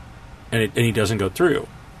 And he doesn't go through.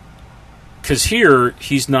 Because here,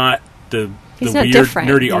 he's not the He's not weird, different.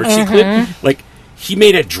 nerdy, artsy kid. Like, he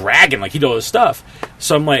made a dragon, like, he did all this stuff.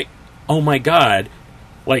 So I'm like, oh my god,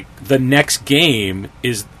 like, the next game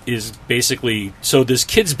is basically, so this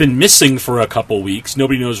kid's been missing for a couple weeks,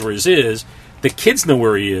 nobody knows where he is, the kids know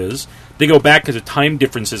where he is, they go back because of time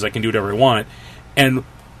differences, I can do whatever I want, and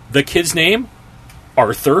the kid's name?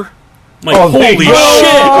 Arthur. I'm like, holy shit!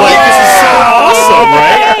 Like, this is so awesome,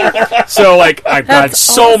 right? So, like, I've got That's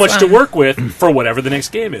so much to awesome. work with for whatever the next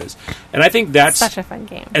game is. And I think that's, Such a fun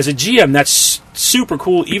game. as a GM, that's super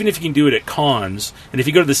cool, even if you can do it at cons. And if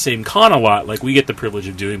you go to the same con a lot, like we get the privilege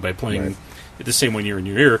of doing by playing at the same one year in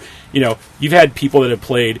your year, you've had people that have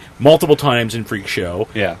played multiple times in Freak Show.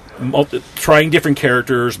 Yeah. Trying different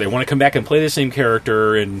characters. They want to come back and play the same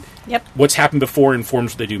character, and Yep. what's happened before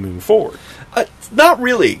informs what they do moving forward. Not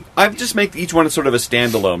really. I just make each one sort of a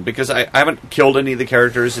standalone because I haven't killed any of the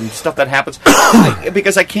characters and stuff that happens.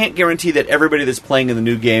 Because I can't guarantee that everybody that's playing in the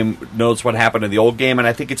new game knows what happened in the old game, and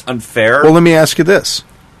I think it's unfair. Well, let me ask you this.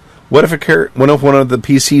 What if one of the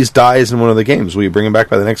PCs dies in one of the games? Will you bring him back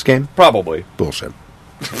by the next game? Probably. Bullshit.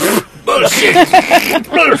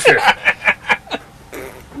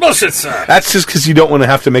 Bullshit, sir. That's just because you don't want to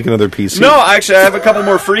have to make another PC. No, actually, I have a couple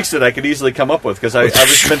more freaks that I could easily come up with because I've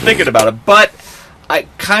been thinking about it. But I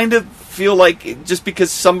kind of feel like just because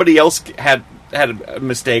somebody else had a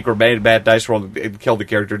mistake or made a bad dice roll and killed the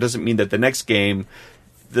character doesn't mean that the next game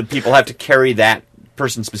the people have to carry that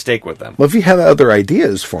person's mistake with them. Well, if you have other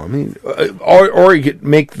ideas for me, or you could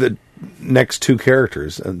make the next 2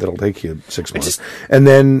 characters, and that'll take you 6 months, and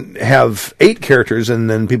then have 8 characters, and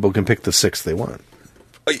then people can pick the 6th they want.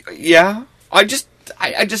 Yeah, I just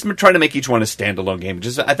try to make each one a standalone game.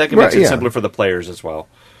 I think it makes it simpler for the players as well.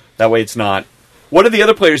 That way, it's not. What do the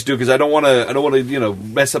other players do? Because I don't want to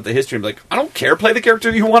mess up the history. I'm like, I don't care. Play the character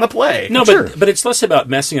you want to play. No, Sure. but it's less about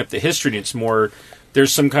messing up the history. It's more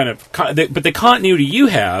there's some kind of but the continuity you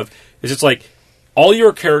have is it's like all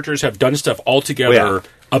your characters have done stuff all together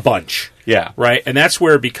a bunch. Yeah. Right? And that's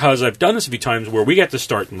where, because I've done this a few times, where we got to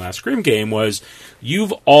start in the last Grimm game was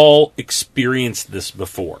you've all experienced this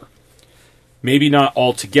before. Maybe not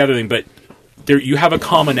all together, but you have a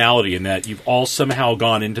commonality in that you've all somehow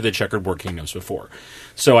gone into the checkerboard kingdoms before.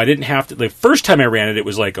 So I didn't have to. The first time I ran it, it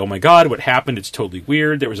was like, oh my god, what happened? It's totally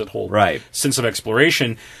weird. There was that whole sense of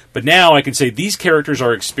exploration. But now I can say these characters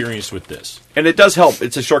are experienced with this. And it does help.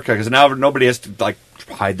 It's a shortcut because now nobody has to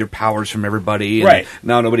hide their powers from everybody. And right.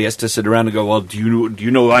 Now nobody has to sit around and go, well, do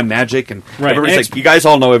you know I'm magic? And everybody's and like, you guys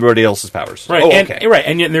all know everybody else's powers. Right. Oh, and, okay. Right.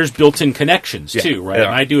 And yet there's built-in connections too. Right. Yeah.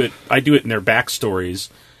 And I do it in their backstories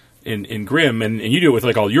in Grimm, and you do it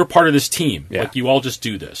with you're part of this team. Yeah. Like you all just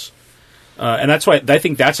do this. And that's why I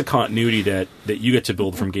think that's a continuity that you get to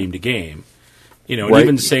build from game to game. And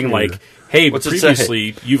even saying hey, What's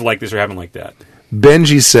previously you've liked this or haven't liked that.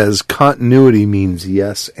 Benji says continuity means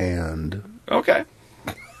yes and. Okay.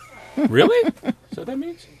 Really? Is that what that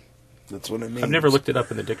means? That's what it means. I've never looked it up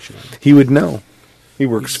in the dictionary. He would know. He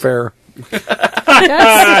works fair.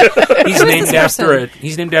 He's named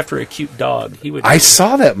after a cute dog. He would. I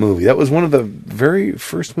saw that movie. That was one of the very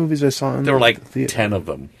first movies I saw. There were like 10 of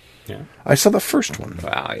them. Yeah. I saw the first one.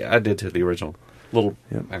 Wow, yeah, I did too, the original. Little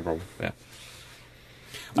back roll, yeah.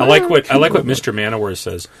 I like what Mr. Manowar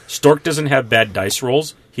says. Stork doesn't have bad dice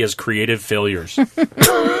rolls. He has creative failures.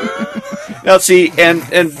 Now, see, and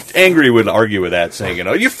Angry would argue with that, saying,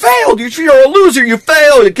 you failed. You're a loser. You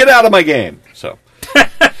failed. Get out of my game. So,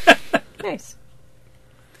 Nice.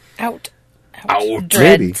 Out. Maybe.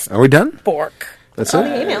 Dreads. Are we done? Bork. That's Oh,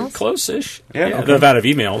 it? the emails. Close-ish. Yeah, Yeah, okay. out of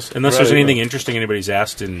emails. Unless there's Right, anything right. interesting anybody's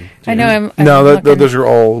asked in I know. I'm No, looking. those are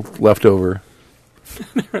all left over.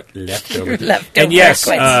 leftover. Leftover And yes,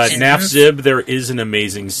 questions. NAFZib, there is an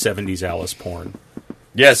amazing 70s Alice porn.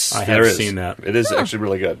 yes, I have there is. seen that. It is actually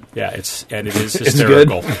really good. Yeah, it is good?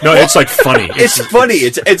 hysterical. No, it's like funny. It's funny.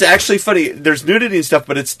 It's actually funny. There's nudity and stuff,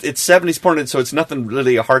 but it's 70s porn, and so it's nothing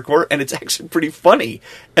really hardcore, and it's actually pretty funny.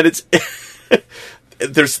 And it's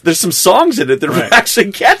there's some songs in it that are Right.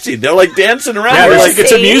 actually catchy. They're like dancing around. Yeah, They're it's, like,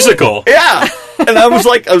 it's a musical. yeah. And I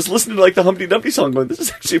was listening to like the Humpty Dumpty song, going, "This is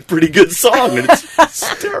actually a pretty good song," and it's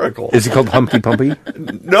hysterical. Is it called Humpty Pumpy?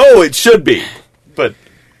 No, it should be, but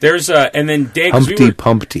There's and then Dave, 'cause Humpty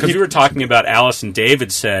Pumpty. because we were talking about Alice, and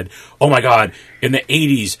David said, "Oh my God, in the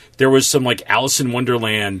 '80s there was some like Alice in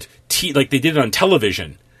Wonderland, like they did it on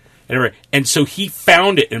television." And so he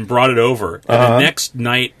found it and brought it over. And the next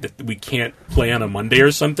night that we can't play on a Monday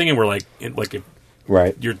or something, and we're like, if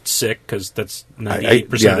Right. you're sick, because that's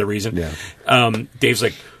 98% yeah, of the reason. yeah. Dave's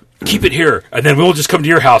like, keep it here, and then we'll just come to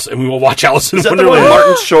your house and we will watch Alice in is that the one Wonderland. with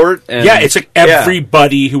Martin Short? And, Yeah, it's like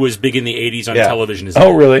everybody who was big in the '80s on Yeah. television is. Oh,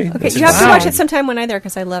 in it. really? Okay, you have to watch it sometime when I'm there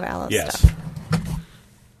because I love Alice Yes. stuff.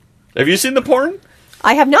 Have you seen the porn?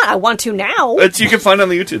 I have not. I want to now. You can find it on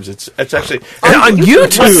the YouTubes. It's actually on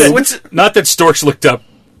YouTube? What's Not that Storks looked up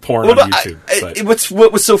porn Well, on no, YouTube. but.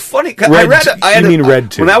 what was so funny? I Red- read. I had you mean Red when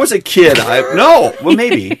too. I was a kid. Well,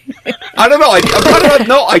 maybe. I don't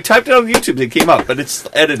know. I typed it on YouTube and it came up, but it's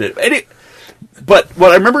edited. But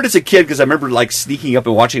what I remembered as a kid, because I remember like sneaking up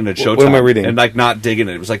and watching it at Showtime. What am I reading? And like not digging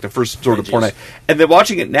it. It was like the first sort of porn. And then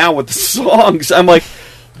watching it now with the songs, I'm like,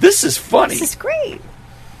 this is funny. This is great.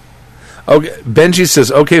 Okay, Benji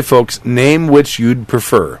says, "Okay, folks, name which you'd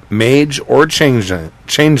prefer: mage or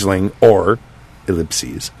changeling or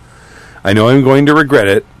ellipses. I know I'm going to regret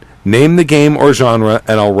it. Name the game or genre,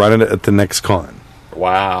 and I'll run it at the next con."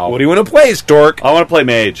 Wow. What do you want to play, Stork? I want to play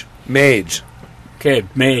Mage. Mage. Okay,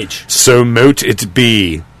 Mage. So mote it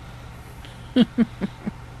be.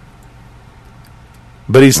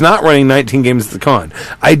 But he's not running 19 games at the con.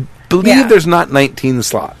 I believe Yeah. there's not 19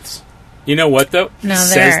 slots. You know what though? No, He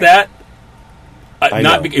there. says that. I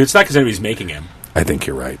Not know. it's not because anybody's making him. I think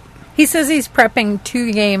you're right. He says he's prepping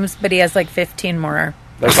 2 games, but he has like 15 more.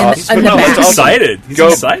 That's in, awesome. in the No, back. that's awesome. Excited. He's Go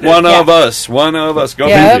excited. one Yeah. of us. One of us. Go.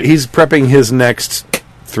 Yeah. Benji. He's prepping his next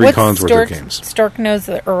 3 What's cons worth Stork, of games. Stork knows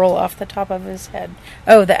the Earl off the top of his head.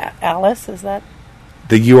 Oh, the Alice, is that?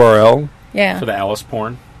 The URL? Yeah. For the Alice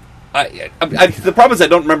porn. The problem is I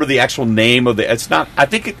don't remember the actual name of the. It's not. I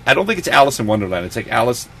don't think it's Alice in Wonderland. It's like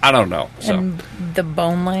Alice. I don't know. So And the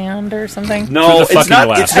Bone Land or something? no, the it's fucking not.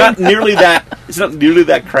 laugh. It's not nearly that. It's not nearly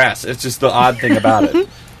that crass. It's just the odd thing about it.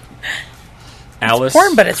 Alice.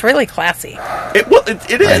 Porn, but it's really classy. It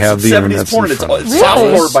is. I have It's the 70s internet's porn. in It's front of me.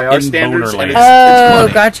 softcore by our In standards. Bonerland. And it's Oh,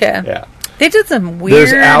 funny. gotcha. Yeah. They did some weird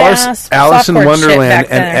There's Alice in softcore shit Wonderland back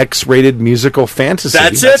and then. X-rated musical fantasy.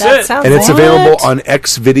 That's it. That sounds And it's What? available on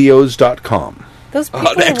xvideos.com. Those people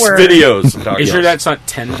X were videos. Are you sure that's not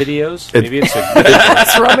 10 videos? It- Maybe it's a.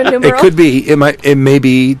 That's Roman It numeral. could be. It may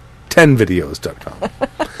be 10videos.com.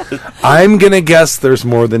 I'm going to guess there's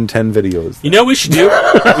more than 10 videos. You know what we should do? You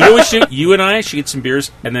know what we should do? You and I should get some beers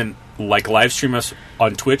and then like live stream us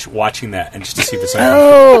on Twitch watching that and just to see if it's on.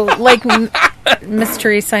 Oh, like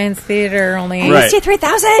Mystery Science Theater only. Right.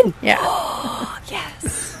 MST3000. Yeah.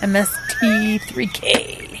 Yes.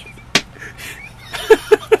 MST3K.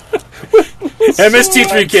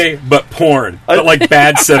 MST3K, but porn. But like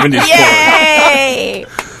bad 70s porn. Yay!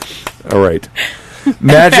 All right.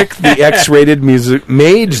 Magic, the X-rated music.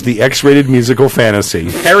 Mage, the X-rated musical fantasy.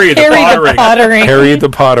 Harry the Harry Pottering. the Pottering. Harry the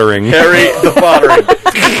Pottering. Harry the Pottering.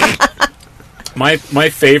 My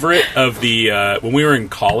favorite of the when we were in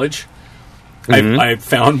college, I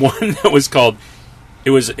found one that was called.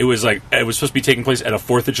 It was supposed to be taking place at a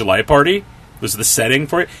 4th of July party. Was the setting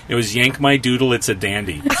for it? It was Yank My Doodle, It's a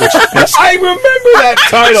Dandy. Which I remember that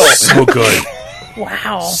title. so good,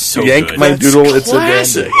 Wow. so Yank good. my doodle, it's a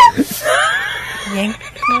Classic. dandy. Yank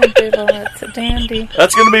my doodle, it's a dandy.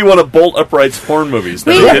 That's going to be one of Bolt Upright's porn movies.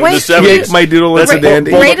 That Wait, are in the wait. 70s. Yank my doodle, it's a That's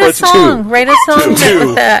dandy. Bolt Write a Upright's song. two. Write a song Two.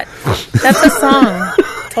 with that. That's a song.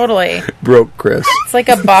 Totally. Broke Chris. It's like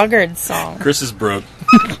a Boggard song. Chris is broke.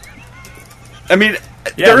 I mean,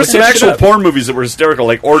 Yeah, there are look some that shit actual up. porn movies that were hysterical,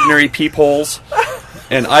 like Ordinary Peepholes.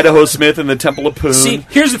 And Idaho Smith and the Temple of Poon. See,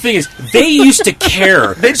 here's the thing: is they used to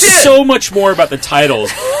care so much more about the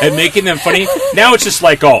titles and making them funny. Now it's just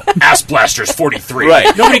like, Ass Blasters 43.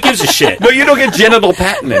 Right. Nobody gives a shit. No, you don't get genital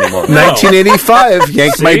patent anymore. 1985,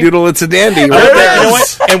 Yank My See? Doodle, It's a Dandy. You know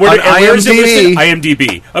what? And where is it listed? IMDb.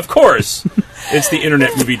 IMDb. Of course. It's the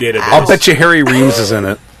Internet Movie Database. I'll bet you Harry Reams is in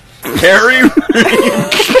it. Harry?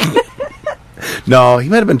 No, he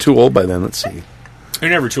might have been too old by then. Let's see.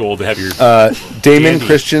 You're never too old to have your... Damon Dandy.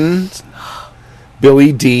 Christian,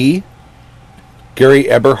 Billy D., Gary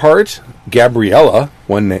Eberhardt, Gabriella,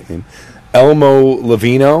 one name, Elmo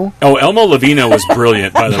Levino. Oh, Elmo Levino was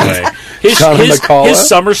brilliant, by the way. His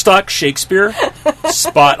summer stock Shakespeare,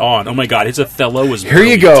 spot on. Oh my God, his Othello was Here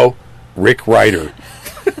you brilliant. go, Rick Ryder.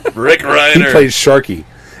 Rick He Ryder. plays Sharky.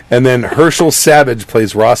 And then Herschel Savage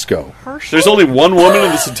plays Roscoe. There's only one woman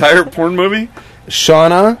in this entire porn movie?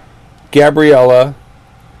 Shauna, Gabriella,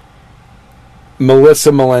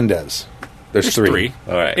 Melissa Melendez. There's three.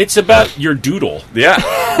 All right. It's about your doodle. Yeah.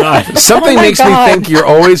 God. Something Oh my makes me God. think you're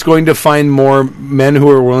always going to find more men who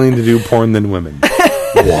are willing to do porn than women.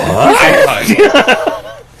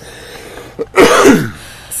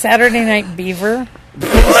 Saturday Night Beaver. Did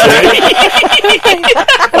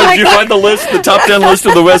you find the list, the top 10 list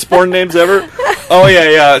of the best porn names ever? Oh,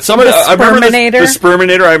 yeah. Somebody, I remember the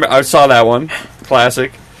Sperminator. I saw that one.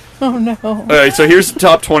 Classic. Oh no. All right, so here's the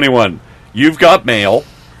top 21. You've Got Mail.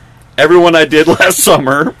 Everyone I Did Last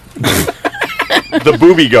Summer. The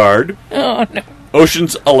Booby Guard. Oh no.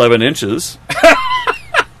 Ocean's 11 Inches.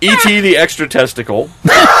 E.T. the Extra Testicle.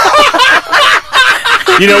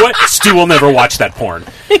 You know what? Stu will never watch that porn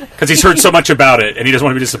because he's heard so much about it and he doesn't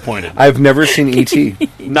want to be disappointed. I've never seen E.T.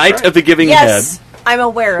 Night of the Giving Yes, I'm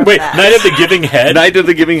aware of Wait, that. Night of the Giving Head. Head? Night of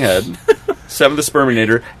the Giving Head. Seven the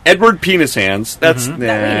Sperminator. Edward Penis Hands. That's Mm-hmm.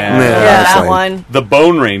 Yeah, that's that lame. one. The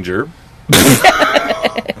Bone Ranger.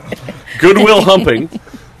 Goodwill Humping.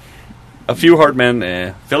 A Few Hard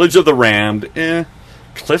Men. Village of the Rammed.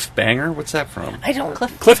 Cliffbanger? What's that from? I don't.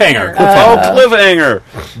 Cliffhanger. Cliffhanger.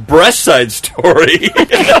 Breast Side Story.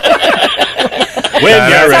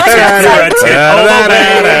 When you're a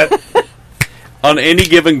tit, On Any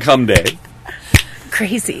Given Come Day.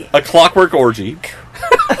 Crazy. A Clockwork Orgy.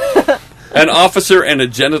 An Officer and a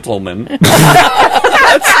Gentleman. That's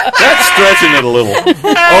stretching it a little.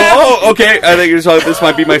 Oh, okay. I think this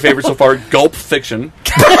might be my favorite so far. Gulp Fiction.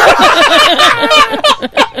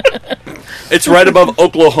 It's right above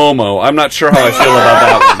Oklahoma. I'm not sure how I feel about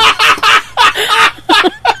that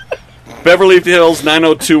one. Beverly Hills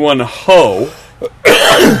 9021 Ho.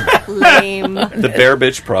 Lame. The Bear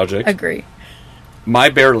Bitch Project. Agree. My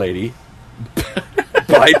Bear Lady.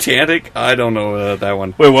 Bitantic? I don't know that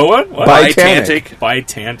one. Wait, what? Bitantic.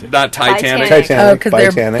 Bitantic. Not Titanic. Titanic. Oh, because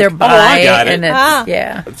they're Titanic. bi, I got it. and it's Ah.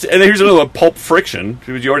 yeah. And here's another one, Pulp Friction.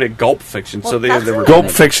 You already had Gulp Fiction, so Well, they were Gulp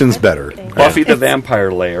Fiction's better. Buffy the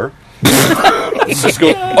Vampire Lair. Let's just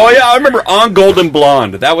go. Oh yeah, I remember On Golden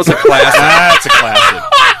Blonde. That was a classic. That's a classic.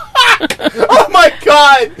 Oh my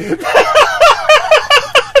God!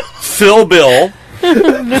 Phil Bill.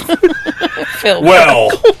 Phil. Well,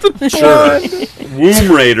 sure.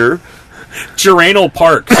 Womb Raider. Geranal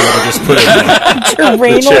Park. So we'll just put it in the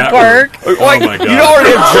Rainal chat room. Park. Oh my God. You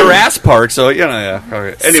already have Jurassic Park, so you know. Yeah.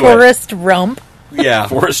 Okay. Anyway, Forest Rump. yeah.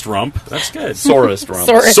 Forest Rump. That's good. Sorest Rump.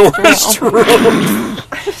 Forest Rump. Rump.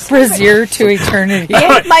 Brazier to eternity.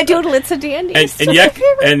 Yank My Doodle, It's a Dandy. And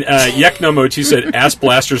Yek No Mochi said, "Ass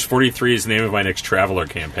Blasters 43 is the name of my next Traveler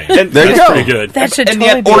campaign." And There you That's go. pretty good. That should and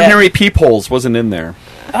totally yet, be Ordinary Peepholes wasn't in there.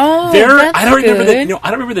 Oh, I don't remember good. I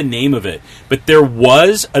don't remember the name of it, but there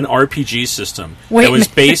was an RPG system Wait that a was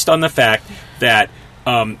minute. based on the fact that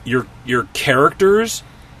your characters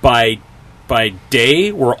by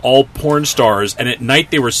day were all porn stars, and at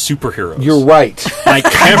night they were superheroes. You're right. And I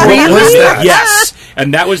can't remember. was that? Yes,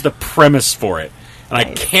 and that was the premise for it. And I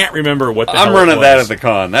can't remember what the hell I'm it running that was. at the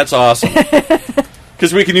con. That's awesome.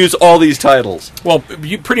 Because we can use all these titles. Well,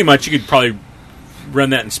 you pretty much you could probably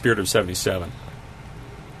run that in Spirit of 77.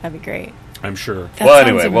 That'd be great. I'm sure. That Well,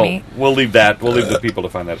 sounds anyway, neat. we'll leave that. We'll leave the people to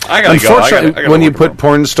find that. I gotta go. Unfortunately, I gotta when you work put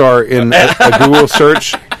tomorrow. porn star in a Google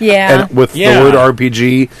search Yeah. and with Yeah. the word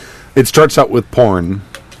RPG, it starts out with porn.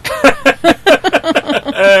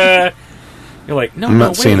 You're like, no, I'm no,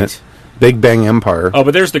 not seeing wait. it. Big Bang Empire. Oh,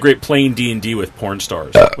 but there's the great playing D&D with porn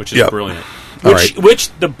stars, which is yeah. brilliant. All Which, right. which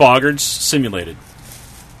the Boggards simulated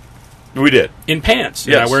We did. in pants.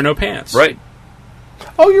 Yes. And I wear no pants. Right.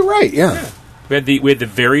 Oh, you're right. Yeah. We had the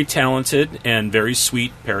very talented and very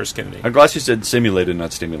sweet Paris Kennedy. I'm glad you said simulated,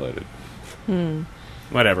 not stimulated.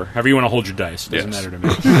 Whatever. However you want to hold your dice. Doesn't Yes. matter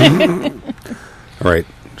to me. All right.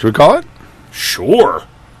 Should we call it? Sure.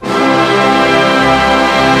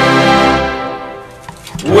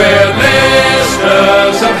 We're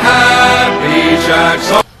listeners of Happy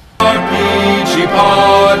Jack's RPG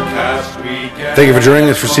podcast. Thank you for joining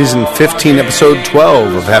us for season 15, episode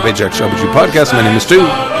 12 of Happy Jack's RPG podcast. My name is Stu.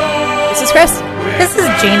 This is Chris. This is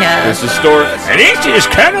Gina. This is Stuart. And this is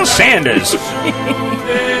Colonel Sanders.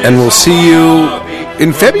 And we'll see you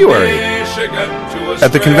in February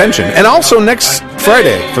at the convention. And also next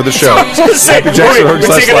Friday for the show. Happy Jack's We're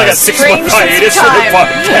taking like a Live. 6-month hiatus for the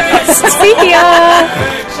podcast. See ya.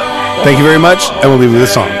 Thank you very much, and we'll leave you with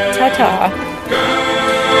a song. Ta-ta.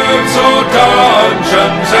 So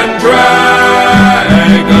Dungeons and Dragons,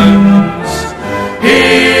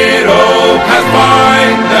 hero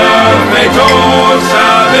Pathfinder, fate or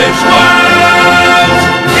savage lands,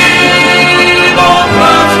 evil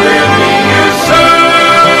plans will be usurping,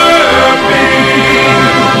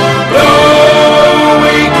 though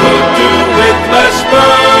we could do with less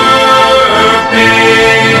burping.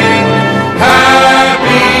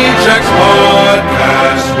 Happy Jack's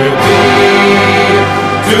podcast will be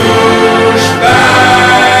douchebag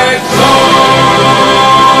song.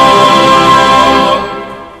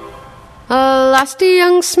 A lusty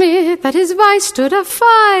young smith at his vice stood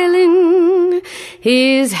a-filing,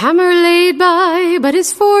 his hammer laid by, but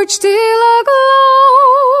his forge still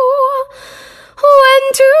aglow. When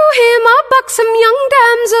to him a buxom young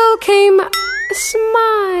damsel came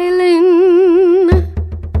smiling,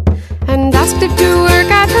 and asked if to work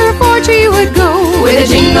at her forge he would go. With a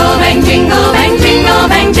jingle bang jingle bang jingle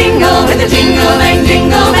bang jingle, with a jingle bang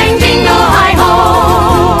jingle bang jingle, hi-ho.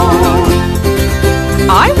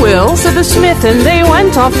 I will, said the smith, and they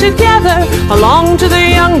went off together. Along to the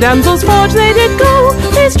young damsel's forge they did go.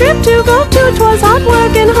 They stripped to go to, 'twas hot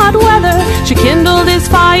work in hot weather. She kindled his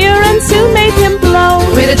fire and soon made him blow.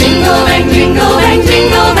 With a jingle bang jingle bang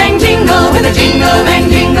jingle bang jingle, with a jingle bang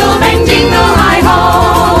jingle bang jingle, hi-ho.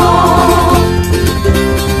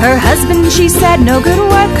 Her husband, she said, no good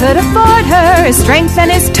work could afford her. His strength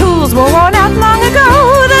and his tools were worn out long ago.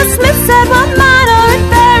 The smith said, well, mine are in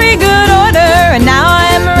very good order, and now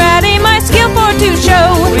I am ready my skill for to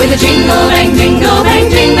show. With a jingle bang jingle bang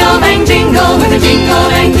jingle bang jingle, with a jingle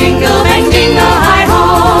bang jingle bang jingle, hi-ho.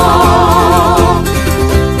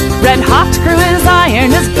 Red hot grew his iron,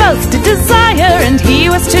 his both did desire, and he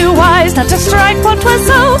was too wise not to strike what was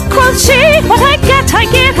so. Quoth she, what I get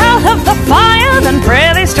out of the fire, then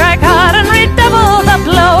prayerly strike hard and redouble the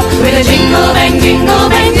blow. With a jingle bang jingle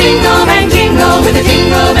bang jingle bang jingle, with a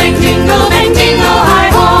jingle bang jingle bang jingle,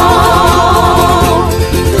 hi-ho.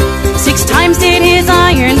 6 times did his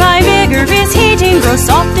iron by vigorous heating grow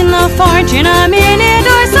soft in the forge in a minute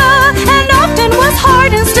or so, and often was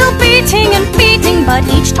hard and still beating and beating, but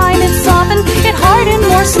each time it softened, it hardened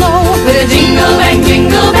more slow. With a jingle bang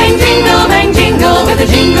jingle bang jingle bang jingle, with a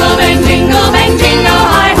jingle bang jingle bang jingle,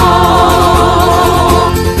 hi-ho.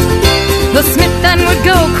 The smith then would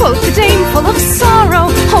go, quoth the dame full of sorrow,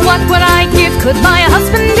 what would I give could my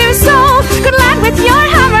husband do so? Good lad, with your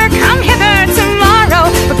hammer come hither tomorrow,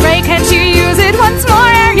 but pray can't you use it once more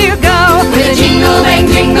ere you go? With a jingle bang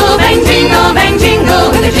jingle bang jingle bang jingle,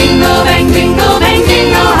 with a jingle bang jingle bang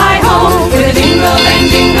jingle, hi-ho. With a jingle bang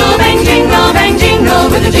jingle bang jingle bang jingle,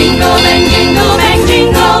 with a jingle bang jingle bang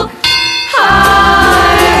jingle,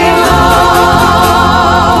 hi-ho.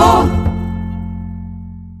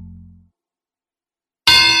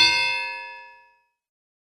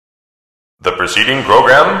 The preceding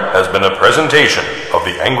program has been a presentation of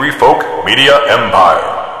the Angry Folk Media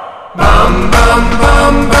Empire. Bum bum